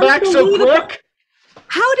to come back so quick?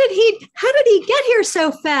 How did he get here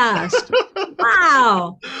so fast?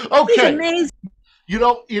 Wow. Okay. He's amazing. You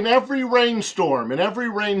know, in every rainstorm,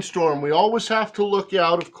 we always have to look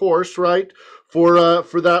out, of course, right, for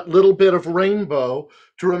that little bit of rainbow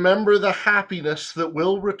to remember the happiness that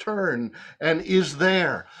will return and is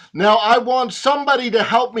there. Now, I want somebody to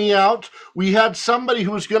help me out. We had somebody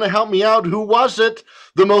who was going to help me out. Who was it?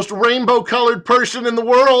 The most rainbow-colored person in the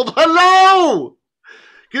world. Hello!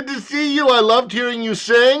 Good to see you. I loved hearing you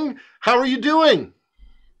sing. How are you doing?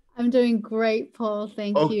 I'm doing great, Paul.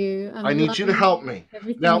 Thank you. I need you to help me.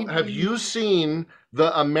 Now, have you seen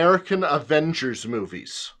the American Avengers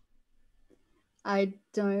movies? I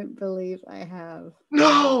don't believe I have.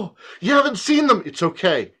 No, you haven't seen them. It's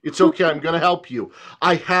okay. It's okay. I'm going to help you.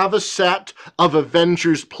 I have a set of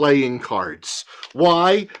Avengers playing cards.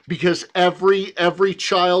 Why? Because every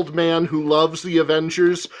child man who loves the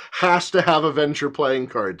Avengers has to have Avenger playing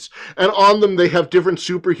cards. And on them, they have different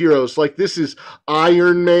superheroes. Like this is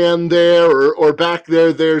Iron Man there, or back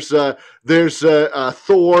there, there's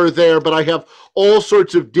Thor there. But I have all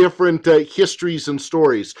sorts of different histories and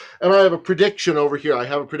stories. And I have a prediction over here.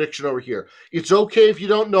 It's okay if you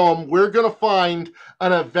don't know them. We're going to find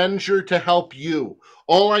an Avenger to help you.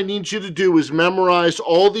 All I need you to do is memorize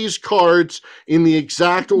all these cards in the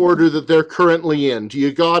exact order that they're currently in. Do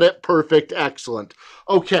you got it? Perfect. Excellent.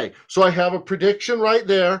 Okay, so I have a prediction right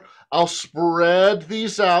there. I'll spread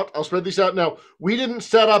these out. Now, we didn't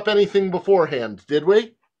set up anything beforehand, did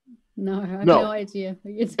we? No, I have no idea.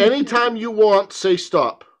 Anytime you want, say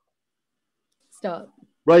stop. Stop.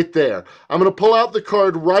 Right there. I'm going to pull out the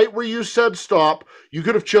card right where you said stop. You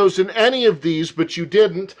could have chosen any of these, but you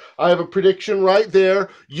didn't. I have a prediction right there.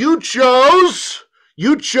 You chose.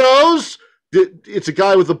 It's a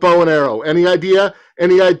guy with a bow and arrow. Any idea?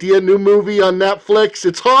 New movie on Netflix?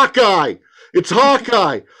 It's Hawkeye.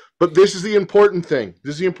 But this is the important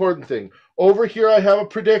thing. Over here, I have a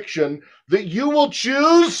prediction that you will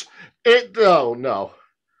choose it. No.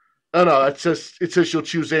 It says you'll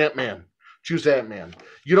choose Ant-Man.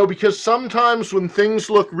 You know, because sometimes when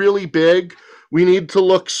things look really big, we need to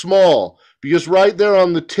look small. Because right there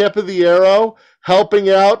on the tip of the arrow,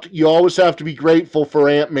 helping out, you always have to be grateful for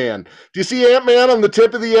Ant-Man. Do you see Ant-Man on the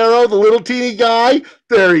tip of the arrow, the little teeny guy?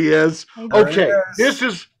 There he is. Okay, this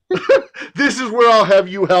is where I'll have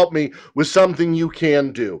you help me with something you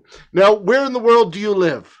can do. Now, where in the world do you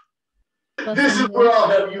live? This is where I'll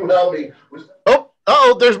have you help me.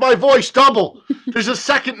 There's my voice double. There's a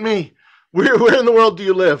second me. Where in the world do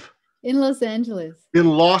you live? In Los Angeles. In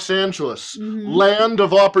Los Angeles. Mm-hmm. Land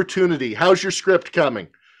of opportunity. How's your script coming?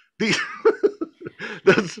 That's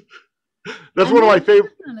one of my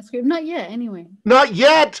favorite. Not yet, anyway. Not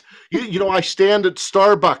yet. You know, I stand at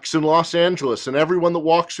Starbucks in Los Angeles, and everyone that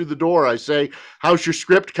walks through the door, I say, "How's your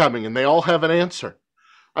script coming?" And they all have an answer.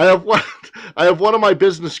 I have one of my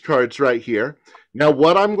business cards right here. Now,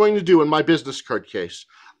 what I'm going to do in my business card case,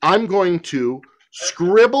 I'm going to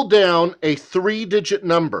scribble down a 3-digit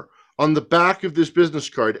number on the back of this business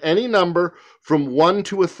card, any number from 1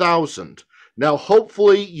 to 1,000. Now,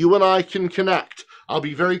 hopefully, you and I can connect. I'll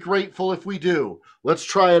be very grateful if we do. Let's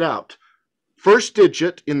try it out. First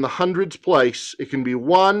digit in the hundreds place, it can be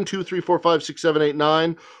 1, 2, 3, 4, 5, 6, 7, 8,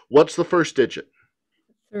 9. What's the first digit?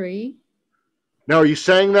 3. Now, are you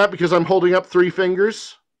saying that because I'm holding up 3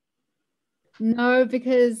 fingers? No,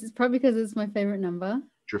 it's probably because it's my favorite number.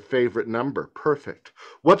 It's your favorite number. Perfect.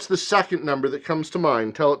 What's the second number that comes to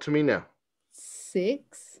mind? Tell it to me now.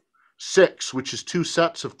 6. 6, which is 2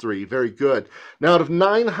 sets of 3. Very good. Now, out of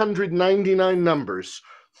 999 numbers,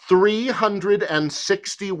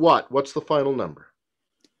 360 what? What's the final number?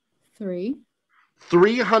 3.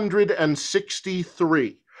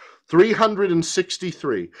 363.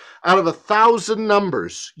 363. Out of 1,000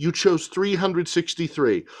 numbers, you chose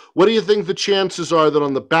 363. What do you think the chances are that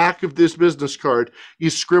on the back of this business card you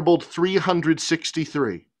scribbled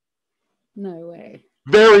 363? No way.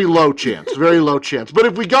 Very low chance, very low chance. But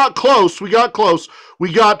if we got close, we got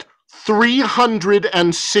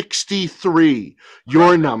 363,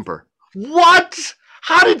 your number. What?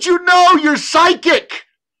 How did you know? You're psychic.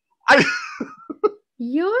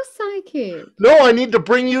 You're psychic. No, I need to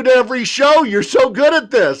bring you to every show. You're so good at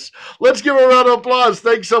this. Let's give a round of applause.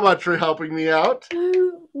 Thanks so much for helping me out.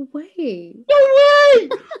 No way. No way.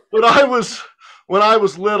 When I was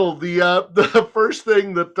little, the first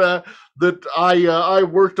thing that I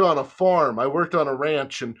worked on a farm. I worked on a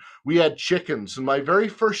ranch, and we had chickens. And my very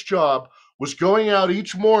first job was going out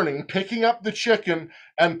each morning, picking up the chicken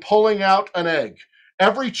and pulling out an egg.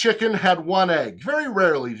 Every chicken had 1 egg. Very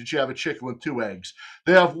rarely did you have a chicken with 2 eggs.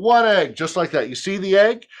 They have 1 egg, just like that. You see the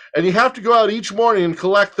egg? And you have to go out each morning and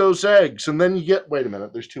collect those eggs. And then you get, wait a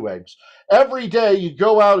minute, there's 2 eggs. Every day you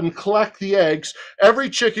go out and collect the eggs. Every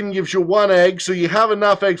chicken gives you 1 egg, so you have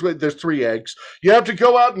enough eggs. Wait, there's 3 eggs. You have to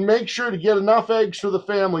go out and make sure to get enough eggs for the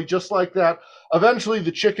family, just like that. Eventually,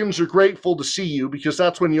 the chickens are grateful to see you because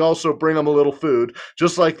that's when you also bring them a little food,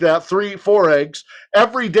 just like that. 3, 4 eggs.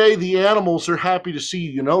 Every day, the animals are happy to see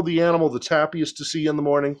you. You know the animal that's happiest to see you in the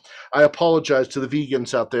morning? I apologize to the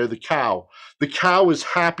vegans out there, the cow. The cow is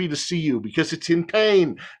happy to see you because it's in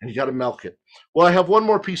pain, and you got to milk it. Well, I have one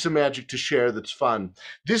more piece of magic to share that's fun.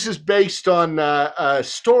 This is based on a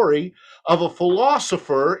story of a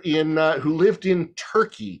philosopher who lived in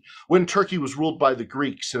Turkey when Turkey was ruled by the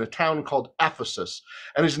Greeks in a town called Ephesus,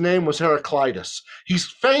 and his name was Heraclitus. He's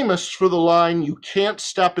famous for the line, "You can't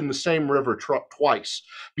step in the same river twice,"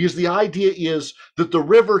 because the idea is that the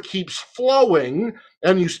river keeps flowing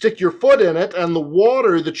and you stick your foot in it, and the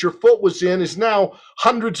water that your foot was in is now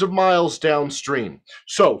hundreds of miles downstream.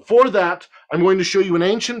 So for that, I'm going to show you an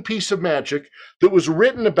ancient piece of magic that was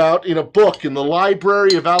written about in a book in the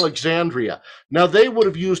Library of Alexandria. Now, they would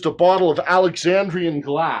have used a bottle of Alexandrian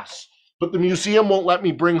glass, but the museum won't let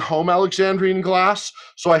me bring home Alexandrian glass,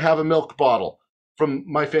 so I have a milk bottle from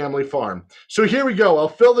my family farm. So here we go. I'll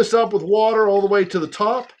fill this up with water all the way to the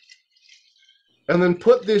top, and then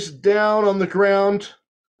put this down on the ground.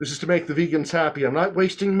 This is to make the vegans happy. I'm not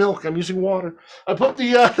wasting milk. I'm using water. I put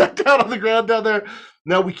that down on the ground down there.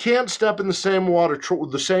 Now, we can't step in the same water,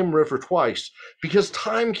 the same river twice, because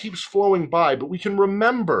time keeps flowing by, but we can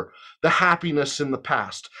remember the happiness in the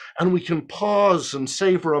past, and we can pause and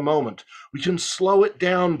savor a moment. We can slow it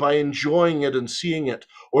down by enjoying it and seeing it,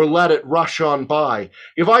 or let it rush on by.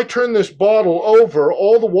 If I turn this bottle over,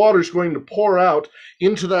 all the water is going to pour out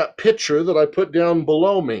into that pitcher that I put down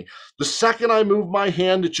below me. The second I move my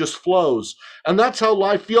hand, it just flows. And that's how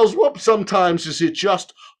life feels. Sometimes is it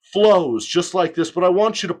just flows, just like this. But I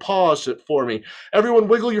want you to pause it for me. Everyone,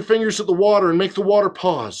 wiggle your fingers at the water and make the water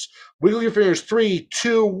pause. Wiggle your fingers. 3,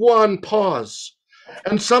 2, 1, pause.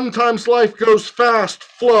 And sometimes life goes fast.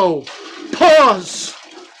 Flow. Pause.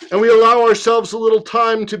 And we allow ourselves a little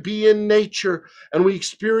time to be in nature, and we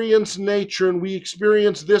experience nature, and we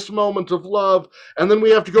experience this moment of love, and then we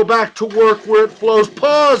have to go back to work where it flows.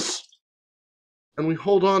 Pause! And we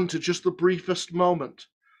hold on to just the briefest moment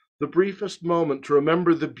to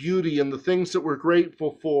remember the beauty and the things that we're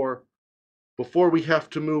grateful for before we have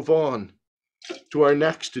to move on to our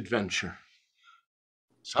next adventure.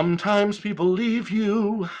 Sometimes people leave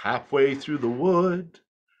you halfway through the wood.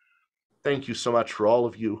 Thank you so much for all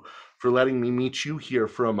of you for letting me meet you here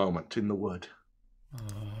for a moment in the wood.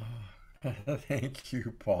 Thank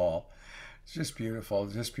you, Paul. It's just beautiful,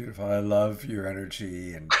 just beautiful. I love your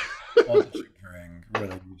energy and all that you bring.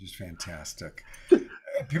 Really, you're just fantastic.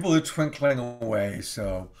 People are twinkling away.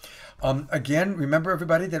 So, again, remember,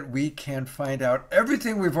 everybody, that we can find out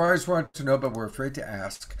everything we've always wanted to know, but we're afraid to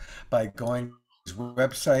ask, by going to his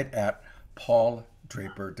website at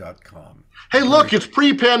pauldraper.com. Hey, look, it's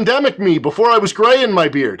pre-pandemic me, before I was gray in my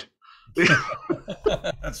beard.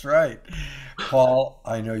 That's right. Paul,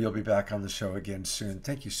 I know you'll be back on the show again soon.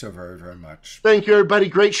 Thank you so very, very much. Thank you, everybody.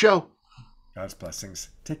 Great show. God's blessings.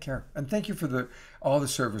 Take care. And thank you for all the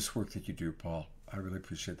service work that you do, Paul. I really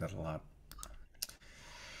appreciate that a lot.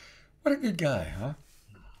 What a good guy, huh?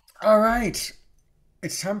 All right.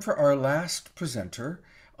 It's time for our last presenter.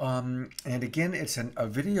 And again, it's a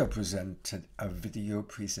video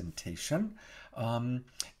presentation. And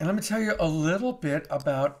let me tell you a little bit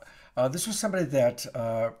about, this was somebody that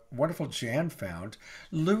wonderful Jan found,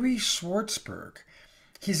 Louis Schwartzberg.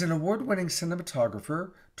 He's an award-winning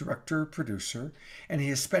cinematographer, director, producer, and he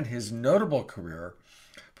has spent his notable career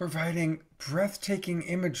providing breathtaking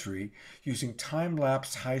imagery using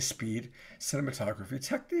time-lapse high-speed cinematography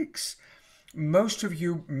techniques. Most of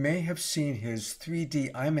you may have seen his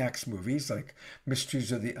 3D IMAX movies like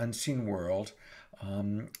Mysteries of the Unseen World.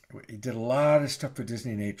 He did a lot of stuff for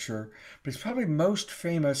Disney Nature, but he's probably most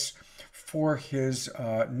famous for his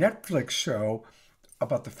Netflix show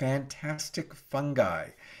about the fantastic fungi.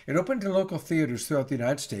 It opened in local theaters throughout the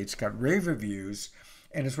United States, got rave reviews,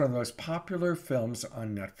 and is one of the most popular films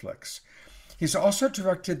on Netflix. He's also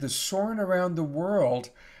directed the Soarin' Around the World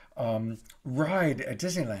ride at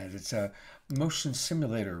Disneyland. It's a motion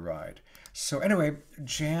simulator ride. So anyway,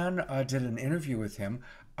 Jan did an interview with him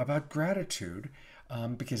about gratitude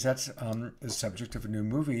because that's the subject of a new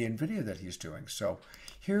movie and video that he's doing. So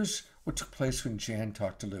here's what took place when Jan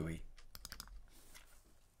talked to Louis.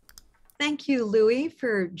 Thank you, Louis,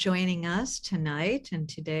 for joining us tonight and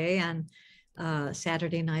today on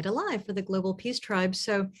Saturday Night Alive for the Global Peace Tribe.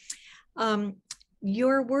 So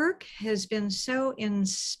your work has been so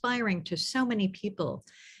inspiring to so many people.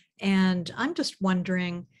 And I'm just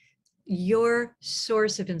wondering, your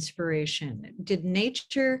source of inspiration. Did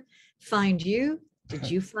nature find you?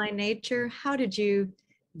 Did you find nature? How did you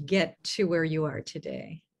get to where you are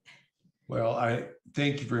today? Well, I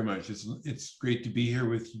thank you very much. It's great to be here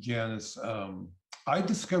with you, Janice. I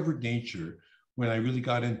discovered nature when I really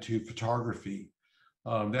got into photography.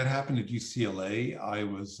 That happened at UCLA. I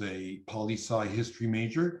was a poli-sci history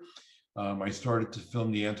major. I started to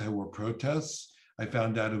film the anti-war protests. I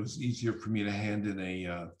found out it was easier for me to hand in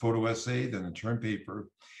a photo essay than a term paper.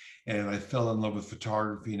 And I fell in love with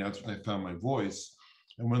photography, and that's when I found my voice.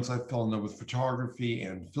 And once I fell in love with photography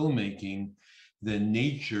and filmmaking, then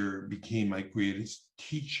nature became my greatest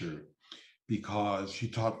teacher because she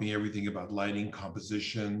taught me everything about lighting,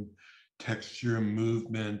 composition, texture,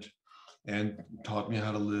 movement, and taught me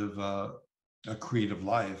how to live a creative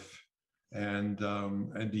life and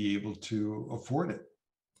be able to afford it.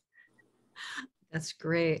 That's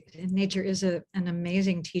great. And nature is an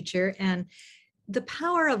amazing teacher. And the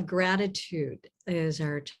power of gratitude is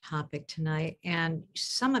our topic tonight. And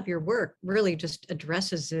some of your work really just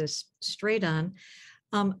addresses this straight on.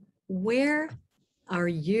 Where are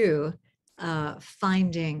you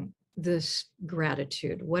finding this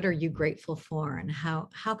gratitude? What are you grateful for? And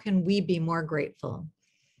how can we be more grateful?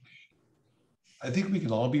 I think we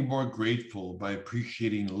can all be more grateful by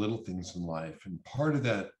appreciating the little things in life. And part of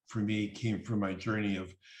that for me came from my journey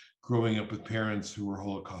of growing up with parents who were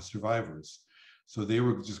Holocaust survivors. So they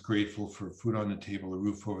were just grateful for food on the table, a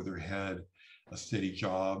roof over their head, a steady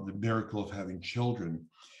job, the miracle of having children.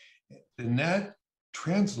 And that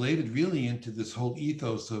translated really into this whole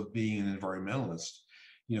ethos of being an environmentalist,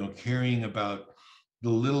 you know, caring about the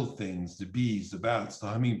little things, the bees, the bats, the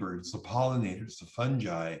hummingbirds, the pollinators, the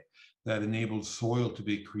fungi that enables soil to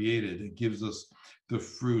be created. It gives us the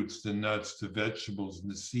fruits, the nuts, the vegetables, and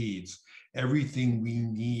the seeds, everything we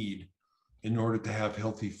need in order to have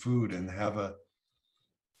healthy food and have a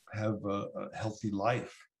healthy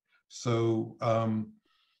life. So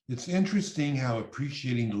it's interesting how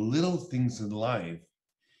appreciating the little things in life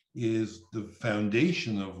is the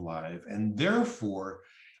foundation of life. And therefore,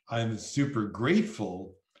 I'm super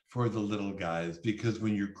grateful for the little guys, because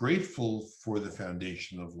when you're grateful for the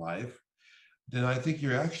foundation of life, then I think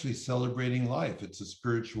you're actually celebrating life. It's a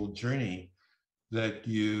spiritual journey that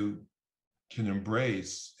you can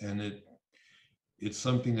embrace, and it's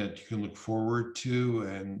something that you can look forward to,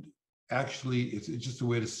 and actually it's just a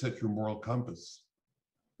way to set your moral compass.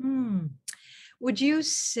 Would you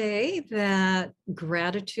say that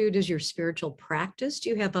gratitude is your spiritual practice? Do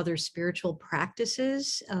you have other spiritual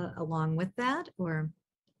practices along with that, or?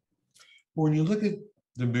 When you look at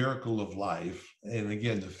the miracle of life, and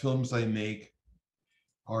again, the films I make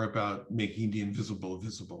are about making the invisible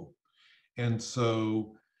visible. And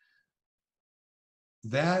so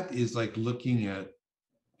that is like looking at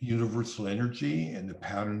universal energy and the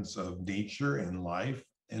patterns of nature and life.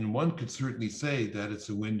 And one could certainly say that it's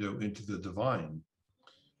a window into the divine,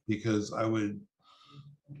 because I would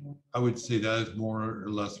say that is more or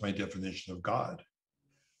less my definition of God.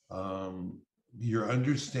 You're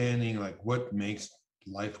understanding like what makes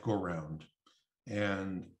life go round.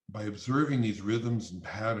 And by observing these rhythms and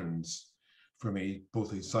patterns from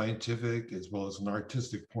both a scientific as well as an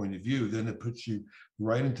artistic point of view, then it puts you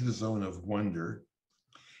right into the zone of wonder.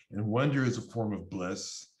 And wonder is a form of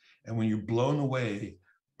bliss. And when you're blown away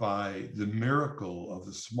by the miracle of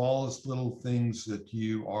the smallest little things that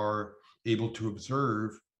you are able to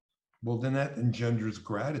observe, well, then that engenders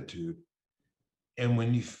gratitude. And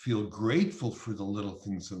when you feel grateful for the little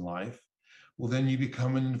things in life, well, then you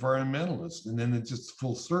become an environmentalist. And then it's just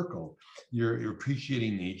full circle. You're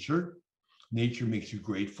appreciating nature. Nature makes you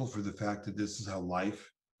grateful for the fact that this is how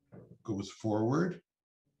life goes forward.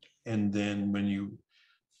 And then when you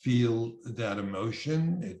feel that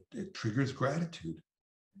emotion, it triggers gratitude.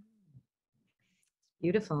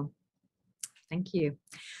 Beautiful. Thank you.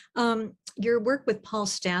 Your work with Paul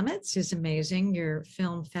Stamets is amazing. Your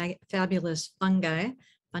film, Fabulous Fungi.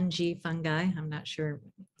 I'm not sure.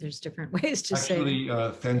 There's different ways to say it.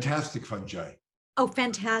 Actually, fantastic fungi. Oh,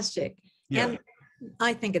 fantastic. Yeah. And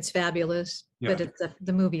I think it's fabulous, Yeah. but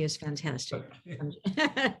the movie is fantastic.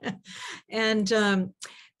 And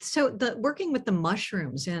so the working with the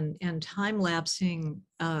mushrooms and time lapsing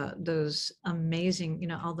those amazing,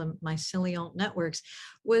 all the mycelial networks,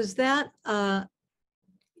 was that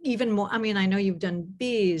even more? I mean, I know you've done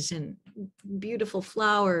bees and beautiful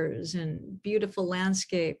flowers and beautiful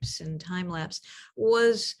landscapes and time lapse.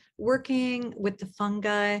 Was working with the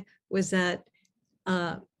fungi, was that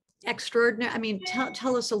extraordinary? I mean,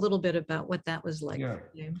 tell us a little bit about what that was like. Yeah. For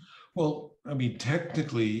you. Well, I mean,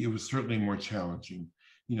 technically, it was certainly more challenging,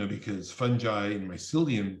 because fungi and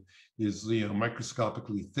mycelium is,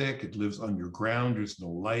 microscopically thick. It lives underground. There's no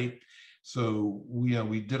light. So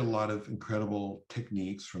we did a lot of incredible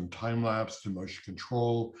techniques, from time lapse to motion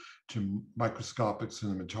control to microscopic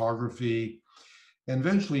cinematography, and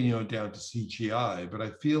eventually, down to CGI. But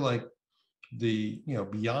I feel like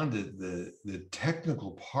beyond it, the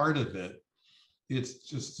technical part of it, it's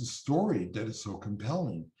just a story that is so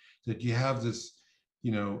compelling, that you have this,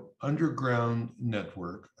 underground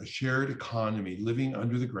network, a shared economy living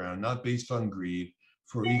under the ground, not based on greed,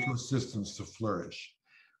 for ecosystems to flourish,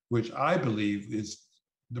 which I believe is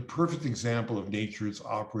the perfect example of nature's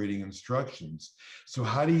operating instructions. So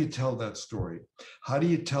how do you tell that story? How do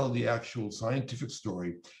you tell the actual scientific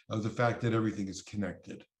story of the fact that everything is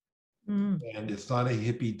connected? And it's not a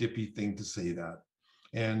hippy dippy thing to say that.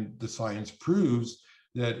 And the science proves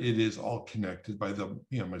that it is all connected by the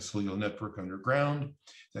mycelial network underground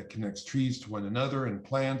that connects trees to one another and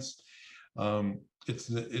plants. It's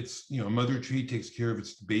a mother tree takes care of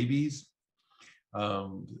its babies.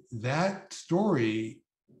 That story,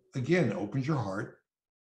 again, opens your heart.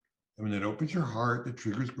 And when it opens your heart, it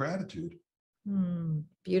triggers gratitude.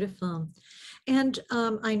 Beautiful. And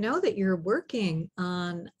I know that you're working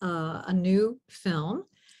on a new film.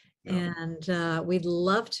 Yeah. And we'd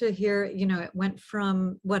love to hear, it went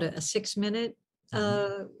from what, a 6-minute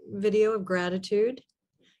video of gratitude.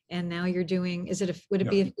 And now you're doing, would it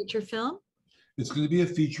be a feature film? It's going to be a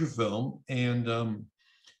feature film. And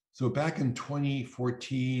so back in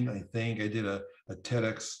 2014, I think I did a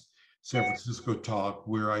TEDx San Francisco talk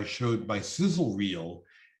where I showed my sizzle reel,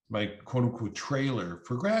 my quote unquote trailer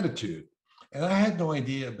for gratitude. And I had no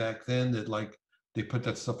idea back then that they put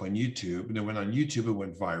that stuff on YouTube, and it went on YouTube, it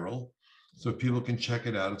went viral. So people can check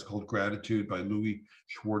it out. It's called Gratitude by Louis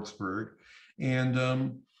Schwartzberg. And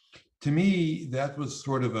to me, that was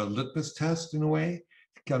sort of a litmus test in a way.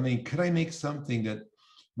 I mean, could I make something that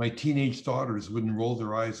my teenage daughters wouldn't roll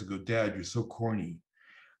their eyes and go, "Dad, you're so corny"?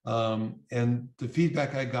 And the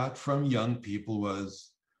feedback I got from young people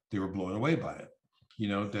was they were blown away by it.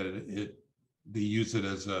 That they use it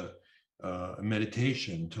as a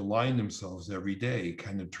meditation to line themselves every day,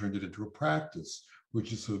 kind of turned it into a practice,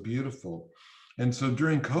 which is so beautiful. And so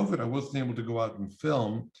during COVID, I wasn't able to go out and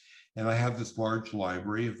film, and I have this large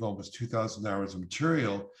library of almost 2,000 hours of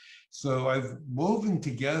material. So I've woven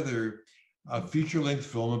together a feature-length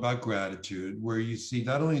film about gratitude, where you see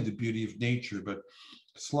not only the beauty of nature, but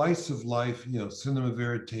slice of life, cinema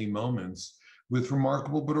verite moments with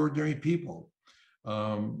remarkable but ordinary people.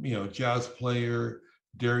 Jazz player,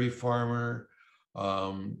 dairy farmer,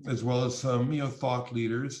 as well as some, thought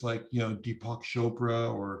leaders like, Deepak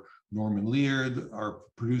Chopra or Norman Lear, our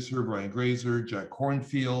producer, Brian Grazer, Jack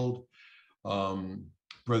Kornfield,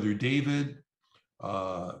 Brother David,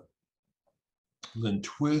 Lynn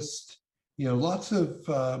Twist, lots of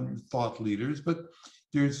thought leaders, but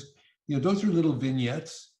there's, those are little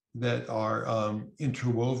vignettes that are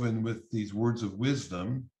interwoven with these words of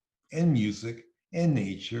wisdom and music and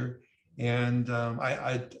nature. And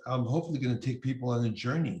I'm hopefully going to take people on a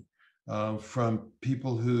journey from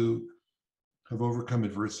people who have overcome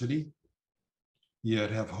adversity, yet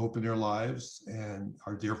have hope in their lives and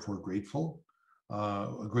are therefore grateful.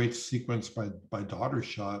 A great sequence by Daughter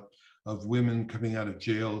Shot of women coming out of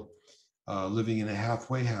jail, living in a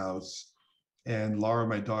halfway house, And Laura,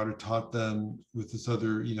 my daughter, taught them with this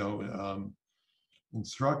other,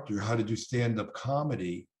 instructor how to do stand-up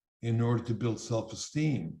comedy in order to build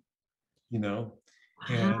self-esteem, and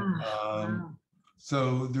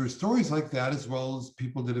so there are stories like that, as well as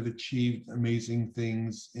people that have achieved amazing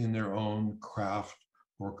things in their own craft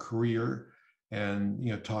or career, and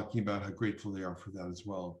talking about how grateful they are for that as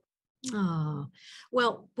well. Oh,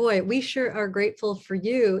 well, boy, we sure are grateful for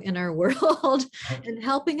you in our world and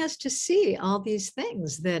helping us to see all these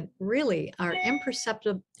things that really are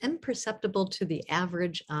imperceptible to the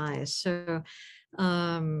average eye. So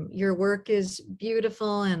your work is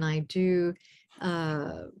beautiful, and I do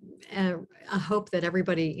I hope that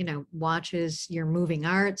everybody, watches your Moving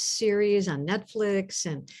Arts series on Netflix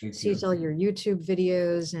and sees all your YouTube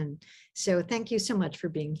videos. And so thank you so much for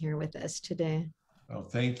being here with us today. Well,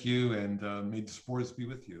 thank you, and may the sports be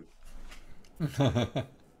with you.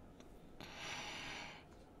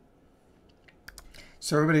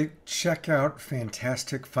 So everybody check out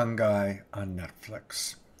Fantastic Fungi on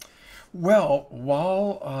Netflix. Well,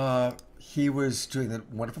 while he was doing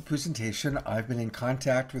that wonderful presentation, I've been in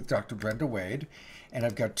contact with Dr. Brenda Wade, and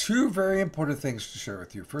I've got two very important things to share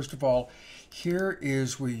with you. First of all, here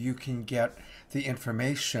is where you can get the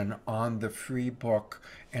information on the free book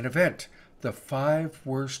and event, The 5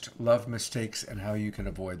 Worst Love Mistakes and How You Can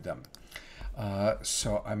Avoid Them.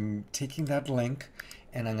 So I'm taking that link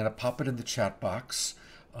and I'm going to pop it in the chat box,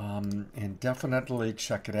 and definitely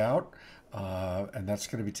check it out. And that's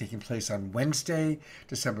going to be taking place on Wednesday,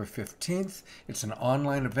 December 15th. It's an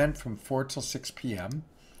online event from 4 till 6 p.m.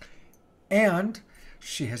 And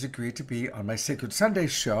she has agreed to be on my Sacred Sunday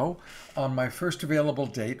show on my first available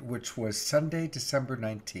date, which was Sunday, December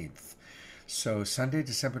 19th. So Sunday,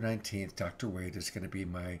 December 19th, Dr. Wade is going to be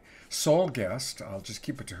my sole guest. I'll just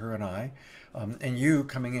keep it to her and I. And you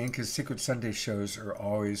coming in, because Sacred Sunday shows are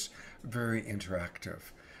always very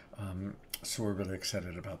interactive. So we're really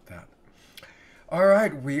excited about that. All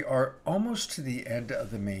right, we are almost to the end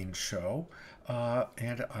of the main show.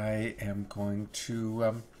 And I am going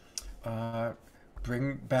to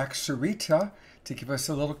bring back Sarita to give us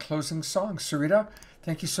a little closing song. Sarita,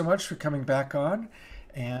 thank you so much for coming back on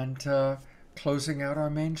and closing out our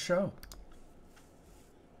main show.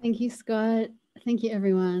 Thank you, Scott. Thank you,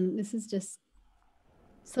 everyone. This is just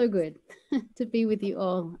so good to be with you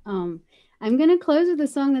all. I'm going to close with a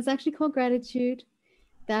song that's actually called Gratitude,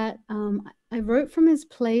 that I wrote from this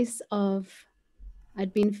place of,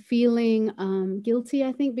 I'd been feeling guilty,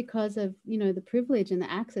 I think, because of, the privilege and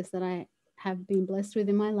the access that I have been blessed with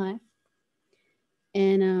in my life.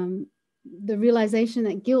 And the realization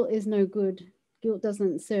that guilt is no good. Guilt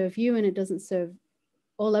doesn't serve you, and it doesn't serve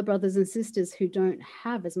all our brothers and sisters who don't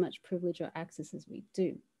have as much privilege or access as we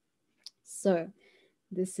do. So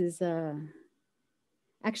this is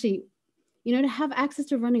actually, to have access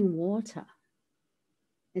to running water,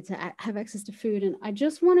 and to have access to food. And I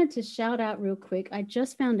just wanted to shout out real quick. I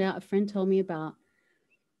just found out, a friend told me about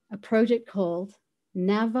a project called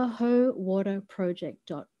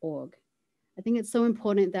NavajoWaterProject.org. I think it's so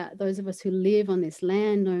important that those of us who live on this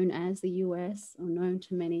land known as the US, or known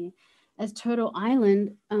to many as Turtle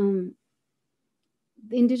Island, the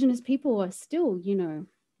indigenous people are still,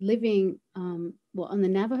 living, on the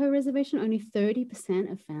Navajo reservation. Only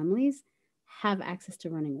 30% of families have access to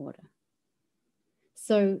running water.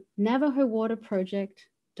 So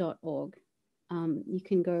NavajoWaterProject.org. You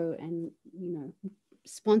can go and,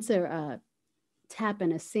 sponsor a tap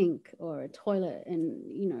and a sink or a toilet,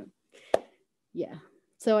 and, yeah.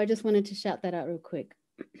 So I just wanted to shout that out real quick.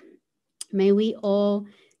 May we all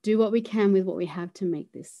do what we can with what we have to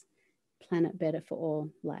make this planet better for all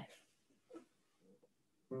life.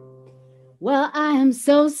 Well, I am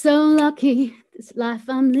so, so lucky, this life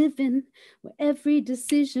I'm living, where every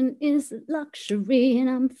decision is a luxury, and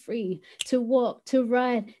I'm free to walk, to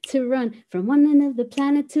ride, to run, from one end of the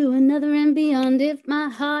planet to another and beyond, if my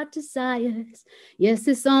heart desires. Yes,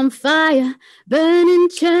 it's on fire, burning,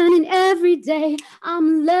 churning every day.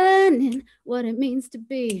 I'm learning what it means to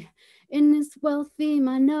be in this wealthy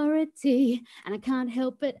minority, and I can't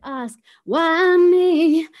help but ask, why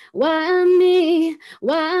me? Why me?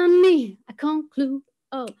 Why me? I conclude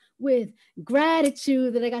with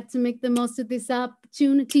gratitude that I got to make the most of this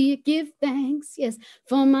opportunity. Give thanks, yes,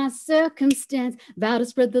 for my circumstance. Vow to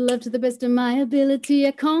spread the love to the best of my ability.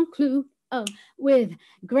 I conclude with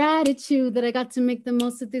gratitude that I got to make the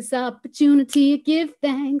most of this opportunity. Give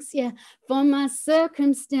thanks, yeah, for my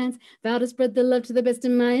circumstance. Vow to spread the love to the best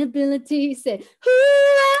of my ability. Say, ooh,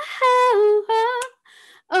 oh, oh,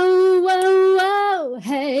 oh, oh, oh,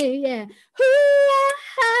 hey, yeah, ooh,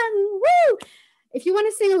 oh, woo. If you want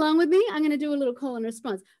to sing along with me, I'm going to do a little call and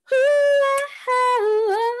response. Ooh,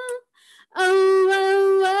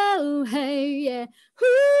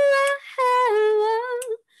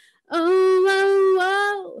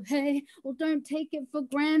 don't take it for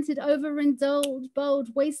granted. Overindulge, bold,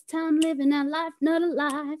 waste time living our life, not our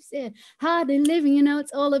lives. Yeah, hardly living, you know,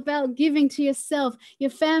 it's all about giving to yourself, your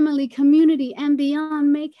family, community, and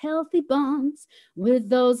beyond. Make healthy bonds with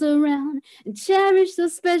those around and cherish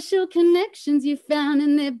those special connections you found,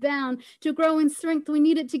 and they're bound to grow in strength. We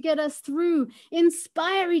need it to get us through.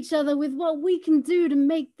 Inspire each other with what we can do to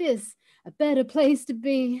make this a better place to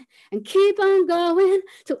be, and keep on going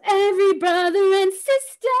till every brother and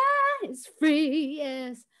sister is free.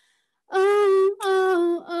 Yes. Oh,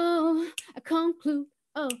 oh, oh, I conclude,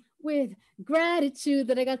 with gratitude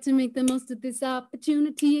that I got to make the most of this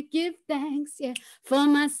opportunity. I give thanks, yeah, for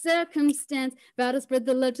my circumstance. Vow to spread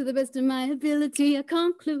the love to the best of my ability. I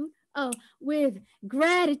conclude, with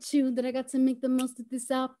gratitude that I got to make the most of this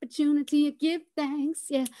opportunity. I give thanks,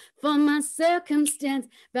 yeah, for my circumstance.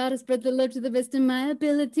 Vow to spread the love to the best of my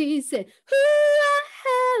ability. Say,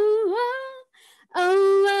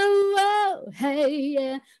 oh, hey,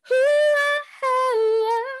 yeah.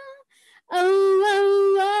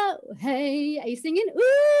 Oh, hey. Are you singing?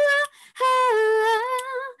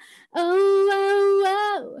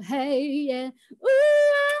 Oh, hey, yeah.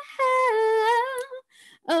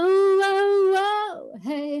 Oh,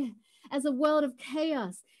 hey. As a world of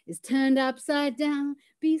chaos is turned upside down,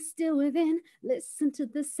 be still within. Listen to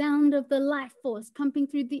the sound of the life force pumping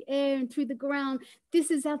through the air and through the ground.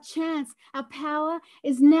 This is our chance. Our power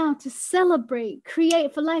is now to celebrate.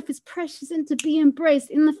 Create, for life is precious and to be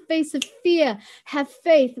embraced. In the face of fear, have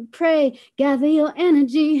faith and pray. Gather your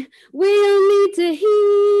energy. We all need to heal.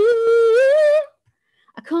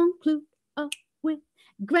 I conclude with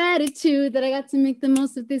gratitude that I got to make the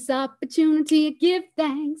most of this opportunity. I give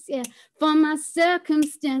thanks, yeah, for my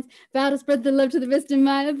circumstance. Vow to spread the love to the best of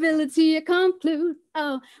my ability. I conclude,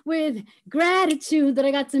 with gratitude that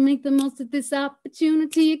I got to make the most of this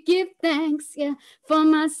opportunity. I give thanks, yeah, for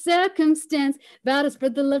my circumstance. Vow to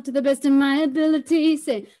spread the love to the best of my ability.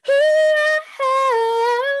 Say, oh, hey,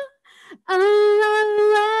 yeah.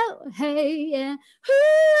 Oh, hey, yeah.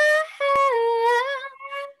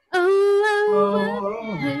 Oh,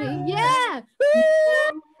 hey.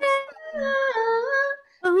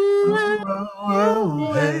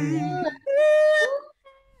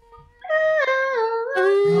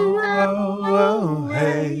 Oh,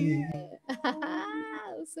 hey.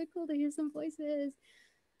 So cool to hear some voices.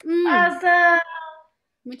 Awesome.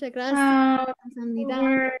 Muchas gracias.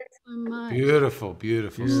 Beautiful,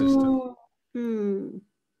 beautiful, sister.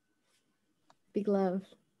 Big love.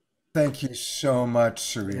 Thank you so much,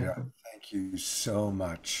 Sarita. Thank you so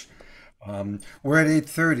much. We're at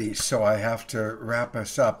 8:30, so I have to wrap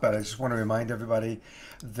us up, but I just want to remind everybody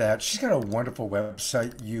that she's got a wonderful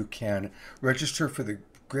website. You can register for the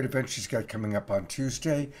great event she's got coming up on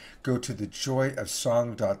Tuesday. Go to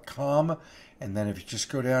thejoyofsong.com, and then if you just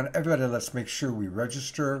go down, everybody, let's make sure we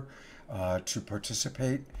register to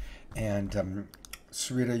participate. And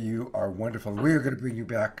Sarita, you are wonderful. We are going to bring you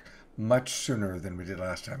back much sooner than we did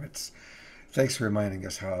last time. Thanks for reminding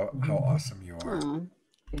us how awesome you are. Aww.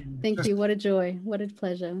 Thank you. What a joy. What a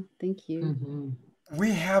pleasure. Thank you.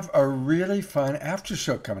 We have a really fun after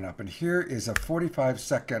show coming up, and here is a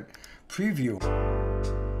 45-second preview.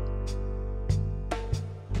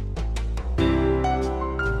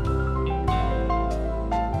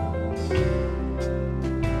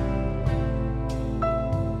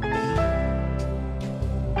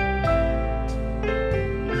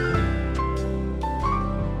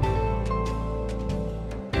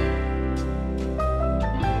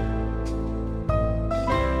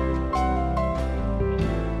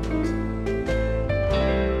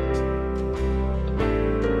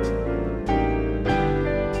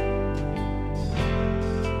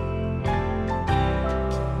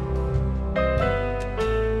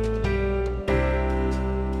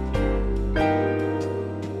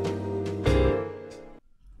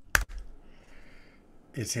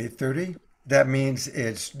 It's 8:30. That means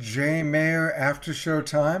it's Jay Mayer after show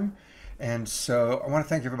time. And so I want to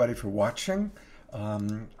thank everybody for watching.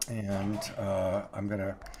 I'm going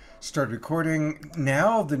to start recording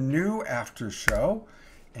now the new after show.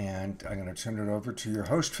 And I'm going to turn it over to your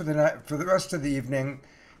host for the night, for the rest of the evening,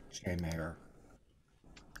 Jay Mayer.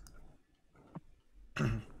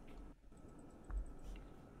 Here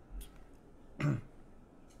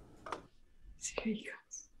he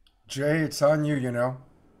goes. Jay, it's on you, you know.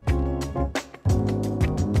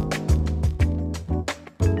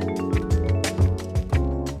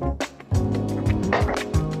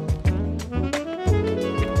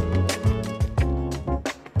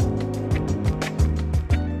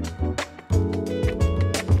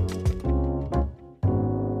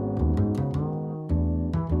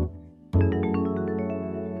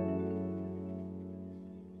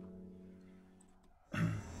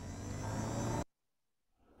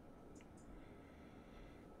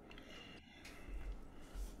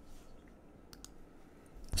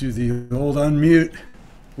 do the old unmute.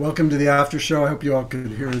 Welcome to the after show. I hope you all could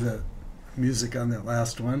hear the music on that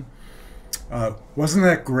last one. Wasn't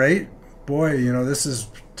that great? Boy, you know, this is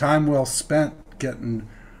time well spent getting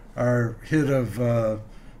our hit of the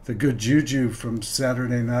good juju from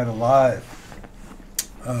Saturday Night Alive.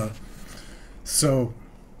 So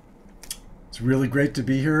it's really great to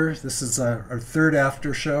be here. This is our third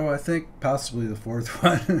after show, I think, possibly the fourth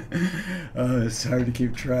one. It's hard to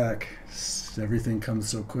keep track. Everything comes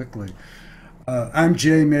so quickly. I'm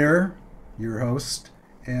Jay Mayer, your host,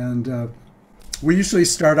 and we usually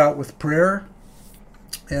start out with prayer.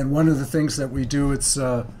 And one of the things that we do, it's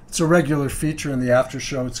a regular feature in the after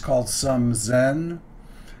show. It's called Some Zen.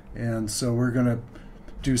 And so we're going to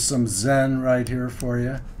do some Zen right here for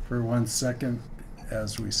you for 1 second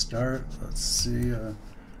as we start. Let's see,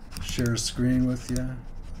 share screen with you.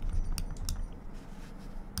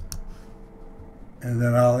 And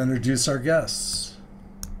then I'll introduce our guests.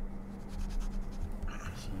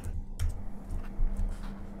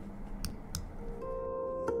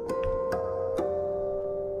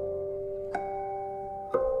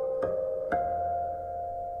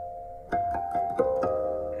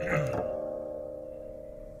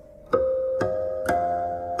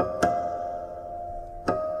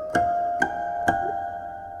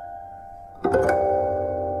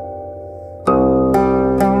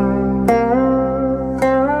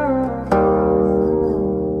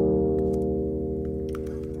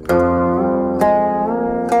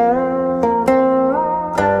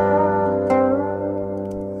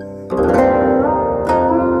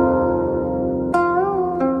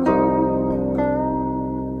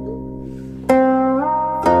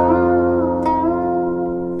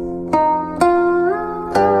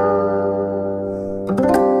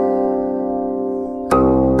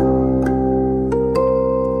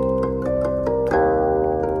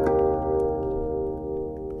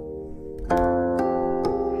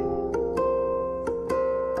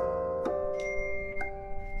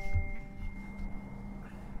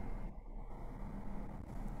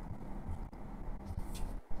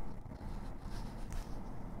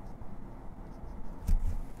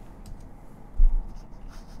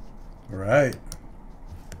 All right,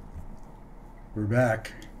 we're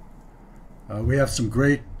back. We have some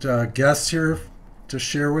great guests here to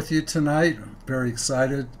share with you tonight. I'm very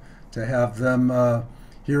excited to have them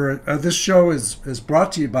here. This show is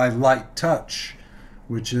brought to you by Light Touch,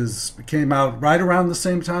 which came out right around the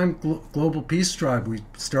same time Global Peace Tribe. We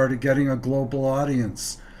started getting a global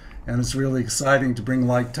audience, and it's really exciting to bring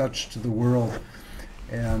Light Touch to the world.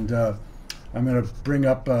 And I'm going to bring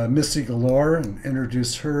up Missy Galore and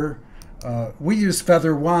introduce her. We use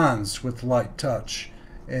feather wands with Light Touch,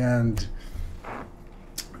 and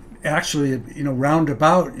actually, you know,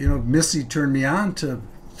 roundabout, you know, Missy turned me on to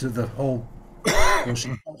the whole. Well,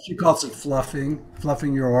 she calls it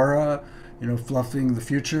fluffing your aura, you know, fluffing the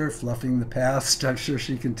future, fluffing the past. I'm sure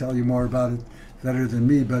she can tell you more about it better than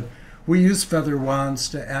me, but we use feather wands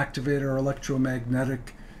to activate our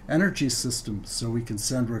electromagnetic energy system so we can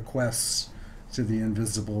send requests to the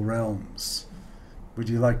invisible realms. Would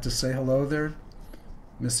you like to say hello there,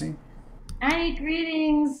 Missy? Hi,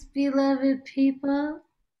 greetings, beloved people.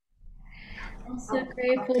 I'm so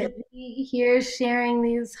grateful to be here sharing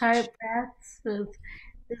these heart breaths with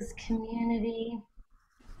this community.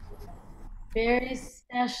 Very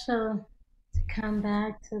special to come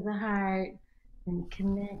back to the heart and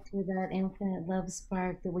connect with that infinite love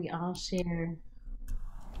spark that we all share.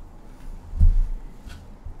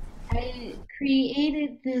 I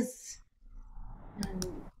created this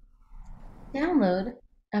download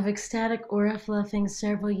of ecstatic aura fluffing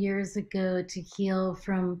several years ago to heal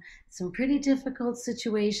from some pretty difficult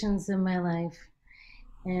situations in my life.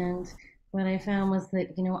 And what I found was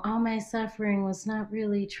that, you know, all my suffering was not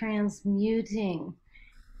really transmuting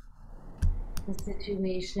the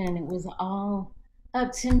situation. It was all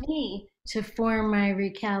up to me to form my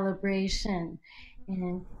recalibration.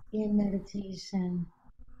 And in meditation,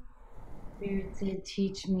 Spirit did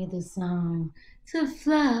teach me the song to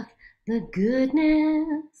fluff the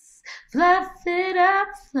goodness, fluff it up,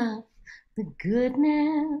 fluff the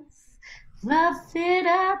goodness, fluff it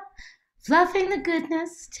up. Fluffing the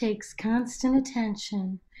goodness takes constant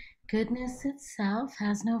attention. Goodness itself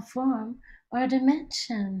has no form or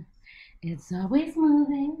dimension. It's always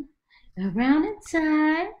moving around in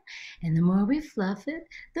time, and the more we fluff it,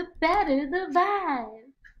 the better the vibe.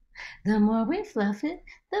 The more we fluff it,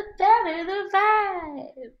 the better the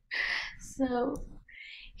vibe. So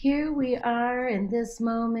here we are in this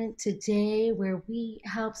moment today where we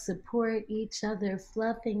help support each other,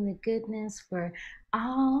 fluffing the goodness for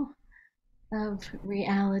all of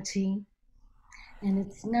reality. And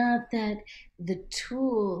it's not that the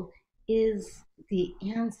tool is the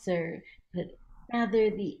answer, but rather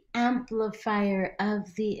the amplifier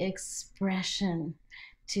of the expression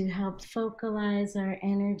to help focalize our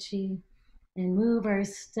energy and move our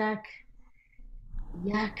stuck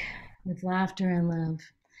yuck with laughter and love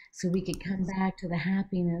so we could come back to the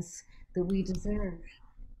happiness that we deserve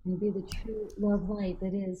and be the true love light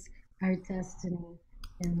that is our destiny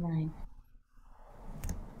in life.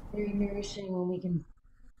 Very nourishing when we can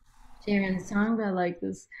share in a song about like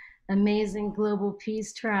this amazing global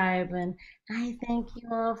peace tribe. And I thank you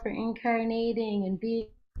all for incarnating and being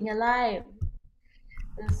alive.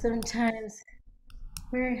 And sometimes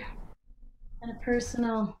we're in a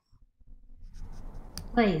personal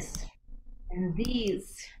place, and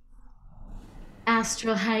these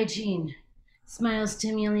astral hygiene, smile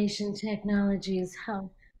stimulation technologies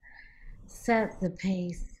help set the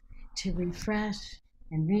pace to refresh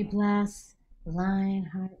and re-bless the mind,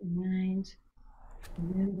 heart, and mind.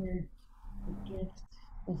 Remember the gift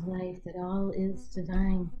of life that all is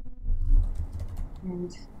divine.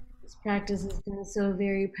 And this practice has been so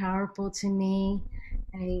very powerful to me.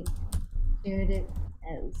 I shared it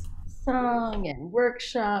as song and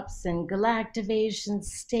workshops and galactivation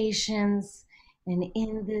stations. And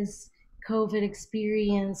in this COVID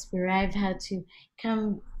experience where I've had to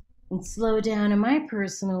come and slow down in my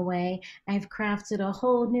personal way, I've crafted a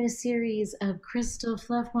whole new series of crystal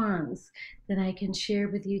fluff wands that I can share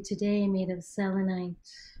with you today, made of selenite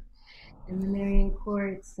and Lemurian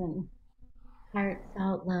quartz and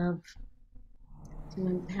heartfelt love to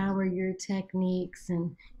empower your techniques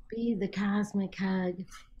and be the cosmic hug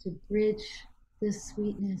to bridge this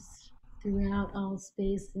sweetness throughout all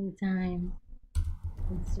space and time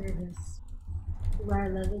in service to our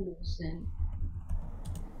revolution.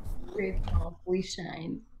 Brave off, we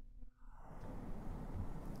shine.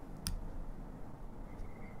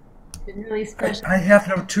 Been really special. I have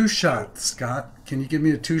no two-shot, Scott. Can you give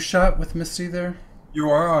me a two-shot with Missy there? You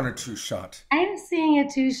are on a two-shot. I'm seeing a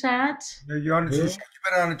two-shot. You're on a two-shot.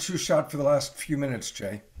 You've been on a two-shot for the last few minutes,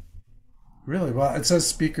 Jay. Really? Well, it says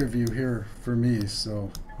speaker view here for me, so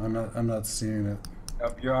I'm not seeing it.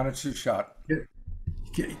 Yep, you're on a two-shot.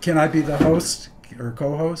 Can I be the host or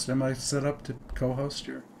co-host? Am I set up to co-host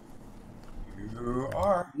here? You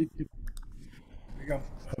are. There you go.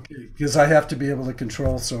 Okay, because I have to be able to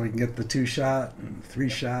control so we can get the two-shot and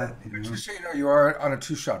three-shot. Just so you know, you are on a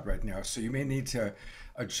two-shot right now, so you may need to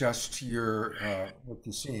adjust your what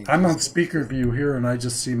you're seeing. I'm on speaker view here, and I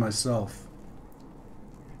just see myself.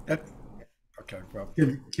 Okay, well.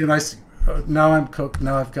 Can I see? Now I'm cooked.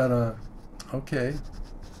 Now I've got a. Okay.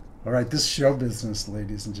 All right, this is show business,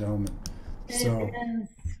 ladies and gentlemen. So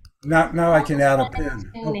now I can add a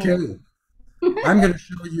pin. Okay. I'm going to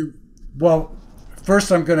show you. Well,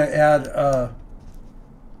 first I'm going to add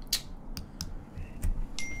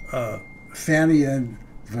Fanny and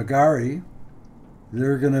Vagari.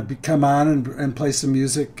 They're going to come on and play some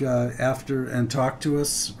music after and talk to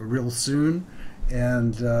us real soon.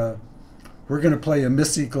 And we're going to play a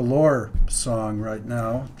Missy Galore song right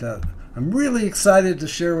now that I'm really excited to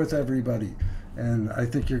share with everybody. And I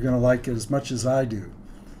think you're going to like it as much as I do.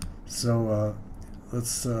 So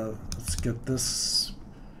let's get this,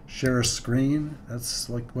 share a screen. That's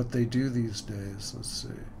like what they do these days. Let's see.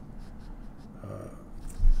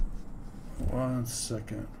 1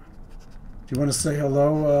 second. Do you want to say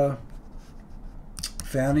hello,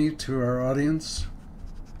 Fanny, to our audience?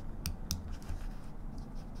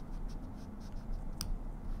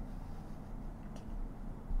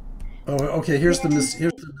 Oh, okay. Here's the Missy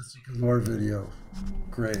Galore video.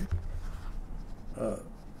 Great.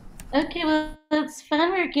 Okay, well, it's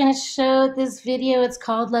fun. We're going to show this video. It's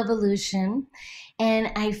called Levolution,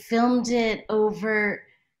 and I filmed it over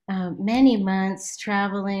many months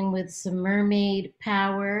traveling with some mermaid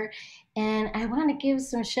power. And I want to give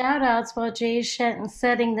some shout outs while Jay's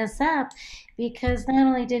setting this up, because not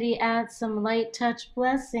only did he add some light touch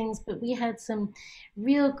blessings, but we had some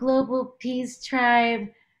real global peace tribe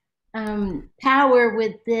power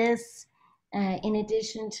with this. In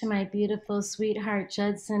addition to my beautiful sweetheart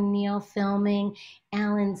Judson Neal filming,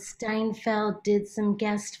 Alan Steinfeld did some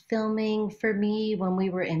guest filming for me when we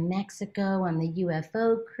were in Mexico on the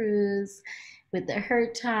UFO cruise with the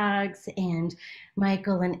Hertogs, and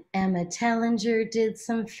Michael and Emma Tellinger did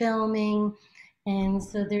some filming. And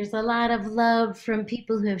so there's a lot of love from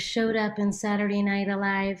people who have showed up in Saturday Night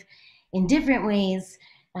Alive in different ways,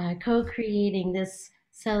 co-creating this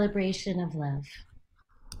celebration of love.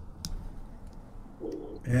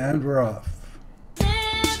 And we're off.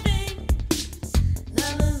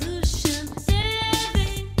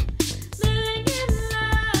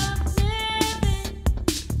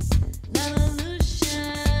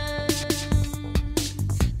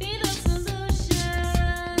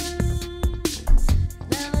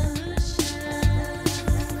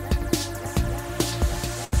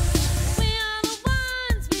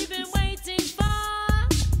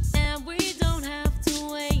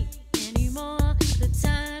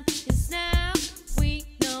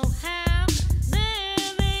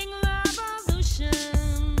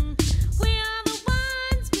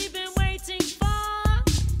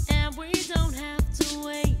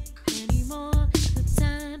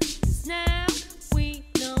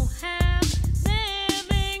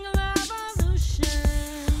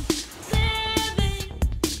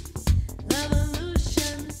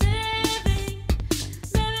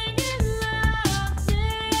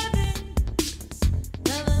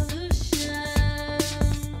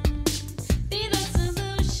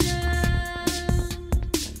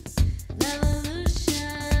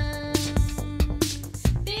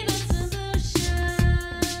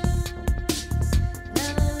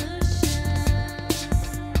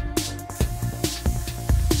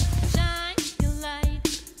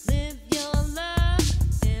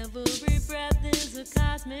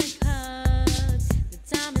 cosmic hug. The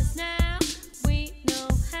time is now, we know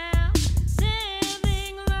how.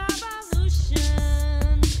 Living revolution.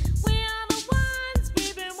 We are the ones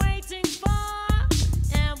we've been waiting for,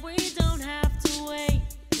 and we don't have to wait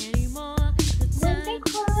anymore. The time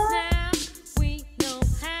is now, we know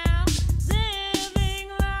how. Living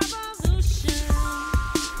revolution.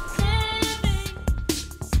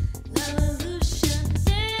 Living revolution.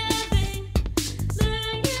 Living,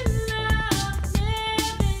 living in love. Living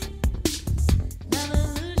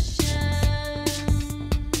revolution.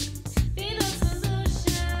 Be the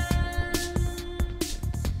solution.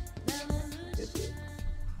 Revolution.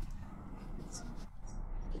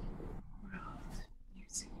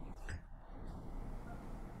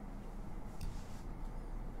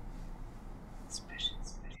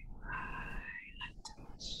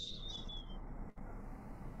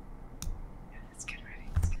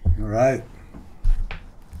 All right.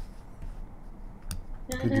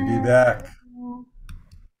 Good to be back.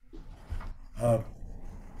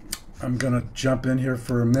 I'm going to jump in here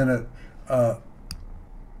for a minute. Let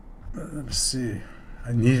me see.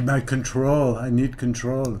 I need my control. I need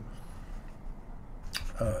control.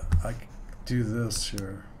 I do this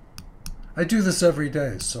here. I do this every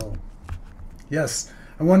day. So, yes,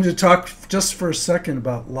 I wanted to talk just for a second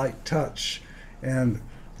about light touch. And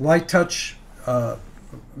light touch, I'm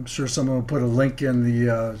sure someone will put a link in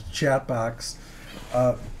the chat box.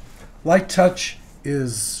 Light touch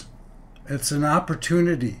it's an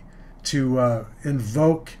opportunity to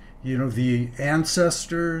invoke, the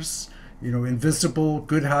ancestors, invisible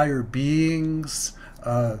good higher beings,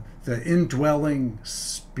 the indwelling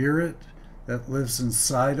spirit that lives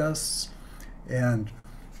inside us. And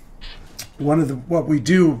what we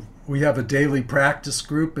do, we have a daily practice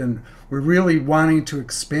group, and we're really wanting to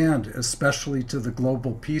expand, especially to the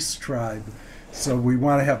Global Peace Tribe. So we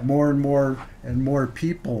want to have more and more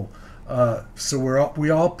people. So we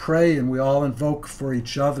all pray and we all invoke for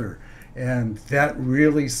each other, and that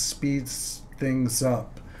really speeds things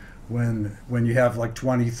up when you have like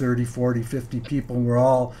 20, 30, 40, 50 people, and we're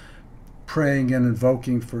all praying and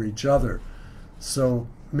invoking for each other. So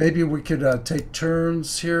maybe we could take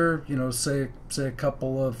turns here, say a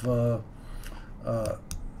couple of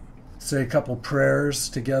say a couple prayers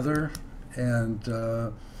together, and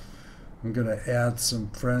I'm going to add some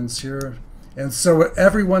friends here. And so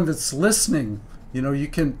everyone that's listening, you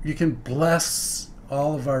can bless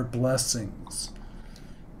all of our blessings.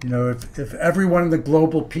 If everyone in the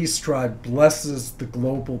Global Peace Tribe blesses the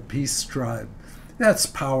Global Peace Tribe, that's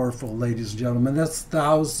powerful, ladies and gentlemen. That's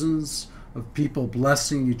thousands of people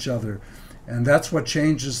blessing each other. And that's what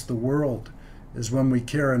changes the world, is when we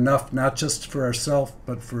care enough, not just for ourselves,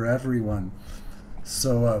 but for everyone.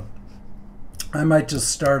 So I might just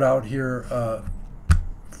start out here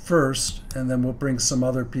first, and then we'll bring some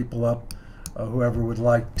other people up, whoever would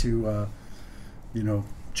like to,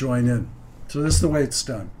 join in. So this is the way it's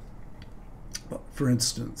done. For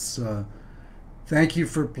instance, thank you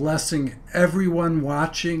for blessing everyone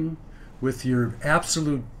watching with your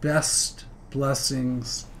absolute best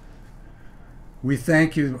blessings. We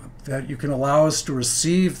thank you that you can allow us to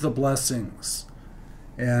receive the blessings.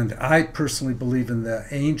 And I personally believe in the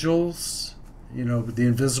angels, the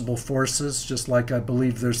invisible forces, just like I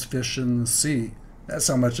believe there's fish in the sea. That's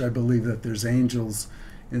how much I believe that there's angels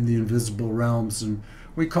in the invisible realms. And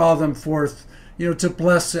we call them forth, to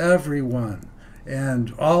bless everyone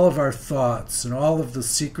and all of our thoughts and all of the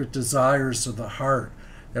secret desires of the heart,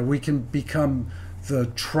 that we can become the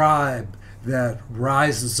tribe that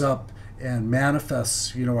rises up and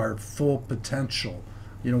manifests, our full potential,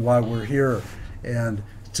 while we're here. And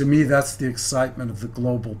to me, that's the excitement of the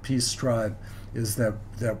Global Peace Tribe, is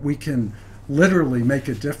that we can literally make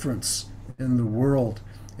a difference in the world.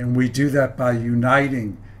 And we do that by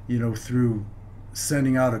uniting, through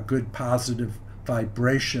sending out a good positive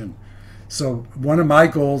vibration. So one of my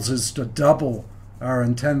goals is to double our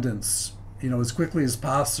attendance, as quickly as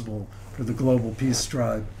possible for the Global Peace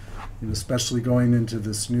Tribe, especially going into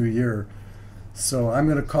this new year. So I'm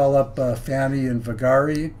going to call up Fanny and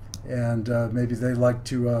Vagari, and maybe they'd like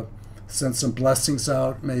to send some blessings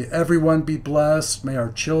out. May everyone be blessed. May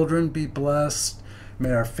our children be blessed.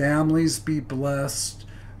 May our families be blessed.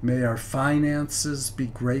 May our finances be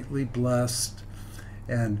greatly blessed.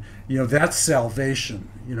 And, that's salvation.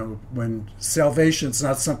 When salvation's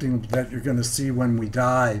not something that you're going to see when we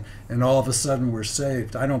die and all of a sudden we're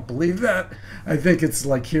saved. I don't believe that. I think it's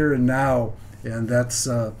like here and now. And that's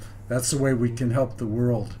the way we can help the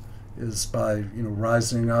world, is by,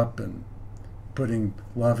 rising up and putting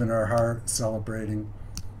love in our heart, celebrating.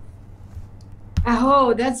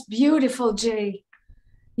 Oh, that's beautiful, Jay.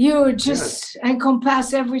 You just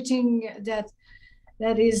encompass everything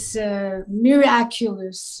that is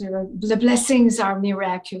miraculous. The blessings are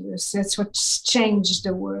miraculous. That's what's changed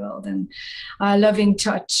the world. And our loving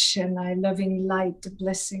touch and our loving light, the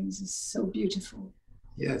blessings is so beautiful.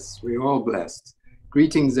 Yes, we're all blessed.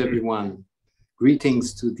 Greetings, everyone.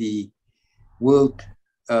 Greetings to the World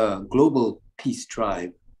Global Peace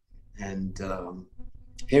Tribe. And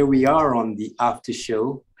here we are on the after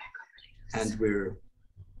show, and we're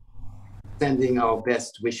sending our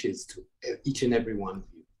best wishes to each and every one of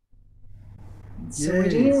you. So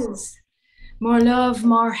it is. More love,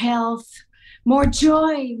 more health, more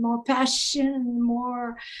joy, more passion,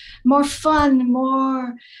 more fun,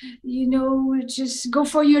 more, just go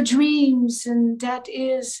for your dreams. And that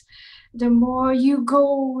is, the more you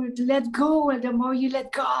let go, the more you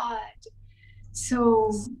let God.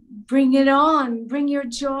 So bring it on, bring your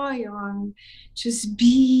joy on, just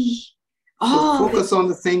be. So focus on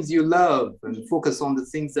the things you love and focus on the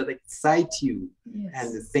things that excite you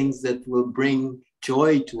and the things that will bring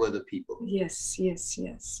joy to other people. Yes, yes,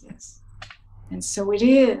 yes, yes. And so it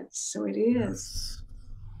is. So it is.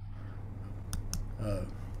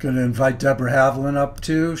 Going to invite Deborah Haviland up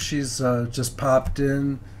too. She's just popped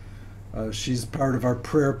in. She's part of our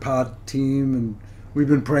prayer pod team, and we've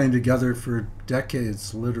been praying together for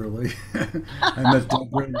decades, literally. I met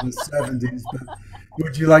Deborah in the 70s, but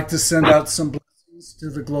would you like to send out some blessings to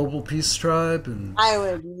the Global Peace Tribe? And I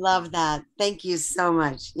would love that. Thank you so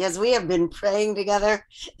much. Yes, we have been praying together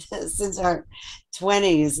since our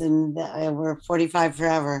 20s, and we're 45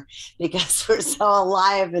 forever because we're so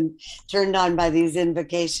alive and turned on by these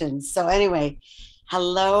invocations. So anyway,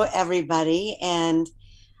 hello, everybody. And,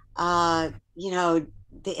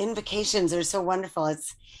 the invocations are so wonderful.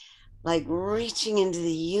 It's like reaching into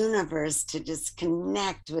the universe to just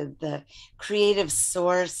connect with the creative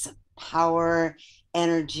source, power,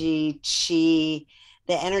 energy, chi,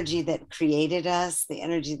 the energy that created us, the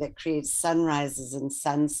energy that creates sunrises and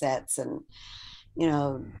sunsets and,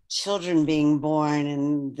 children being born,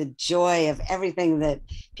 and the joy of everything that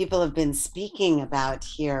people have been speaking about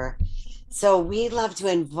here. So we love to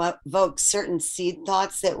invoke certain seed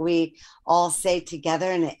thoughts that we all say together,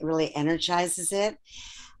 and it really energizes it.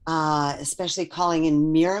 Especially calling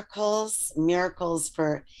in miracles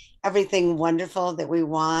for everything wonderful that we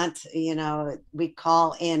want. We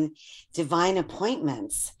call in divine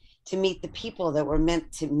appointments to meet the people that we're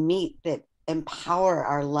meant to meet, that empower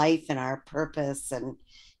our life and our purpose and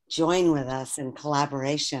join with us in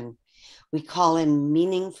collaboration. We call in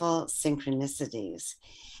meaningful synchronicities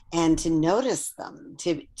and to notice them,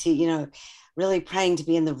 to really praying to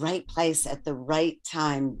be in the right place at the right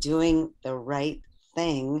time, doing the right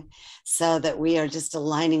thing, so that we are just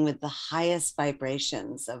aligning with the highest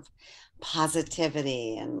vibrations of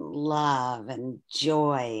positivity and love and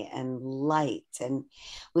joy and light, and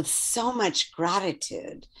with so much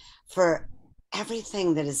gratitude for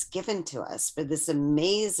everything that is given to us, for this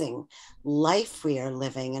amazing life we are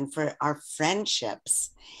living, and for our friendships.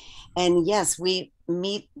 And yes, we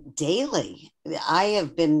meet daily. I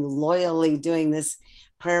have been loyally doing this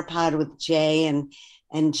prayer pod with Jay and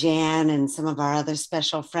Jan and some of our other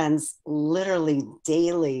special friends literally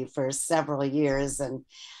daily for several years, and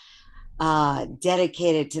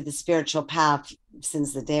dedicated to the spiritual path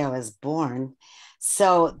since the day I was born.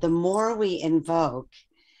 So the more we invoke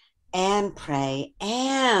and pray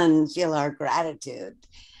and feel our gratitude,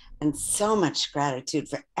 and so much gratitude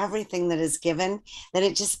for everything that is given, that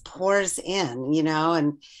it just pours in,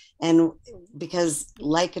 and because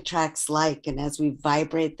like attracts like, and as we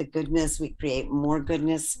vibrate the goodness, we create more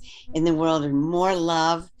goodness in the world and more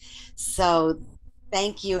love. So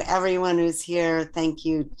thank you, everyone who's here. Thank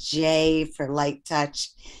you, Jay, for light touch.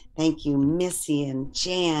 Thank you, Missy and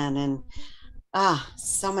Jan, and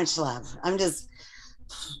so much love. I'm just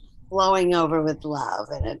flowing over with love,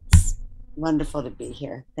 and it's wonderful to be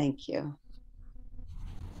here. Thank you.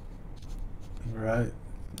 all right.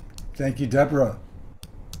 Thank you, Deborah.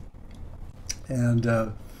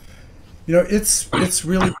 And it's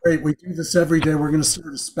really great. We do this every day. We're going to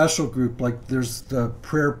start a special group. Like there's the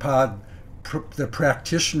prayer pod, the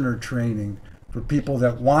practitioner training for people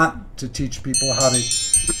that want to teach people how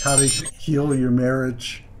to heal your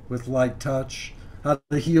marriage with light touch, how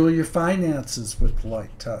to heal your finances with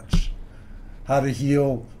light touch, how to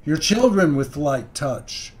heal your children with light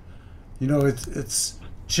touch. It's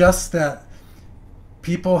just that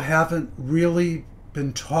people haven't really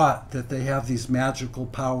been taught that they have these magical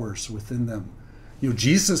powers within them.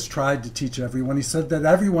 Jesus tried to teach everyone. He said that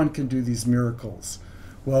everyone can do these miracles.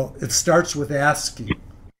 Well, it starts with asking,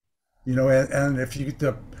 and if you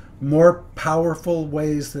the more powerful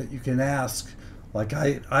ways that you can ask, Like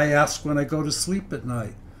I ask when I go to sleep at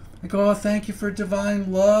night. I go, oh, thank you for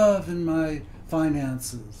divine love in my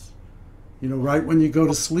finances. You know, right when you go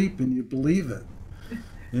to sleep and you believe it.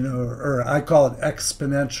 You know, or I call it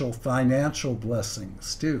exponential financial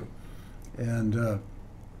blessings too. And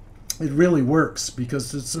it really works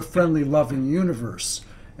because it's a friendly, loving universe.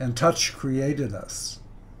 And touch created us,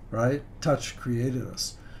 right? Touch created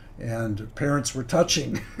us. And parents were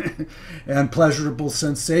touching and pleasurable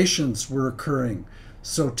sensations were occurring.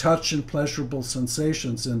 So touch and pleasurable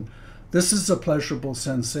sensations. And this is a pleasurable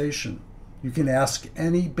sensation. You can ask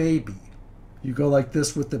any baby. You go like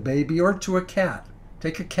this with the baby or to a cat.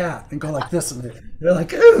 Take a cat and go like this. And they're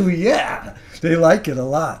like, oh, yeah. They like it a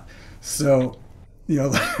lot. So, you know,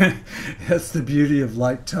 that's the beauty of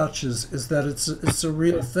light touch is that it's a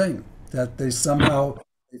real thing that they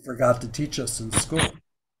forgot to teach us in school.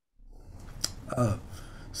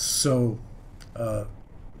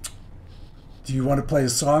 Do you want to play a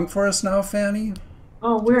song for us now, Fanny?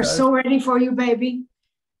 Oh, we're so ready for you, baby.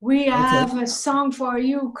 We have a song for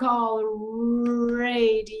you called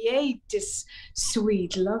Radiate This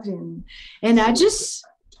Sweet Loving. And yes,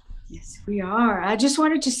 we are. I just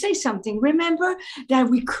wanted to say something. Remember that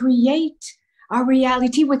we create our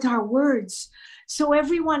reality with our words. So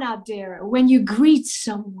everyone out there, when you greet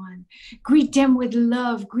someone, greet them with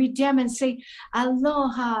love, greet them and say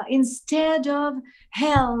aloha instead of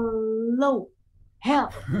hello.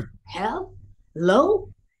 Hello?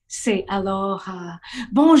 Say aloha.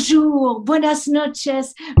 Bonjour, buenas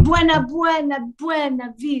noches, buena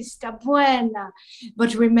vista, buena.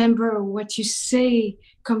 But remember what you say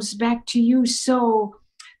comes back to you. So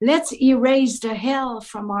let's erase the hell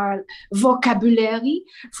from our vocabulary,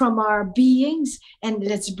 from our beings, and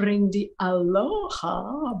let's bring the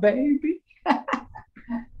aloha, baby.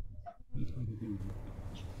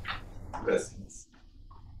 Blessings.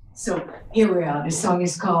 So here we are. The song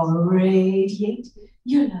is called Radiate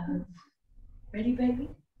Your Love. Ready, baby?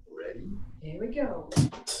 Ready. Here we go.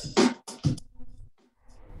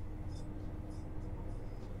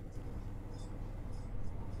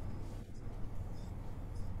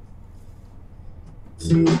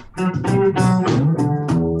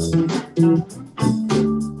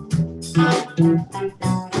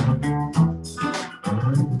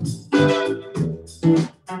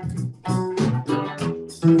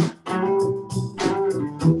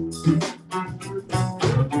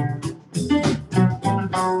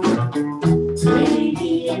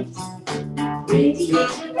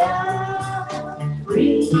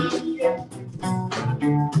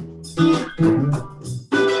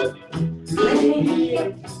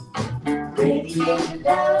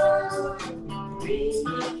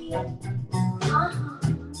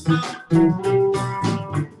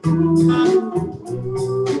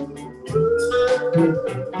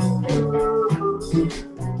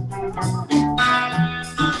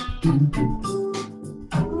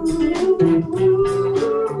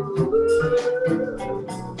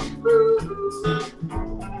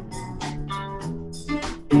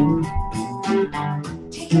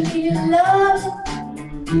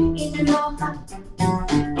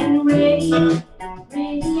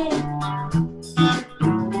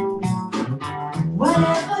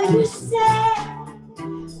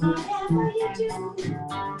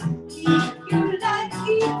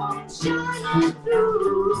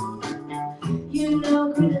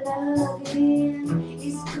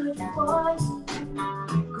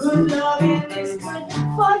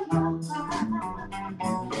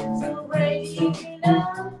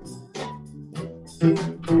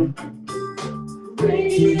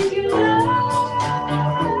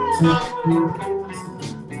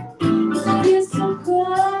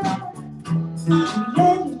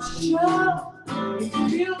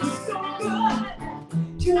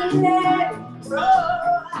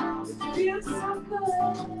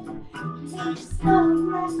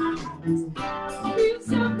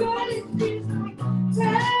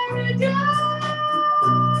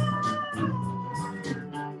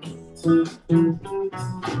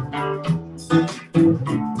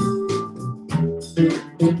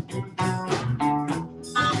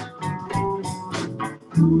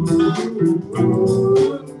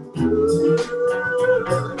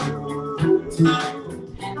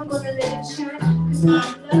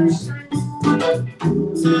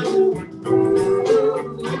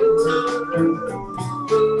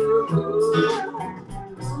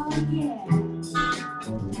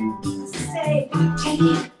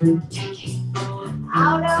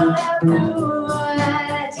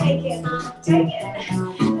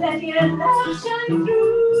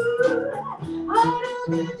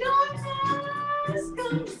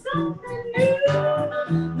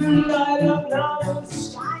 Light of love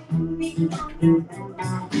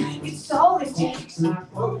It's all it takes.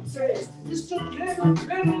 Just a little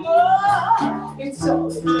bit of love. It's all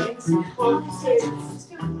it takes. All it takes.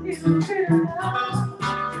 Just a little bit of love.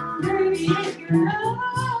 Radiate your love.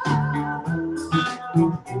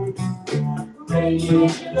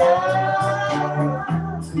 Radiate your love.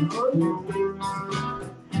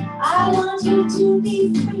 I want you to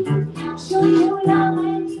be free. Show you love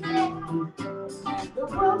and care. The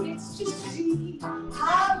world gets to see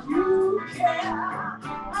how you care.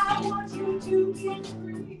 I want you to be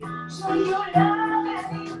free. Show your love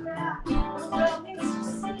and care. The world gets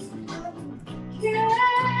to see how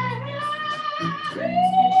you care.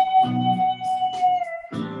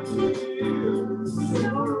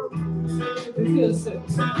 It feels so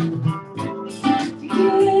good.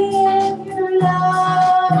 Give your love.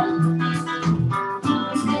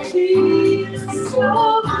 Feels so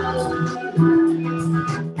good.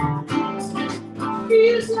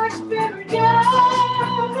 Feels like paradise.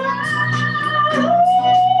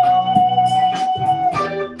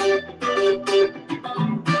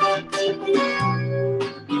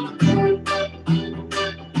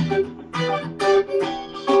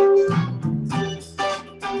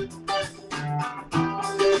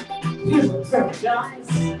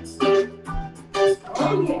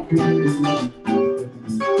 Oh yeah.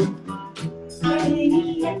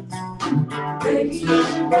 Radiate,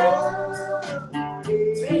 radiate love,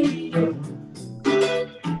 radiate.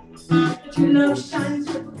 Let your love shine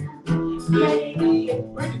through. Radiate,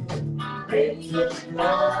 radiate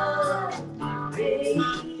love, radiate.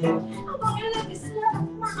 I wanna let this love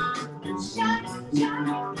shine,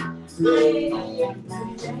 shine. Radiate,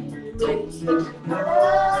 radiate, radiate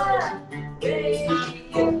love, radiate.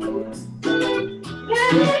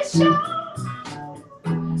 Let it shine.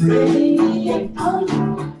 Radiate, oh,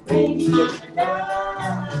 radiate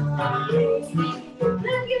love, radiate.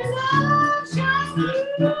 Let your love shine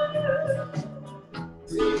through.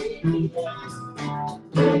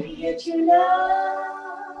 Radiate your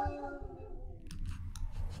love.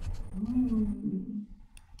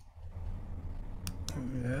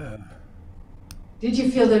 Yeah. Did you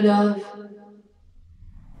feel the love?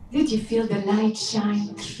 Did you feel the light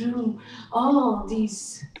shine through all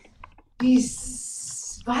these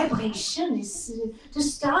vibrations? The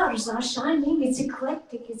stars are shining. It's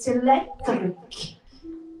eclectic. It's electric.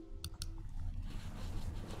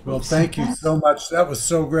 Well, thank you so much. That was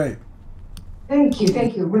so great. Thank you.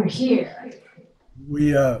 Thank you. We're here.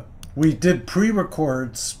 We did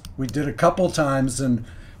pre-records. We did a couple times, and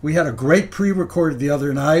we had a great pre-record the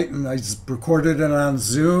other night, and I just recorded it on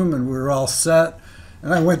Zoom, and we were all set.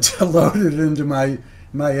 And I went to load it into my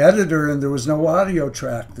editor, and there was no audio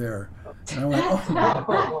track there. And I went,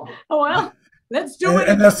 oh. Oh well, let's do it.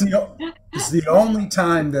 And it's the only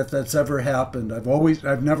time that's ever happened.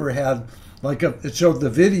 I've never had it showed the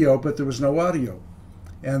video, but there was no audio.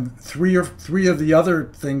 And three of the other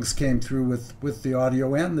things came through with the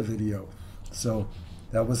audio and the video. So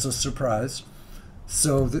that was a surprise.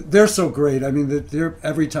 So they're so great. I mean, they're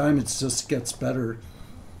every time it just gets better.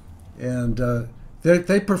 And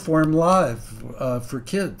they perform live for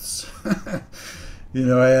kids,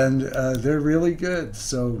 and they're really good.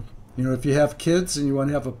 So, if you have kids and you want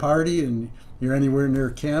to have a party and you're anywhere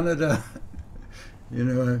near Canada,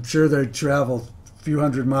 I'm sure they travel a few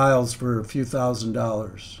hundred miles for a few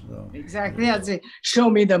 $1,000s. So. Exactly. I'd say,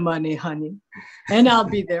 show me the money, honey, and I'll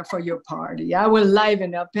be there for your party. I will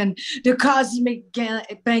liven up, and the cosmic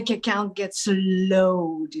bank account gets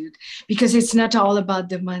loaded, because it's not all about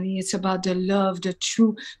the money. It's about the love, the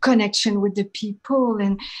true connection with the people,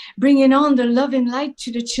 and bringing on the love and light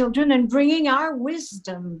to the children, and bringing our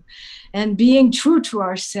wisdom and being true to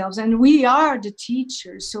ourselves. And we are the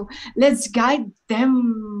teachers. So let's guide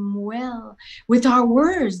them well with our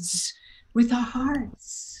words, with our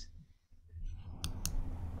hearts.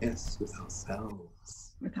 Yes, with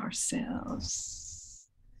ourselves. With ourselves.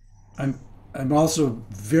 I'm also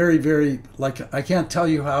very, very, I can't tell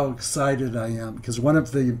you how excited I am, because one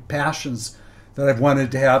of the passions that I've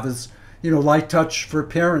wanted to have is, light touch for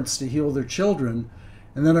parents to heal their children.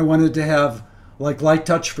 And then I wanted to have light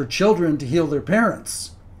touch for children to heal their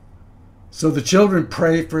parents. So the children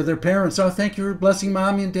pray for their parents. Oh, thank you for blessing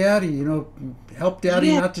mommy and daddy, help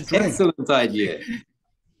daddy not to drink. Excellent idea.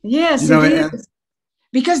 Yes, it is.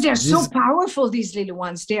 Because they're so powerful, these little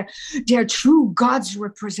ones. They're true God's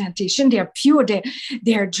representation. They're pure.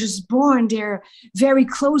 They're just born. They're very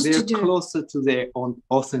close They're closer to their own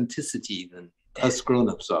authenticity than us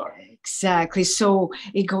grown-ups are. Exactly. So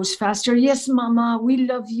it goes faster. Yes, Mama, we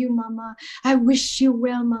love you, Mama. I wish you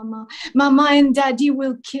well, Mama. Mama and Daddy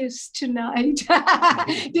will kiss tonight.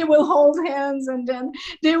 They will hold hands, and then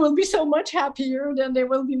they will be so much happier. Then there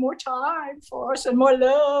will be more time for us and more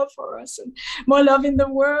love for us and more love in the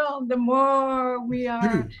world. The more we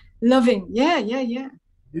are loving. Yeah, yeah, yeah.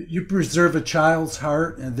 You preserve a child's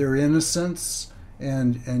heart and their innocence,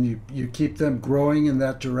 and you keep them growing in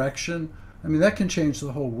that direction. I mean, that can change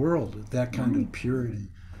the whole world, that kind of purity.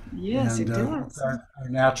 Yes, And it does. our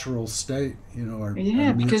natural state, you know,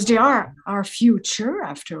 Yeah, because they are our future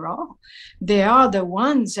after all. They are the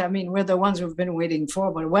ones, I mean, we're the ones we've been waiting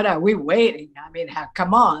for, but what are we waiting? I mean,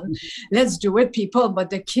 come on, let's do it, people. But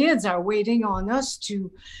the kids are waiting on us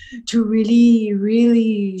to really,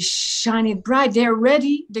 really shine it bright. They're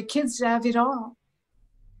ready. The kids have it all.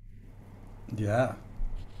 Yeah.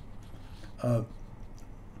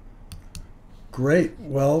 Great.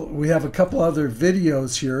 Well, we have a couple other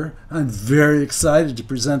videos here. I'm very excited to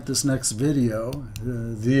present this next video.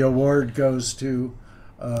 The award goes to,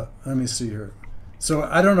 let me see here. So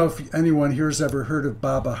I don't know if anyone here has ever heard of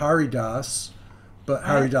Baba Haridas, but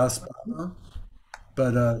Haridas Baba,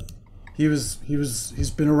 but he's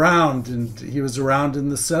been around, and he was around in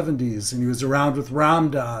the 70s, and he was around with Ram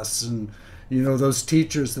Dass and, you know, those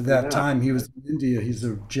teachers at that time. He was in India. He's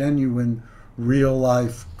a genuine real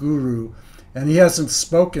life guru. And he hasn't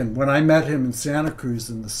spoken. When I met him in Santa Cruz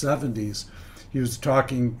in the 70s, he was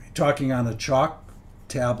talking on a chalk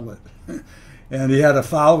tablet. And he had a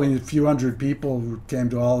following, a few hundred people who came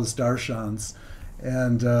to all his darshans.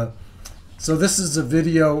 And so this is a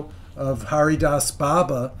video of Haridas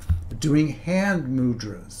Baba doing hand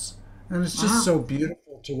mudras. And it's just so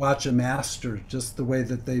beautiful to watch a master, just the way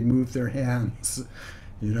that they move their hands.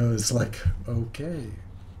 You know, it's like, okay.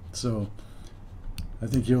 So I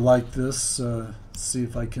think you'll like this. See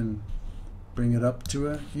if I can bring it up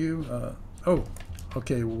to you. Oh,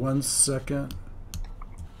 okay, 1 second.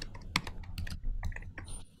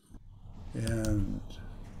 And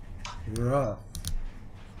we're off.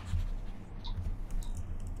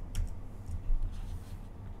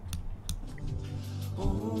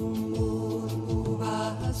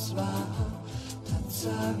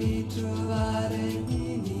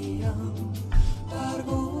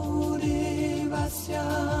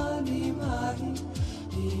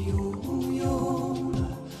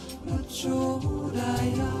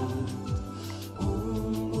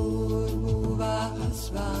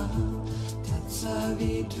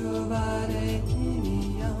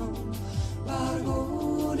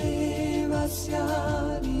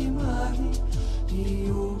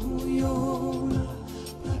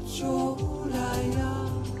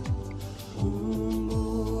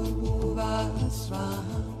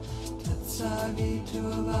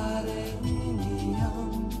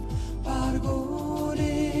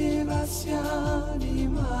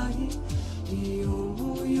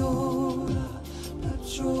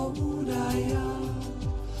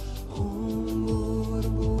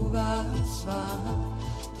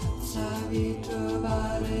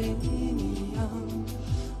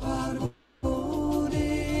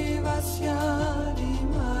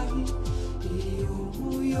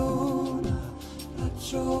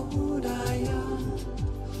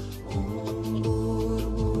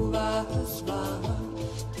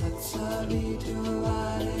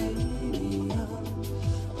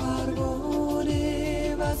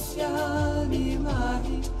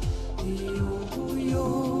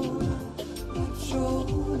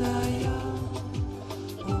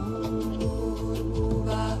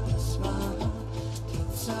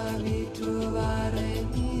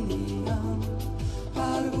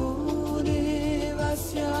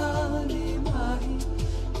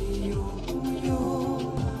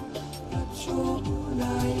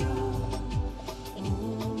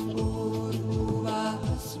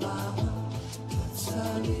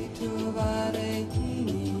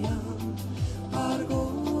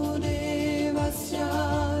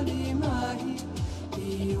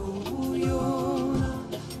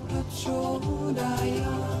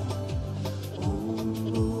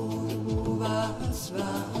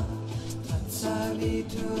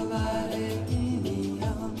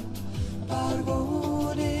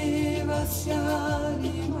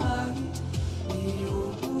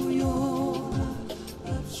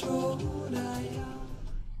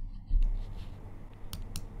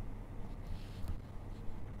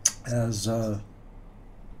 As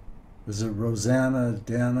was it Rosanna,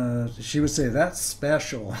 Dana? She would say, that's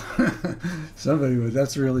special. Somebody would,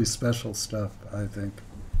 that's really special stuff, I think.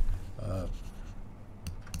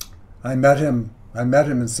 I met him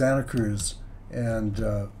in Santa Cruz,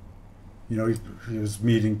 and you know, he was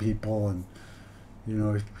meeting people, and you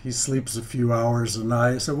know, he sleeps a few hours a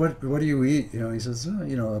night. So what do you eat? You know, he says, oh,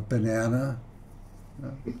 you know, a banana.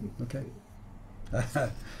 Oh, okay.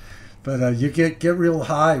 But you get real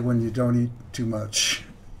high when you don't eat too much.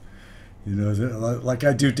 You know, like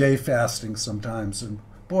I do day fasting sometimes, and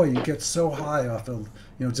boy, you get so high off of,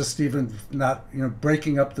 you know, just even not, you know,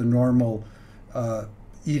 breaking up the normal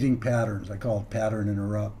eating patterns. I call it pattern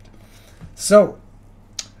interrupt. So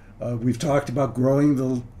we've talked about growing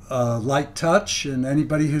the light touch, and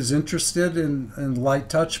anybody who's interested in light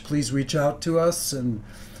touch, please reach out to us, and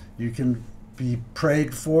you can be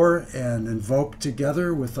prayed for and invoked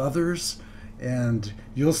together with others, and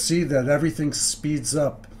you'll see that everything speeds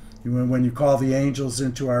up when you call the angels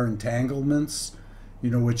into our entanglements,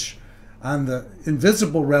 you know, which on the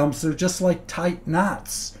invisible realms, they're just like tight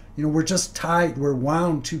knots. You know, we're just tied, we're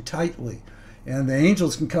wound too tightly, and the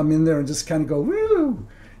angels can come in there and just kind of go, woo,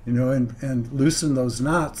 you know, and loosen those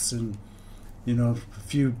knots, and, you know, a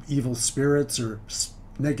few evil spirits or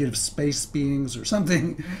negative space beings or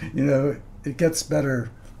something, you know, it gets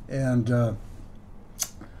better. And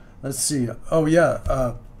let's see. Oh,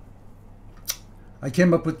 yeah. I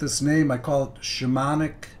came up with this name. I call it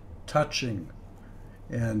shamanic touching.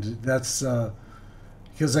 And that's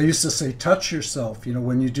because I used to say, touch yourself. You know,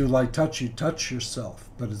 when you do light touch, you touch yourself.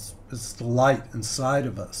 But it's the light inside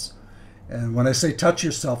of us. And when I say touch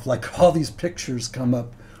yourself, like all these pictures come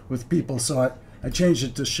up with people. So I changed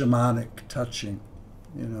it to shamanic touching.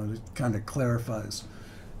 You know, it kind of clarifies.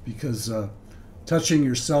 Because touching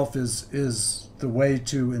yourself is the way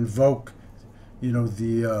to invoke, you know,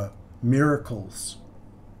 the miracles.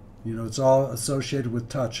 You know, it's all associated with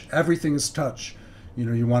touch. Everything is touch. You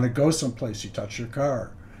know, you want to go someplace, you touch your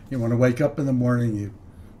car. You want to wake up in the morning, you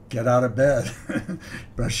get out of bed,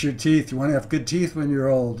 brush your teeth. You want to have good teeth when you're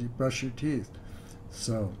old, you brush your teeth.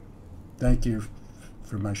 So thank you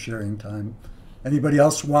for my sharing time. Anybody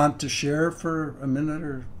else want to share for a minute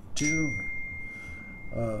or two?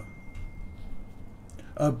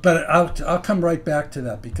 But I'll come right back to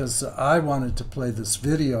that, because I wanted to play this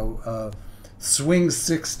video. Swing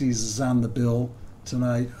 60s is on the bill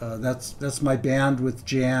tonight. That's my band with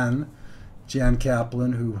Jan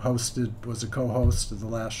Kaplan, who was a co-host of the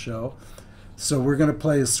last show. So we're going to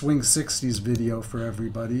play a Swing 60s video for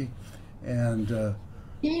everybody. And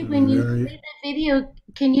Hey, when you play the video,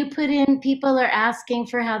 can you put in people are asking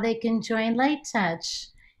for how they can join Light Touch?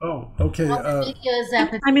 Oh, okay.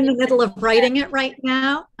 I'm in the middle of writing it right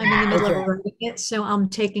now. I'm in the middle of writing it, so I'm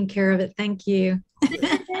taking care of it. Thank you.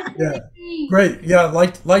 Yeah, great. Yeah,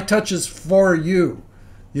 light touch is for you.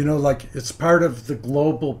 You know, like it's part of the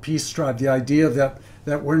global peace tribe. The idea that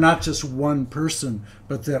we're not just one person,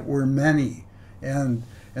 but that we're many, and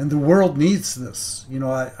the world needs this. You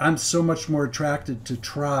know, I'm so much more attracted to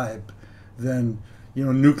tribe than, you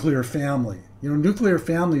know, nuclear family. You know, nuclear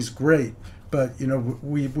family is great, but you know,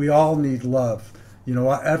 we all need love. You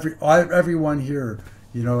know, everyone here.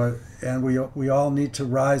 You know, and we all need to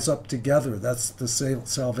rise up together. That's the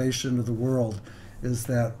salvation of the world, is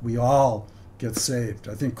that we all get saved.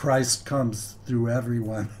 I think Christ comes through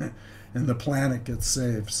everyone, and the planet gets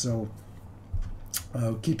saved. So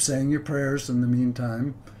keep saying your prayers in the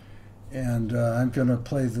meantime. And I'm going to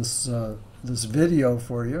play this video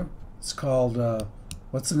for you. It's called,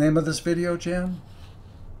 what's the name of this video, Jan?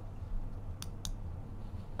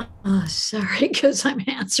 Sorry, because I'm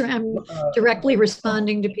directly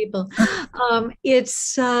responding to people.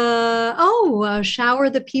 It's shower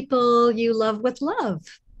the people you love with love.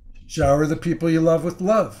 Shower the people you love with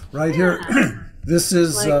love. Right here. This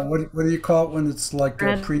is like, what do you call it when it's like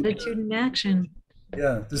gratitude in action?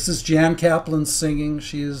 Yeah, this is Jan Kaplan singing.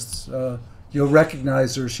 She is you'll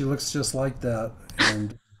recognize her. She looks just like that.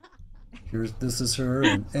 And this is her,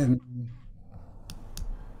 and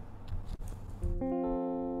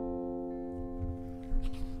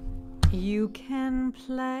you can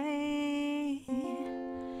play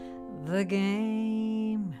the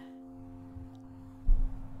game,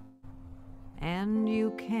 and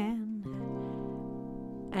you can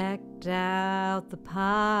act out the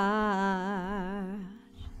part,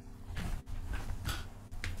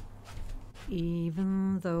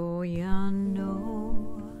 even though you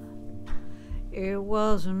know it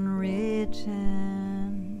wasn't written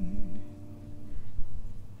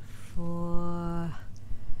for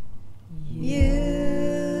you.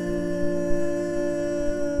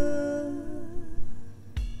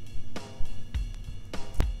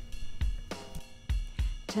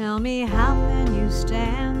 Tell me, how can you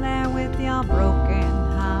stand there with your broken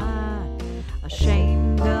heart,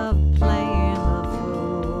 ashamed of playing the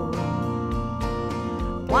fool?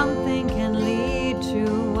 One thing can lead to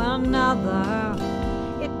another.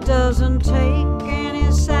 It doesn't take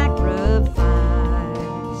any sacrifice.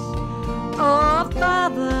 Oh,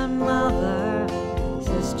 father and mother,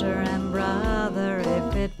 sister and brother,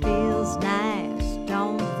 if it feels nice,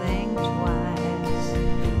 don't think twice.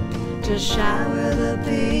 Just shower the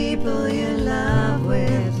people you love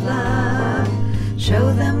with love.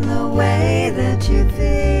 Show them the way that you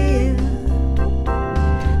feel.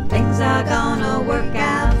 Things are gonna work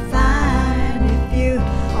out fine if you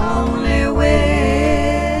only will.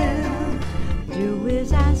 Do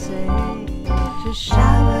as I say. Just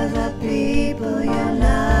shower the people you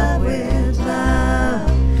love with love.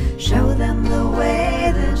 Show them the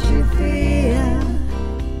way that you feel.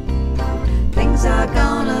 Things are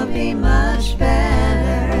gonna be much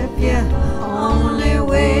better if you only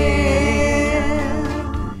will.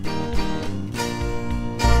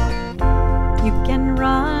 You can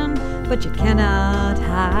run, but you cannot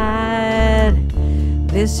hide.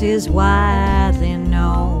 This is widely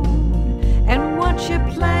known. And what you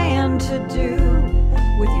plan to do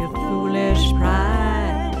with your foolish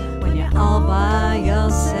pride when you're all by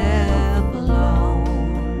yourself alone.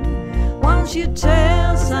 Once you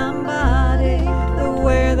tell somebody the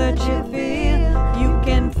way that you feel, you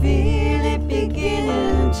can feel it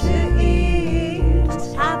beginning to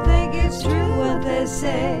ease. I think it's true what they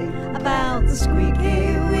say about the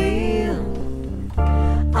squeaky wheel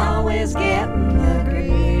always getting the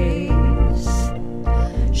grease.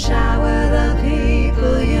 Shower the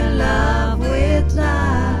people you love with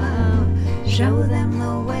love. Show them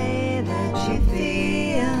the way that you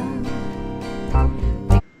feel.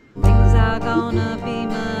 Things are gonna be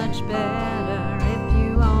much better if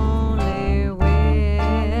you only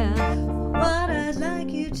will. What I'd like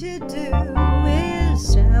you to do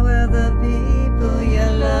is shower the people you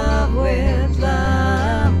love with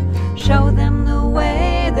love. Show them the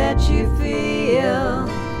way that you feel.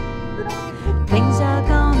 Things are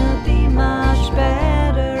gonna be much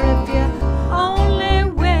better if you only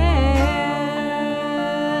will.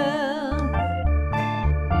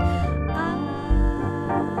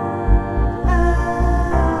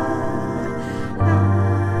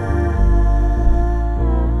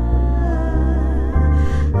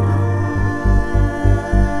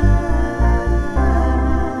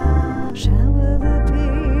 Shower the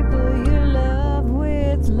people you love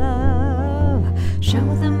with love. Show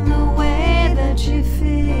them the way that you feel.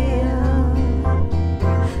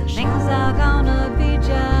 Things are gonna be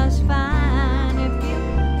just fine if you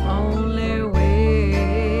only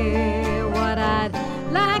will. What I'd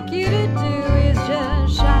like you to do is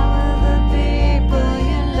just shower the people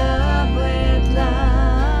you love with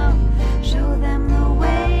love. Show them the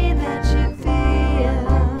way that you feel.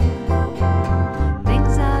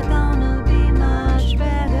 Things are gonna be much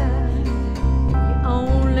better if you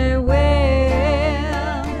only will.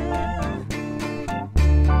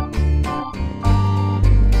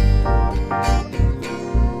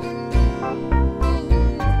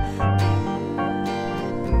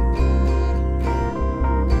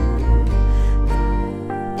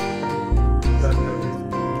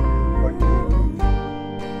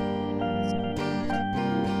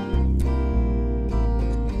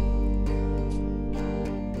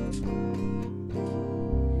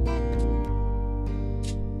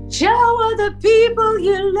 Shower the people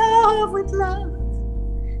you love with love.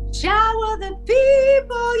 Shower the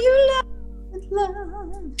people you love with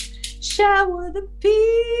love. Shower the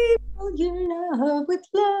people you love with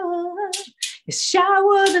love.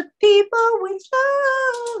 Shower the people with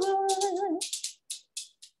love.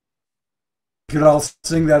 We could all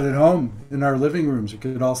sing that at home in our living rooms. We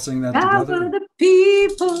could all sing that Shower together. the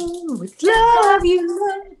people with love you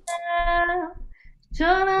love.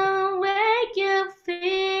 Show them make you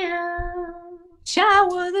feel.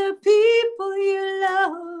 Shower the people you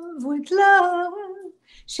love with love.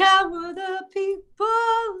 Shower the people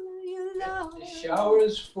you love. The shower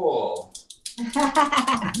is full.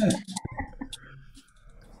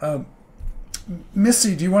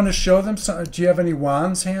 Missy, do you want to show them some? Do you have any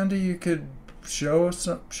wands handy? You could show us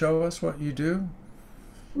what you do.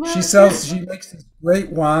 Well, She makes these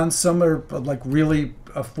great wands. Some are like really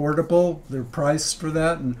affordable. They're priced for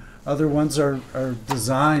that, and other ones are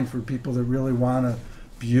designed for people that really want a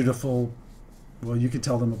beautiful. Well, you can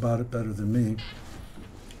tell them about it better than me.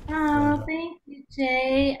 Oh, thank you,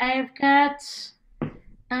 Jay. I've got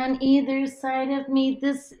on either side of me,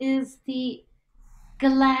 this is the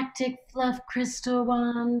Galactic Fluff Crystal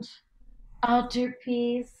Wand altar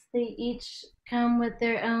piece. They each come with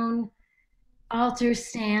their own altar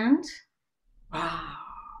stand. Wow.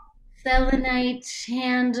 Selenite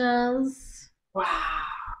handles. Wow.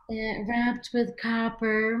 Wrapped with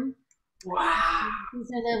copper. Wow.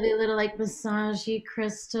 These are lovely little like massagey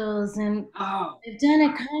crystals. And I've done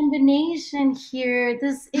a combination here.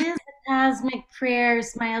 This is a cosmic prayer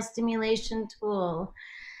smile stimulation tool.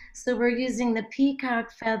 So we're using the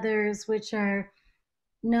peacock feathers, which are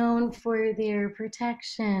known for their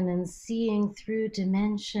protection and seeing through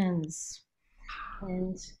dimensions.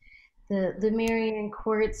 And the Marian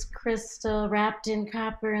quartz crystal wrapped in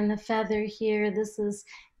copper and the feather here, this is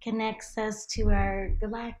connects us to our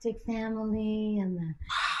galactic family and the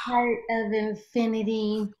heart of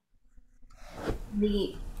infinity.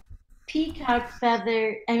 The peacock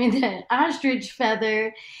feather, the ostrich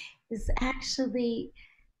feather is actually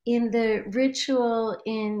in the ritual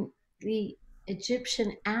in the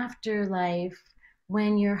Egyptian afterlife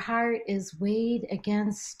when your heart is weighed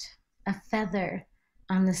against a feather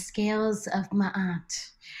on the scales of Ma'at.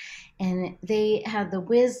 And they had the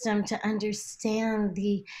wisdom to understand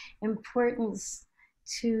the importance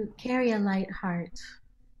to carry a light heart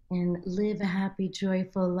and live a happy,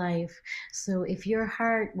 joyful life. So if your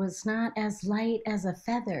heart was not as light as a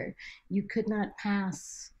feather, you could not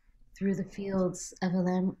pass through the fields of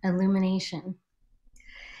illumination.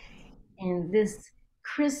 And this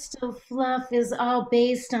crystal fluff is all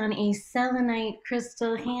based on a selenite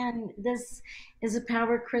crystal hand. This is a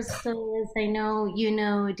power crystal, as I know you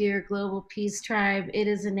know, dear Global Peace Tribe. It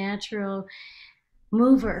is a natural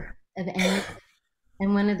mover of energy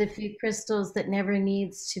and one of the few crystals that never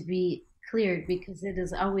needs to be cleared because it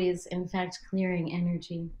is always, in fact, clearing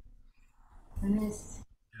energy. And this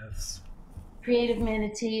creative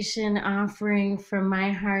meditation offering from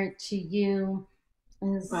my heart to you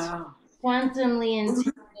is quantumly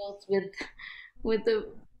entangled with the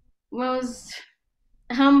most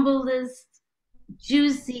humblest,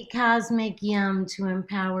 juicy cosmic yum to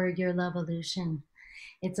empower your evolution.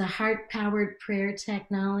 It's a heart-powered prayer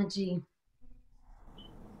technology.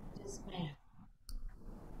 Just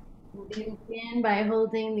begin by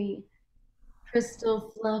holding the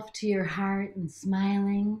crystal fluff to your heart and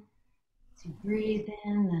smiling to breathe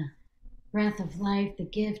in the breath of life, the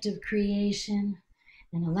gift of creation,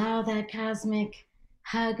 and allow that cosmic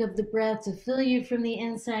hug of the breath to fill you from the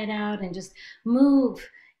inside out and just move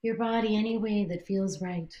your body any way that feels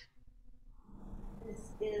right.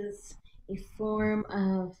 This is a form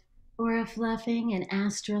of aura fluffing and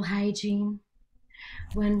astral hygiene.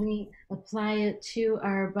 When we apply it to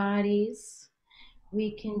our bodies,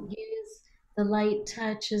 we can use the light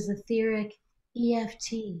touch as etheric EFT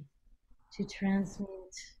to transmute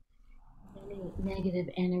any negative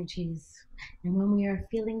energies. And when we are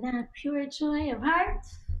feeling that pure joy of heart,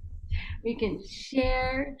 we can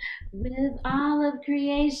share with all of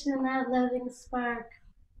creation that loving spark.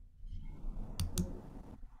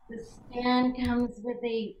 The stand comes with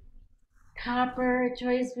a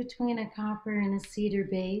choice between a copper and a cedar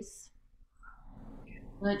base.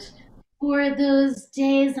 But for those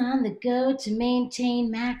days on the go to maintain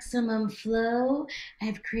maximum flow,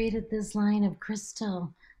 I've created this line of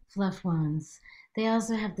crystal fluff wands. They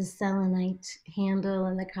also have the selenite handle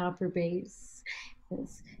and the copper base.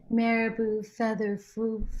 This marabou feather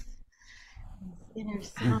foof, inner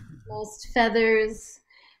most feathers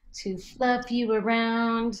to fluff you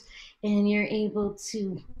around, and you're able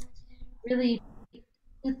to really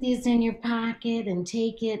put these in your pocket and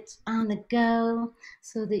take it on the go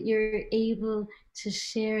so that you're able to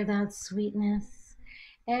share that sweetness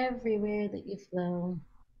everywhere that you flow.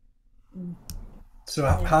 So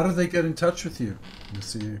how do they get in touch with you,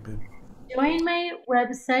 Missy? Join my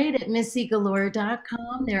website at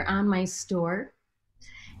missygalore.com. They're on my store.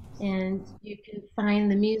 And you can find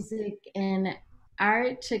the music and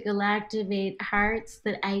art to galactivate hearts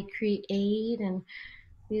that I create. And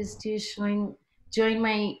please do join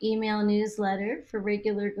my email newsletter for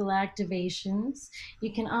regular galactivations.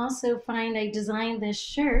 You can also find, I designed this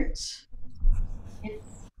shirt.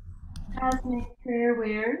 It's Cosmic Prayer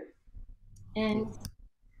Wear. And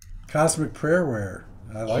Cosmic Prayer Wear.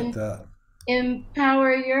 I like that.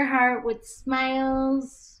 Empower your heart with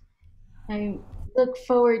smiles. I look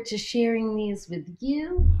forward to sharing these with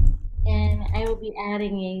you. And I will be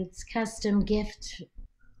adding a custom gift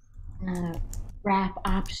wrap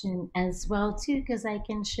option as well too, because I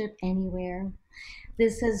can ship anywhere.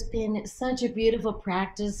 This has been such a beautiful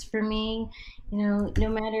practice for me. No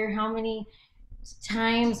matter how many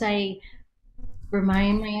times I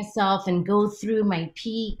remind myself and go through my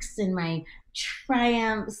peaks and my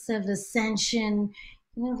triumphs of ascension,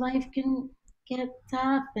 life can get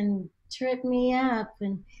tough and trip me up.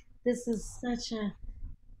 And this is such a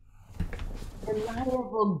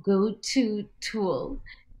reliable go-to tool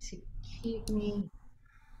to keep me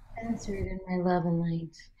centered in my love and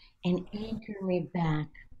light and anchor me back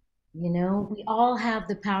You know, we all have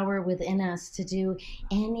the power within us to do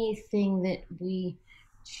anything that we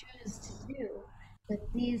choose to do. But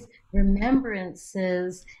these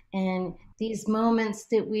remembrances and these moments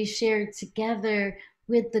that we share together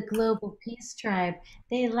with the Global Peace Tribe,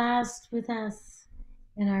 they last with us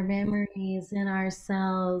in our memories, in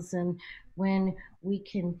ourselves. And when we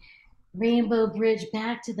can rainbow bridge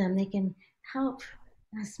back to them, they can help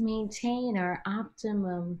us maintain our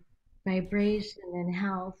optimum vibration and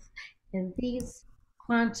health. And these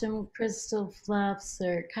quantum crystal fluffs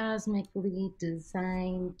are cosmically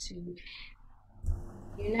designed to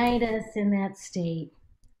unite us in that state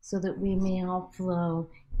so that we may all flow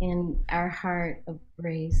in our heart of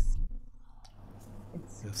grace.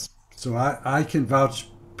 Yes. So I can vouch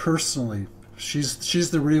personally. She's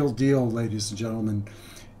the real deal, ladies and gentlemen.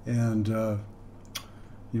 And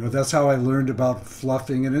that's how I learned about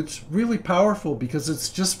fluffing, and it's really powerful because it's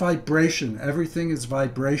just vibration. Everything is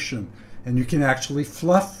vibration, and you can actually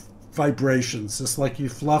fluff vibrations, just like you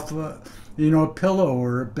fluff a pillow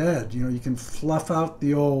or a bed. You can fluff out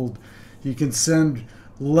the old. You can send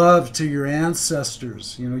love to your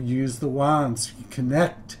ancestors. You use the wands. You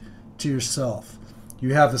connect to yourself.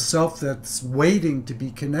 You have a self that's waiting to be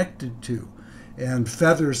connected to, and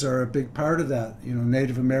feathers are a big part of that.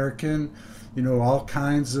 Native American, all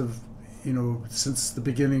kinds of, since the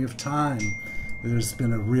beginning of time, there's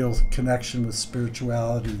been a real connection with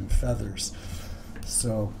spirituality and feathers.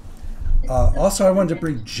 So, also I wanted to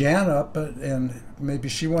bring Jan up, and maybe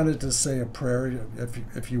she wanted to say a prayer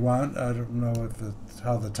if you want. I don't know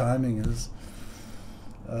how the timing is.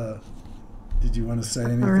 Did you want to say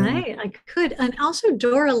anything? All right, I could. And also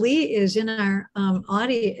Dora Lee is in our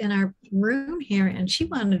in our room here, and she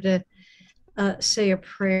wanted to say a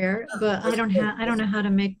prayer, but I don't know how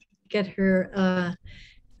to get her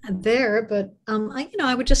there. But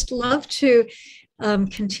I would just love to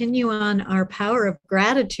continue on our Power of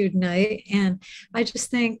Gratitude night, and I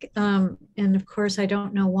just think, and of course, I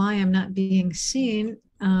don't know why I'm not being seen.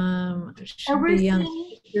 We're seeing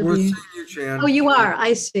you, Jan. Oh, you are.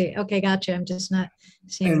 I see. Okay, gotcha. I'm just not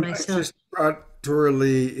seeing myself. I just brought Dora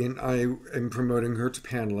Lee in. I am promoting her to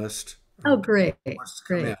panelist. Oh, great.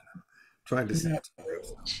 Great. Trying to see.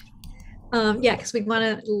 Yeah, because we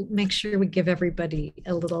want to make sure we give everybody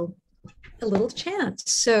a little chance.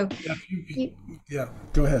 So yeah,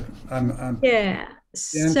 go ahead. Yeah.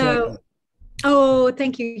 So oh,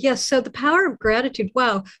 thank you. Yes. So the power of gratitude.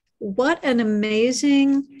 Wow, what an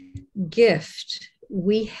amazing gift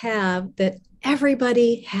we have that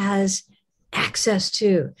everybody has access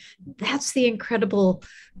to. That's the incredible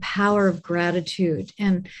power of gratitude.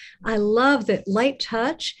 And I love that light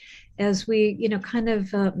touch, as we, kind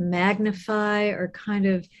of magnify or kind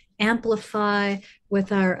of amplify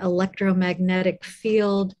with our electromagnetic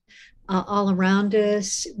field all around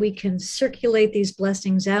us, we can circulate these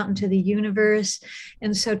blessings out into the universe.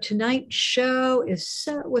 And so tonight's show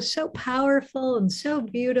was so powerful and so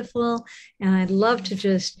beautiful. And I'd love to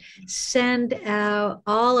just send out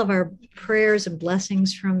all of our prayers and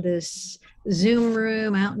blessings from this Zoom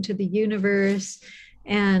room out into the universe,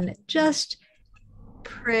 and just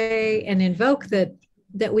pray and invoke that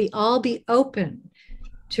we all be open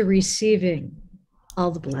to receiving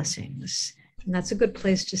all the blessings. And that's a good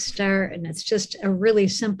place to start. And it's just a really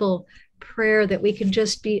simple prayer that we can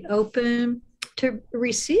just be open to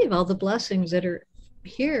receive all the blessings that are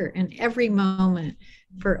here in every moment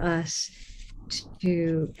for us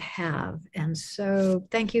to have. And so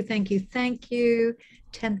thank you,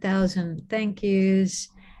 10,000 thank yous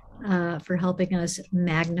for helping us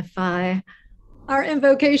magnify our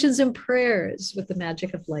invocations and prayers with the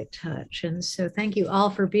magic of light touch. And so thank you all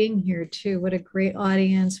for being here too. What a great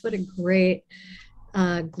audience. What a great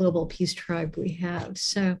global peace tribe we have.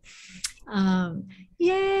 So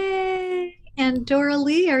yay. And Dora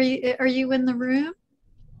Lee, are you in the room?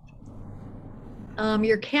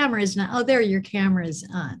 Your camera is not. Oh, there, your camera is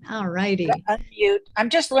on. All righty. Unmute. I'm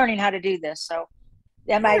just learning how to do this. So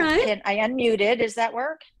am I unmuted? Does that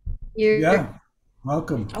work? Yeah.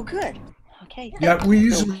 Welcome. Oh, good. Okay. Yeah, we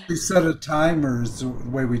usually set a timer is the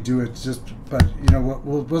way we do it. But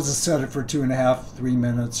we'll just set it for 2.5, 3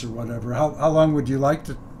 minutes or whatever. How long would you like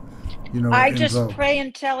to, I just pray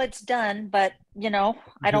until it's done, but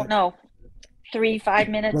I don't know, 3-5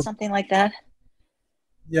 minutes, something like that.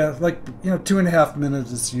 Yeah, 2.5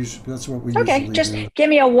 minutes is usually, that's what we usually do. Okay, just give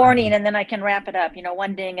me a warning and then I can wrap it up.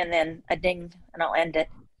 One ding and then a ding and I'll end it.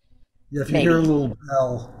 Yeah, if you hear a little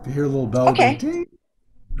bell. Okay. Ding.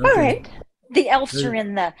 All right. The elves are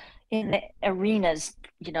in the arenas,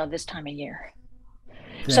 this time of year.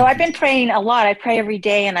 So I've been praying a lot. I pray every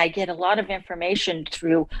day, and I get a lot of information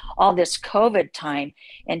through all this COVID time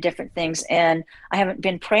and different things. And I haven't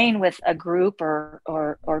been praying with a group or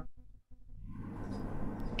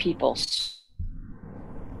people.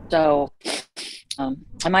 So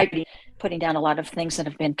I might be putting down a lot of things that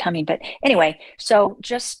have been coming. But anyway, so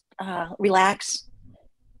just relax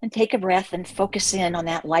and take a breath and focus in on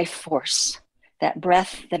that life force, that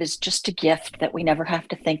breath that is just a gift that we never have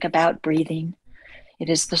to think about breathing. It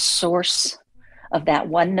is the source of that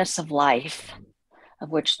oneness of life, of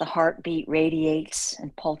which the heartbeat radiates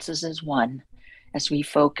and pulses as one as we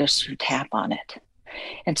focus or tap on it.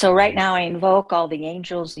 And so right now I invoke all the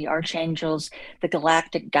angels, the archangels, the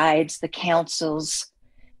galactic guides, the councils,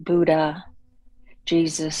 Buddha,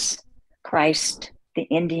 Jesus, Christ, the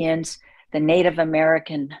Indians, the Native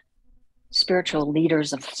American spiritual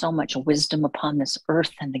leaders of so much wisdom upon this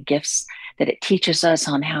earth, and the gifts that it teaches us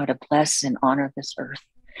on how to bless and honor this earth.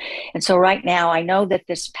 And so right now, I know that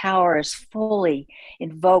this power is fully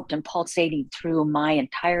invoked and pulsating through my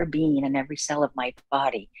entire being and every cell of my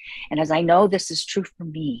body. And as I know this is true for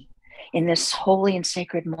me, in this holy and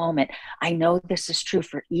sacred moment, I know this is true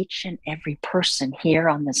for each and every person here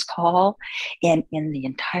on this call and in the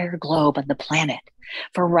entire globe and the planet.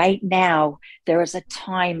 For right now, there is a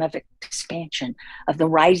time of expansion, of the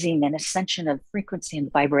rising and ascension of frequency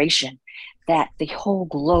and vibration that the whole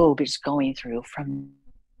globe is going through, from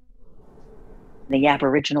the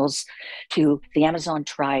Aboriginals to the Amazon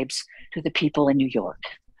tribes to the people in New York,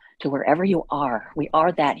 to wherever you are. We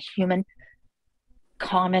are that human,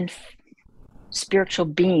 common spiritual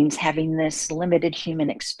beings having this limited human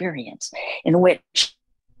experience in which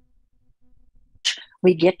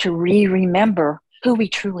we get to remember who we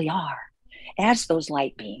truly are as those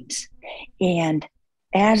light beings, and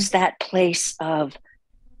as that place of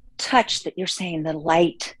touch that you're saying, the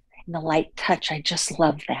light and the light touch. I just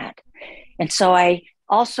love that. And so I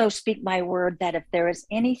also speak my word that if there is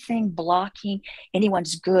anything blocking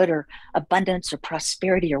anyone's good or abundance or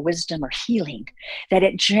prosperity or wisdom or healing, that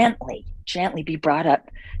it gently be brought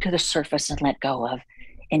up to the surface and let go of,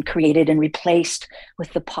 and created and replaced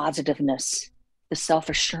with the positiveness, the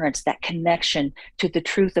self-assurance, that connection to the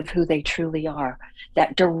truth of who they truly are,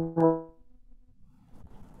 that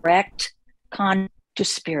direct to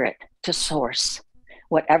spirit, to source,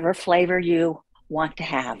 whatever flavor you want to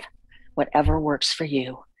have, whatever works for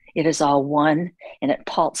you. It is all one, and it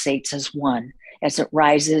pulsates as one. As it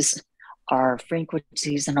rises, our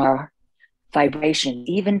frequencies and our vibration,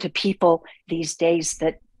 even to people these days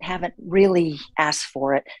that haven't really asked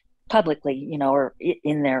for it publicly, you know, or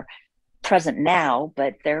in their present now,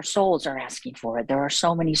 but their souls are asking for it. There are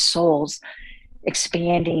so many souls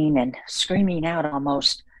expanding and screaming out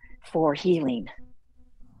almost for healing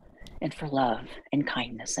and for love and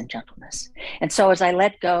kindness and gentleness. And so as I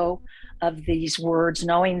let go of these words,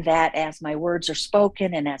 knowing that as my words are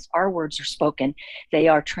spoken and as our words are spoken, they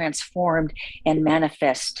are transformed and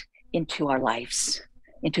manifest into our lives,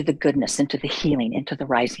 into the goodness, into the healing, into the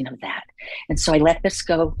rising of that. And so I let this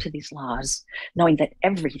go to these laws, knowing that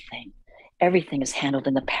everything is handled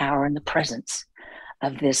in the power and the presence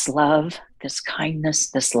of this love, this kindness,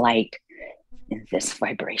 this light, and this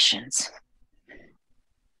vibrations.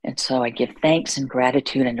 And so I give thanks and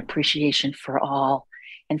gratitude and appreciation for all.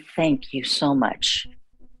 And thank you so much,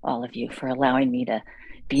 all of you, for allowing me to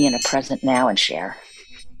be in a present now and share.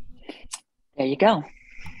 There you go.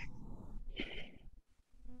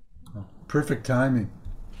 Perfect timing.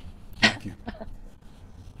 Thank you.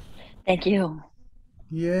 Thank you.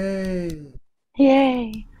 Yay.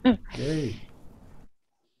 Yay. Yay.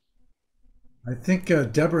 I think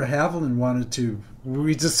Deborah Haviland wanted to.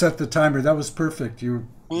 We just set the timer. That was perfect.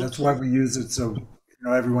 That's why we use it, so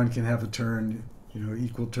everyone can have a turn.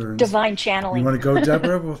 Equal turns. Divine channeling. You want to go,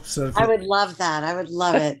 Deborah? We'll I would love that. I would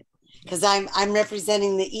love it, because I'm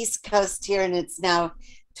representing the East Coast here, and it's now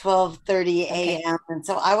 12:30 a.m. And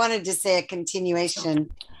so I wanted to say a continuation.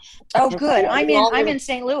 Oh, good. I'm in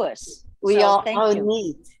St. Louis. Thank you.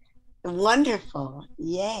 Neat. Wonderful.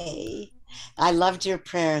 Yay. I loved your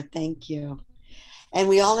prayer. Thank you. And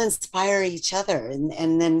we all inspire each other.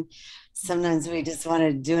 And then sometimes we just want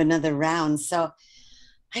to do another round. So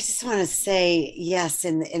I just want to say yes,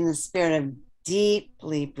 in the spirit of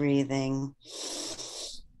deeply breathing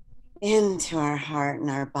into our heart and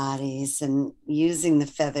our bodies, and using the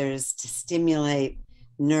feathers to stimulate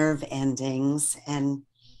nerve endings. And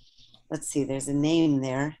let's see, there's a name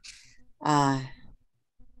there.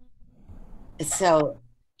 So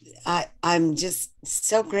I'm just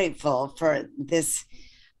so grateful for this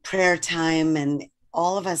prayer time and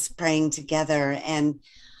all of us praying together. And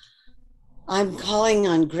I'm calling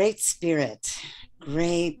on Great Spirit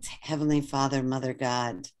great Heavenly Father, Mother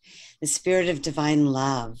God, the spirit of divine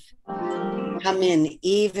love, come in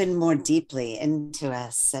even more deeply into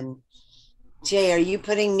us. And Jay, are you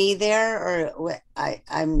putting me there, or what?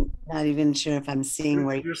 I'm not even sure if I'm seeing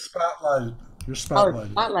where you're spotlighted. You're Oh,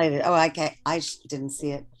 spotlighted. spotlighted. Oh, okay. Didn't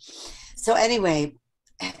see it. So anyway,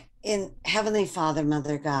 in Heavenly Father,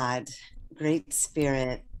 Mother God, Great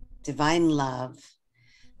Spirit, divine love,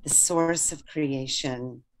 the source of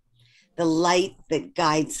creation, the light that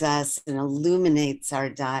guides us and illuminates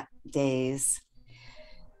our days,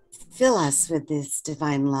 fill us with this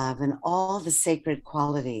divine love and all the sacred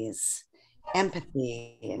qualities,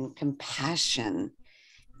 empathy and compassion,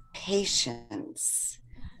 patience,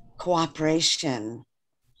 cooperation,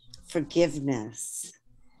 forgiveness,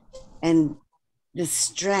 and the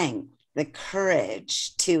strength, the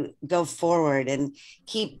courage to go forward and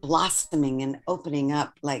keep blossoming and opening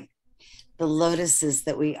up like the lotuses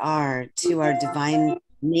that we are to our divine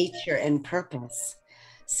nature and purpose,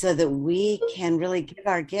 so that we can really give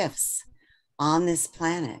our gifts on this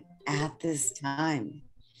planet at this time.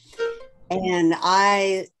 And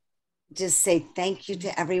I just say thank you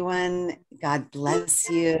to everyone. God bless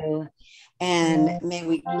you. And may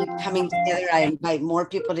we keep coming together. I invite more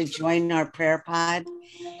people to join our prayer pod.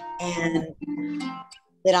 And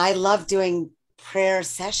that I love doing prayer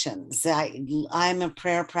sessions. I'm a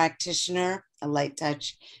prayer practitioner, a light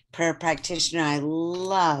touch prayer practitioner. I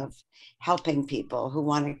love helping people who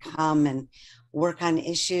want to come and work on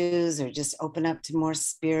issues or just open up to more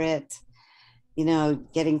spirit, you know,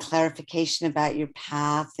 getting clarification about your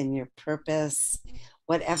path and your purpose,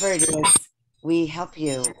 whatever it is, we help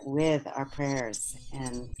you with our prayers.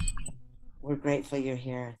 And we're grateful you're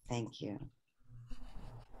here. Thank you.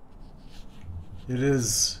 It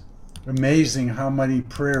is amazing how many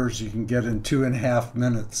prayers you can get in 2.5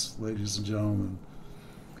 minutes, ladies and gentlemen.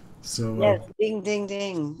 So yes, ding, ding,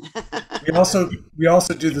 ding. we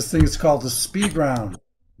also do this thing. It's called the speed round.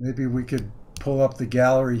 Maybe we could pull up the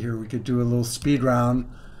gallery here. We could do a little speed round.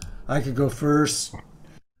 I could go first.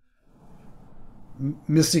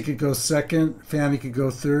 Missy could go second. Fanny could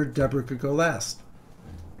go third. Deborah could go last.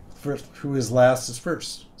 First, who is last is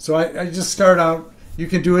first. So I just start out. You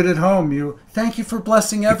can do it at home. Thank you for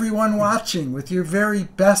blessing everyone watching with your very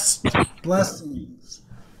best blessings.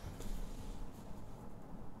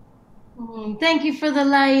 Thank you for the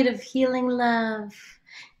light of healing love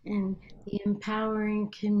and the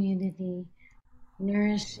empowering community,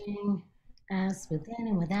 nourishing us within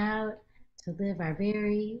and without to live our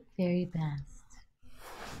very, very best.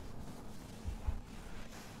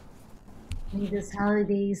 May this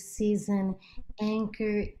holiday season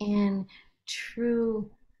anchor in true,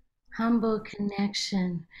 humble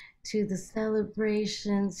connection to the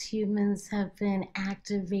celebrations humans have been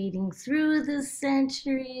activating through the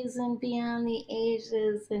centuries and beyond the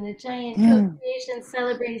ages in a giant co-creation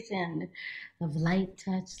celebration of light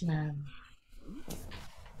touch love.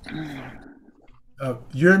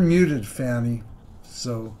 You're muted, Fanny.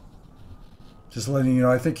 So just letting you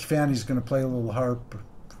know, I think Fanny's going to play a little harp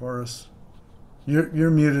for us.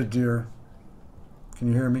 You're muted, dear. Can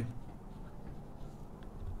you hear me?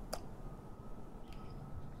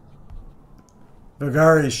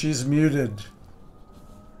 Bagari, she's muted.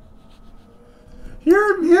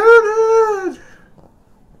 You're muted!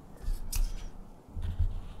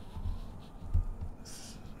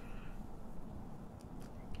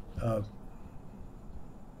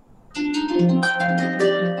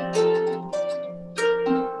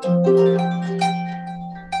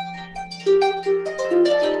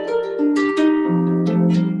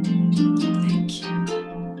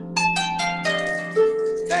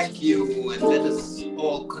 Thank you, and let us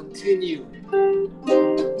all continue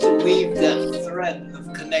to weave that thread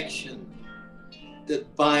of connection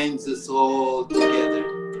that binds us all together.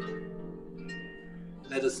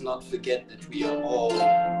 Let us not forget that we are all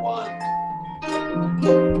one.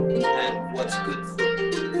 And what's good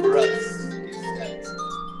for us is that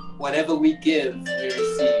whatever we give, we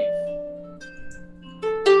receive.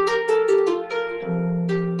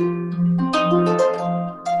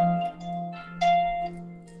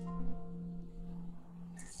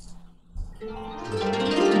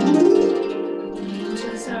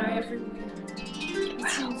 Angels are everywhere.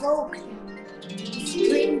 Let's invoke them. Let's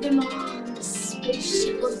bring them on the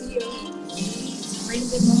spaceship of the earth. Let's bring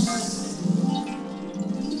them on.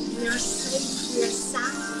 We are safe, we are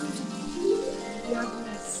sound, we are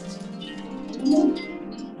blessed.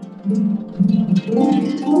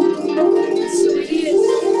 So it is.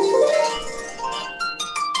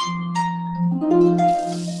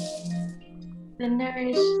 The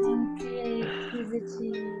nourishing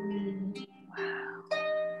creativity.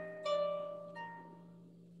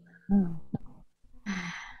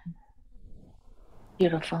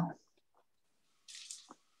 Beautiful.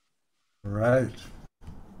 Right.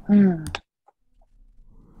 Mm.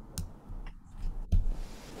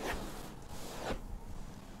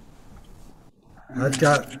 I've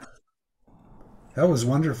got, that was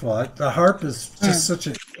wonderful. The harp is just such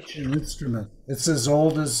an ancient instrument. It's as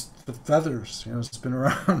old as the feathers. You know, it's been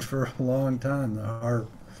around for a long time. The harp.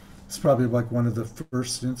 It's probably like one of the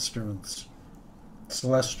first instruments,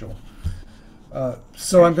 celestial.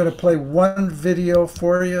 So I'm going to play one video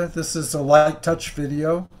for you. This is a light touch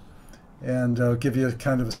video, and I'll give you a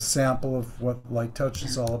kind of a sample of what light touch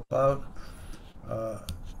is all about.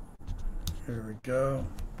 Here we go.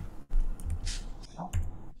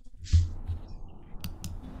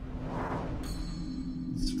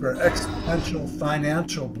 It's for exponential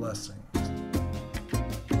financial blessing.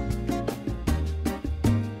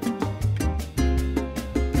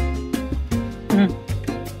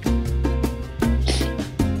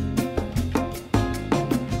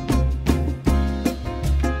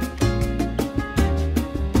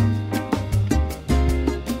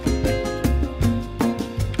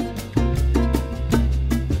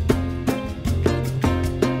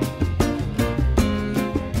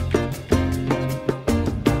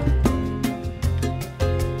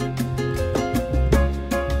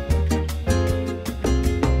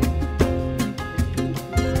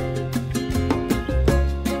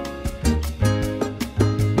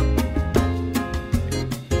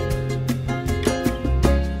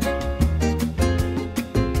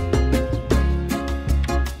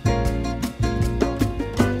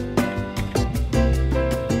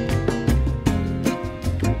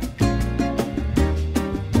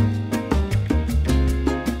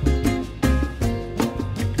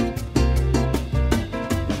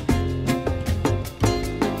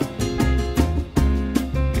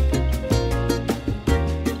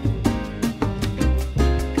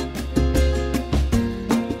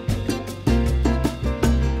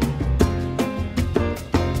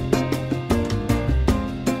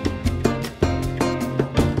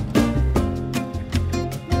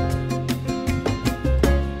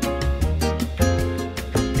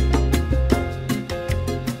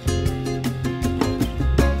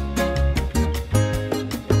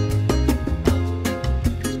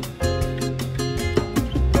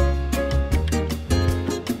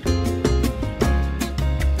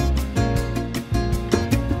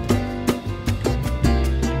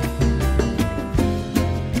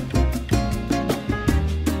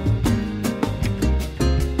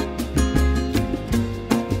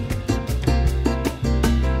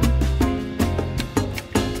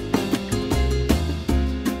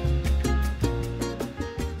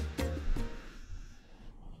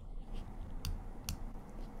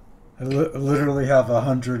 I literally have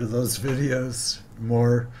 100 of those videos,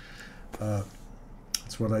 more.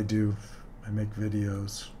 That's what I do. I make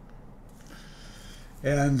videos.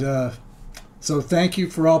 And so thank you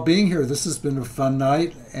for all being here. This has been a fun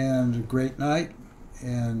night and a great night.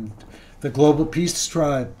 And the Global Peace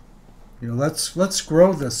Tribe, you know, let's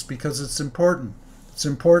grow this because it's important. It's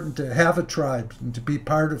important to have a tribe and to be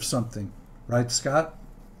part of something. Right, Scott?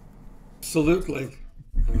 Absolutely.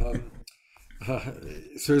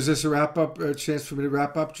 So is this a chance for me to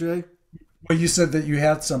wrap up, Jay? Well, you said that you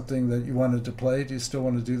had something that you wanted to play. Do you still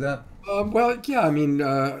want to do that? Well, yeah, I mean,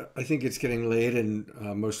 I think it's getting late and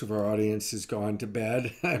most of our audience has gone to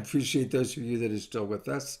bed. I appreciate those of you that are still with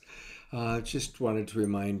us. Just wanted to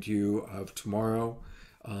remind you of tomorrow.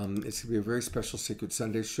 It's going to be a very special Sacred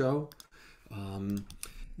Sunday show.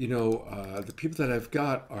 You know, the people that I've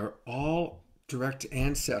got are all direct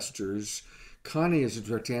ancestors. Connie is a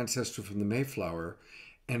direct ancestor from the Mayflower,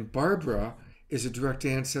 and Barbara is a direct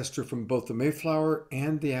ancestor from both the Mayflower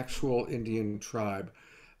and the actual Indian tribe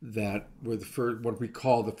that were the first, what we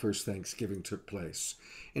call the first Thanksgiving took place.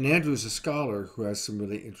 And Andrew is a scholar who has some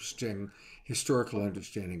really interesting historical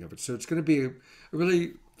understanding of it. So it's going to be a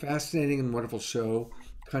really fascinating and wonderful show.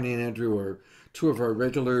 Connie and Andrew are two of our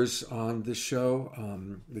regulars on this show.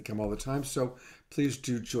 They come all the time. So please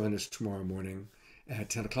do join us tomorrow morning at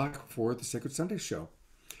 10 o'clock for the Sacred Sunday show.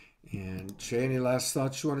 And Jay, any last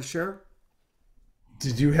thoughts you want to share?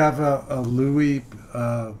 Did you have a Louis,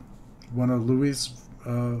 one of Louis'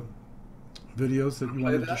 videos that you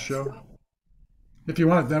wanted to show? If you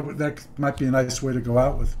want, that might be a nice way to go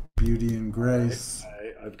out with beauty and grace.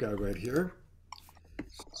 I've got it right here.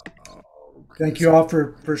 Thank you all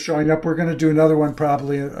for showing up. We're going to do another one,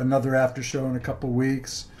 probably another after show in a couple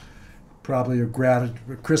weeks. Probably a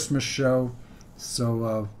Christmas show.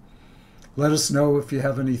 So let us know if you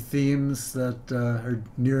have any themes that are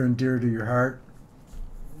near and dear to your heart.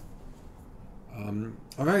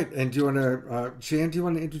 All right, and do you want to, Jan, do you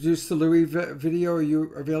want to introduce the Louis video? Are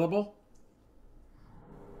you available?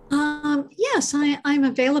 Yes, I'm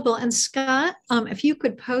available. And Scott, if you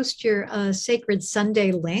could post your Sacred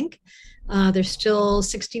Sunday link. There's still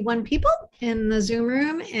 61 people in the Zoom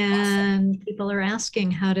room, and people are asking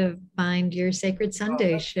how to find your Sacred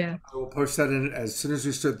Sunday show. I will post that in as soon as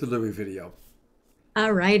we start the Louis video.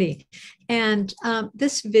 All righty. And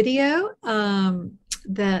this video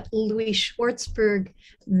that Louis Schwartzberg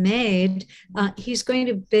made, he's going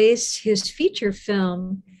to base his feature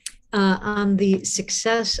film on the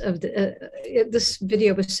success of this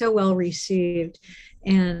video was so well received.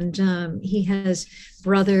 And he has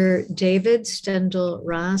brother David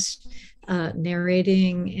Stendhal-Ross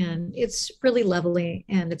narrating, and it's really lovely,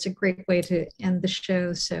 and it's a great way to end the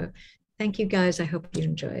show. So thank you guys. I hope you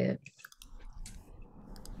enjoy it.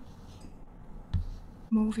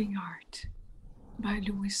 Moving Art by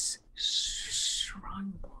Louis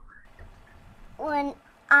Schwartzberg. When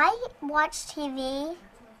I watch TV,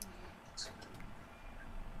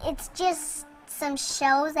 it's just some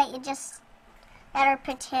shows that are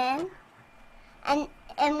pretend, and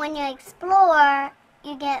when you explore,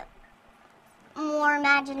 you get more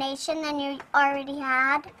imagination than you already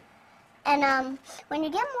had, and when you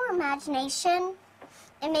get more imagination,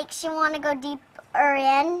 it makes you want to go deeper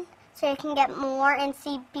in, so you can get more and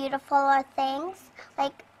see beautiful things.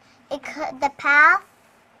 Like the path.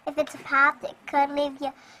 If it's a path, it could lead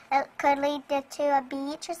you to a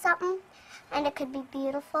beach or something, and it could be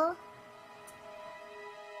beautiful.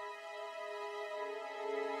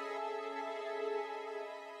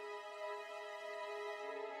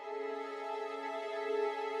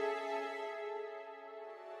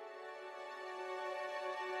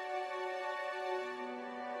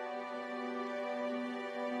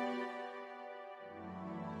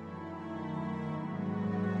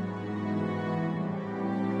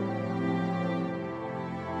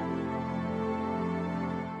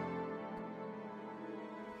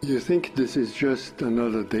 You think this is just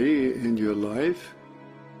another day in your life?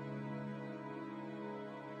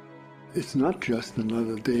 It's not just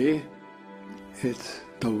another day. It's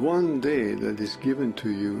the one day that is given to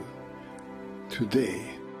you today.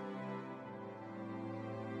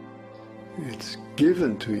 It's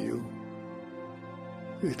given to you.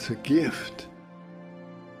 It's a gift.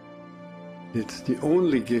 It's the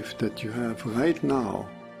only gift that you have right now,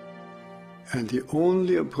 and the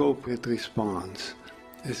only appropriate response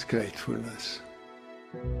is gratefulness.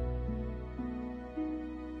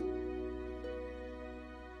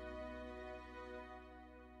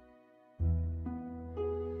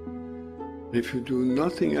 If you do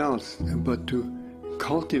nothing else but to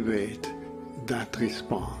cultivate that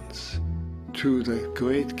response to the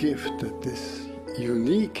great gift that this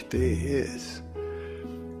unique day is,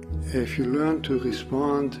 if you learn to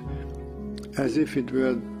respond as if it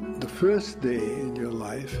were the first day in your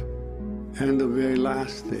life and the very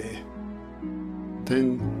last day,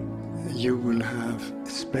 then you will have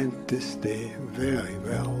spent this day very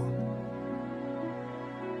well.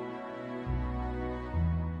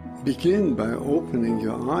 Begin by opening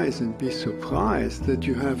your eyes and be surprised that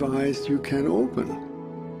you have eyes you can open.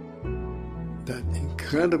 That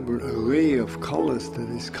incredible array of colors that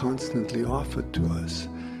is constantly offered to us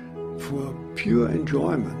for pure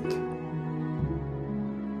enjoyment.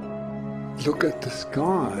 Look at the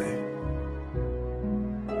sky.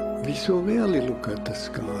 We so rarely look at the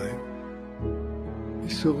sky. We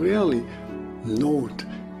so rarely note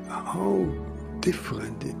how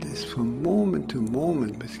different it is from moment to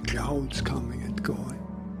moment with clouds coming and going.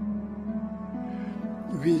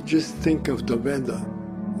 We just think of the weather,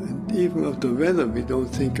 and even of the weather we don't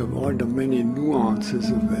think of all the many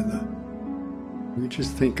nuances of weather. We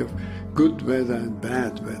just think of good weather and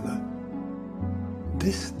bad weather.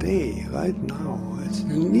 This day, right now, it's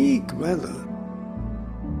unique weather.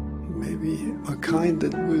 Maybe a kind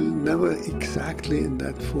that will never exactly in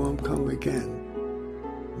that form come again.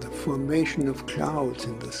 The formation of clouds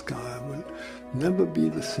in the sky will never be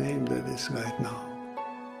the same that is right now.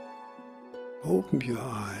 Open your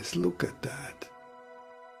eyes, look at that.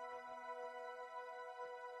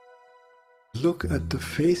 Look at the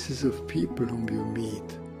faces of people whom you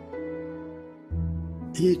meet.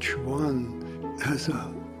 Each one has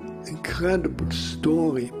an incredible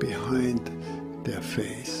story behind their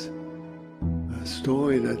face. A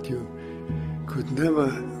story that you could never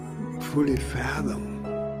fully fathom.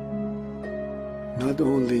 Not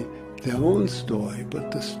only their own story, but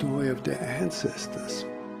the story of their ancestors.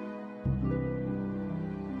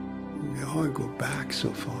 We all go back so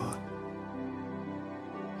far.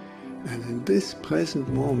 And in this present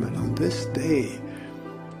moment, on this day,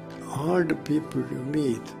 all the people you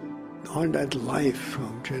meet, all that life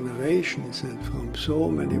from generations and from so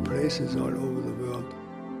many places all over the world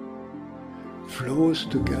flows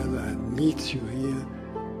together and meets you here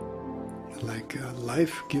like a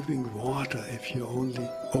life-giving water if you only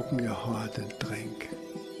open your heart and drink.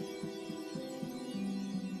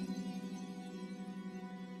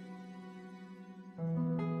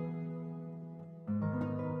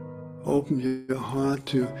 Open your heart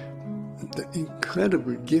to the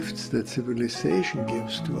incredible gifts that civilization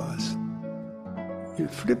gives to us. You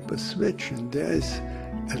flip a switch and there is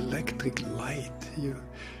electric light. You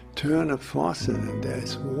turn a faucet and there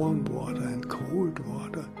is warm water and cold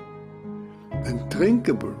water and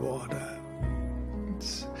drinkable water.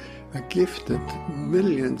 It's a gift that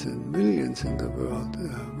millions and millions in the world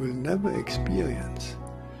will never experience.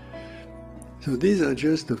 So these are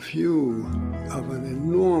just a few of an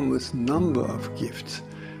enormous number of gifts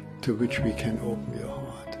to which we can open your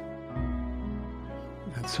heart.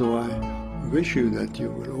 And so I wish you that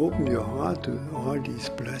you will open your heart to all these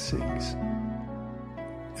blessings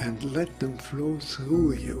and let them flow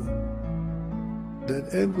through you, that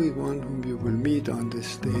everyone whom you will meet on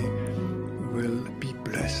this day will be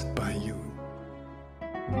blessed by you.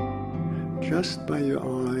 Just by your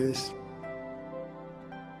eyes,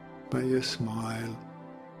 by your smile,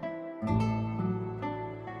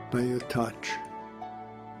 by your touch,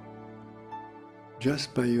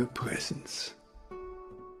 just by your presence.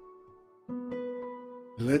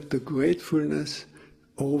 Let the gratefulness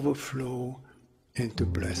overflow into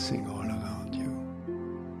blessing all around you.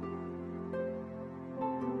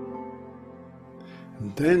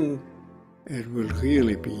 And then it will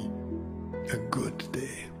really be a good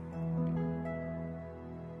day.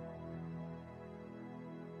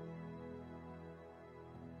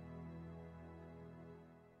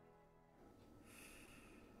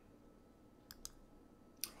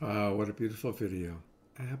 Wow, what a beautiful video.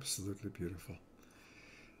 Absolutely beautiful.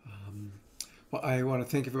 Well, I want to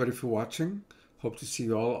thank everybody for watching. Hope to see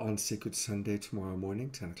you all on Sacred Sunday tomorrow morning,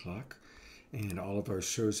 10 o'clock, and all of our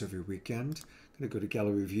shows every weekend. I'm going to go to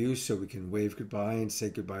gallery view so we can wave goodbye and say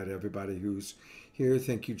goodbye to everybody who's here.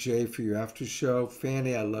 Thank you, Jay, for your after show.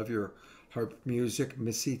 Fanny, I love your harp music.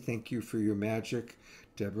 Missy, thank you for your magic.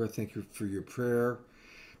 Deborah, thank you for your prayer.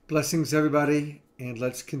 Blessings, everybody, and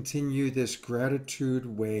let's continue this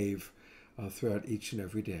gratitude wave throughout each and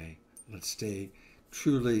every day. Let's stay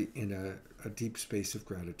truly in a deep space of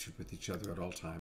gratitude with each other at all times.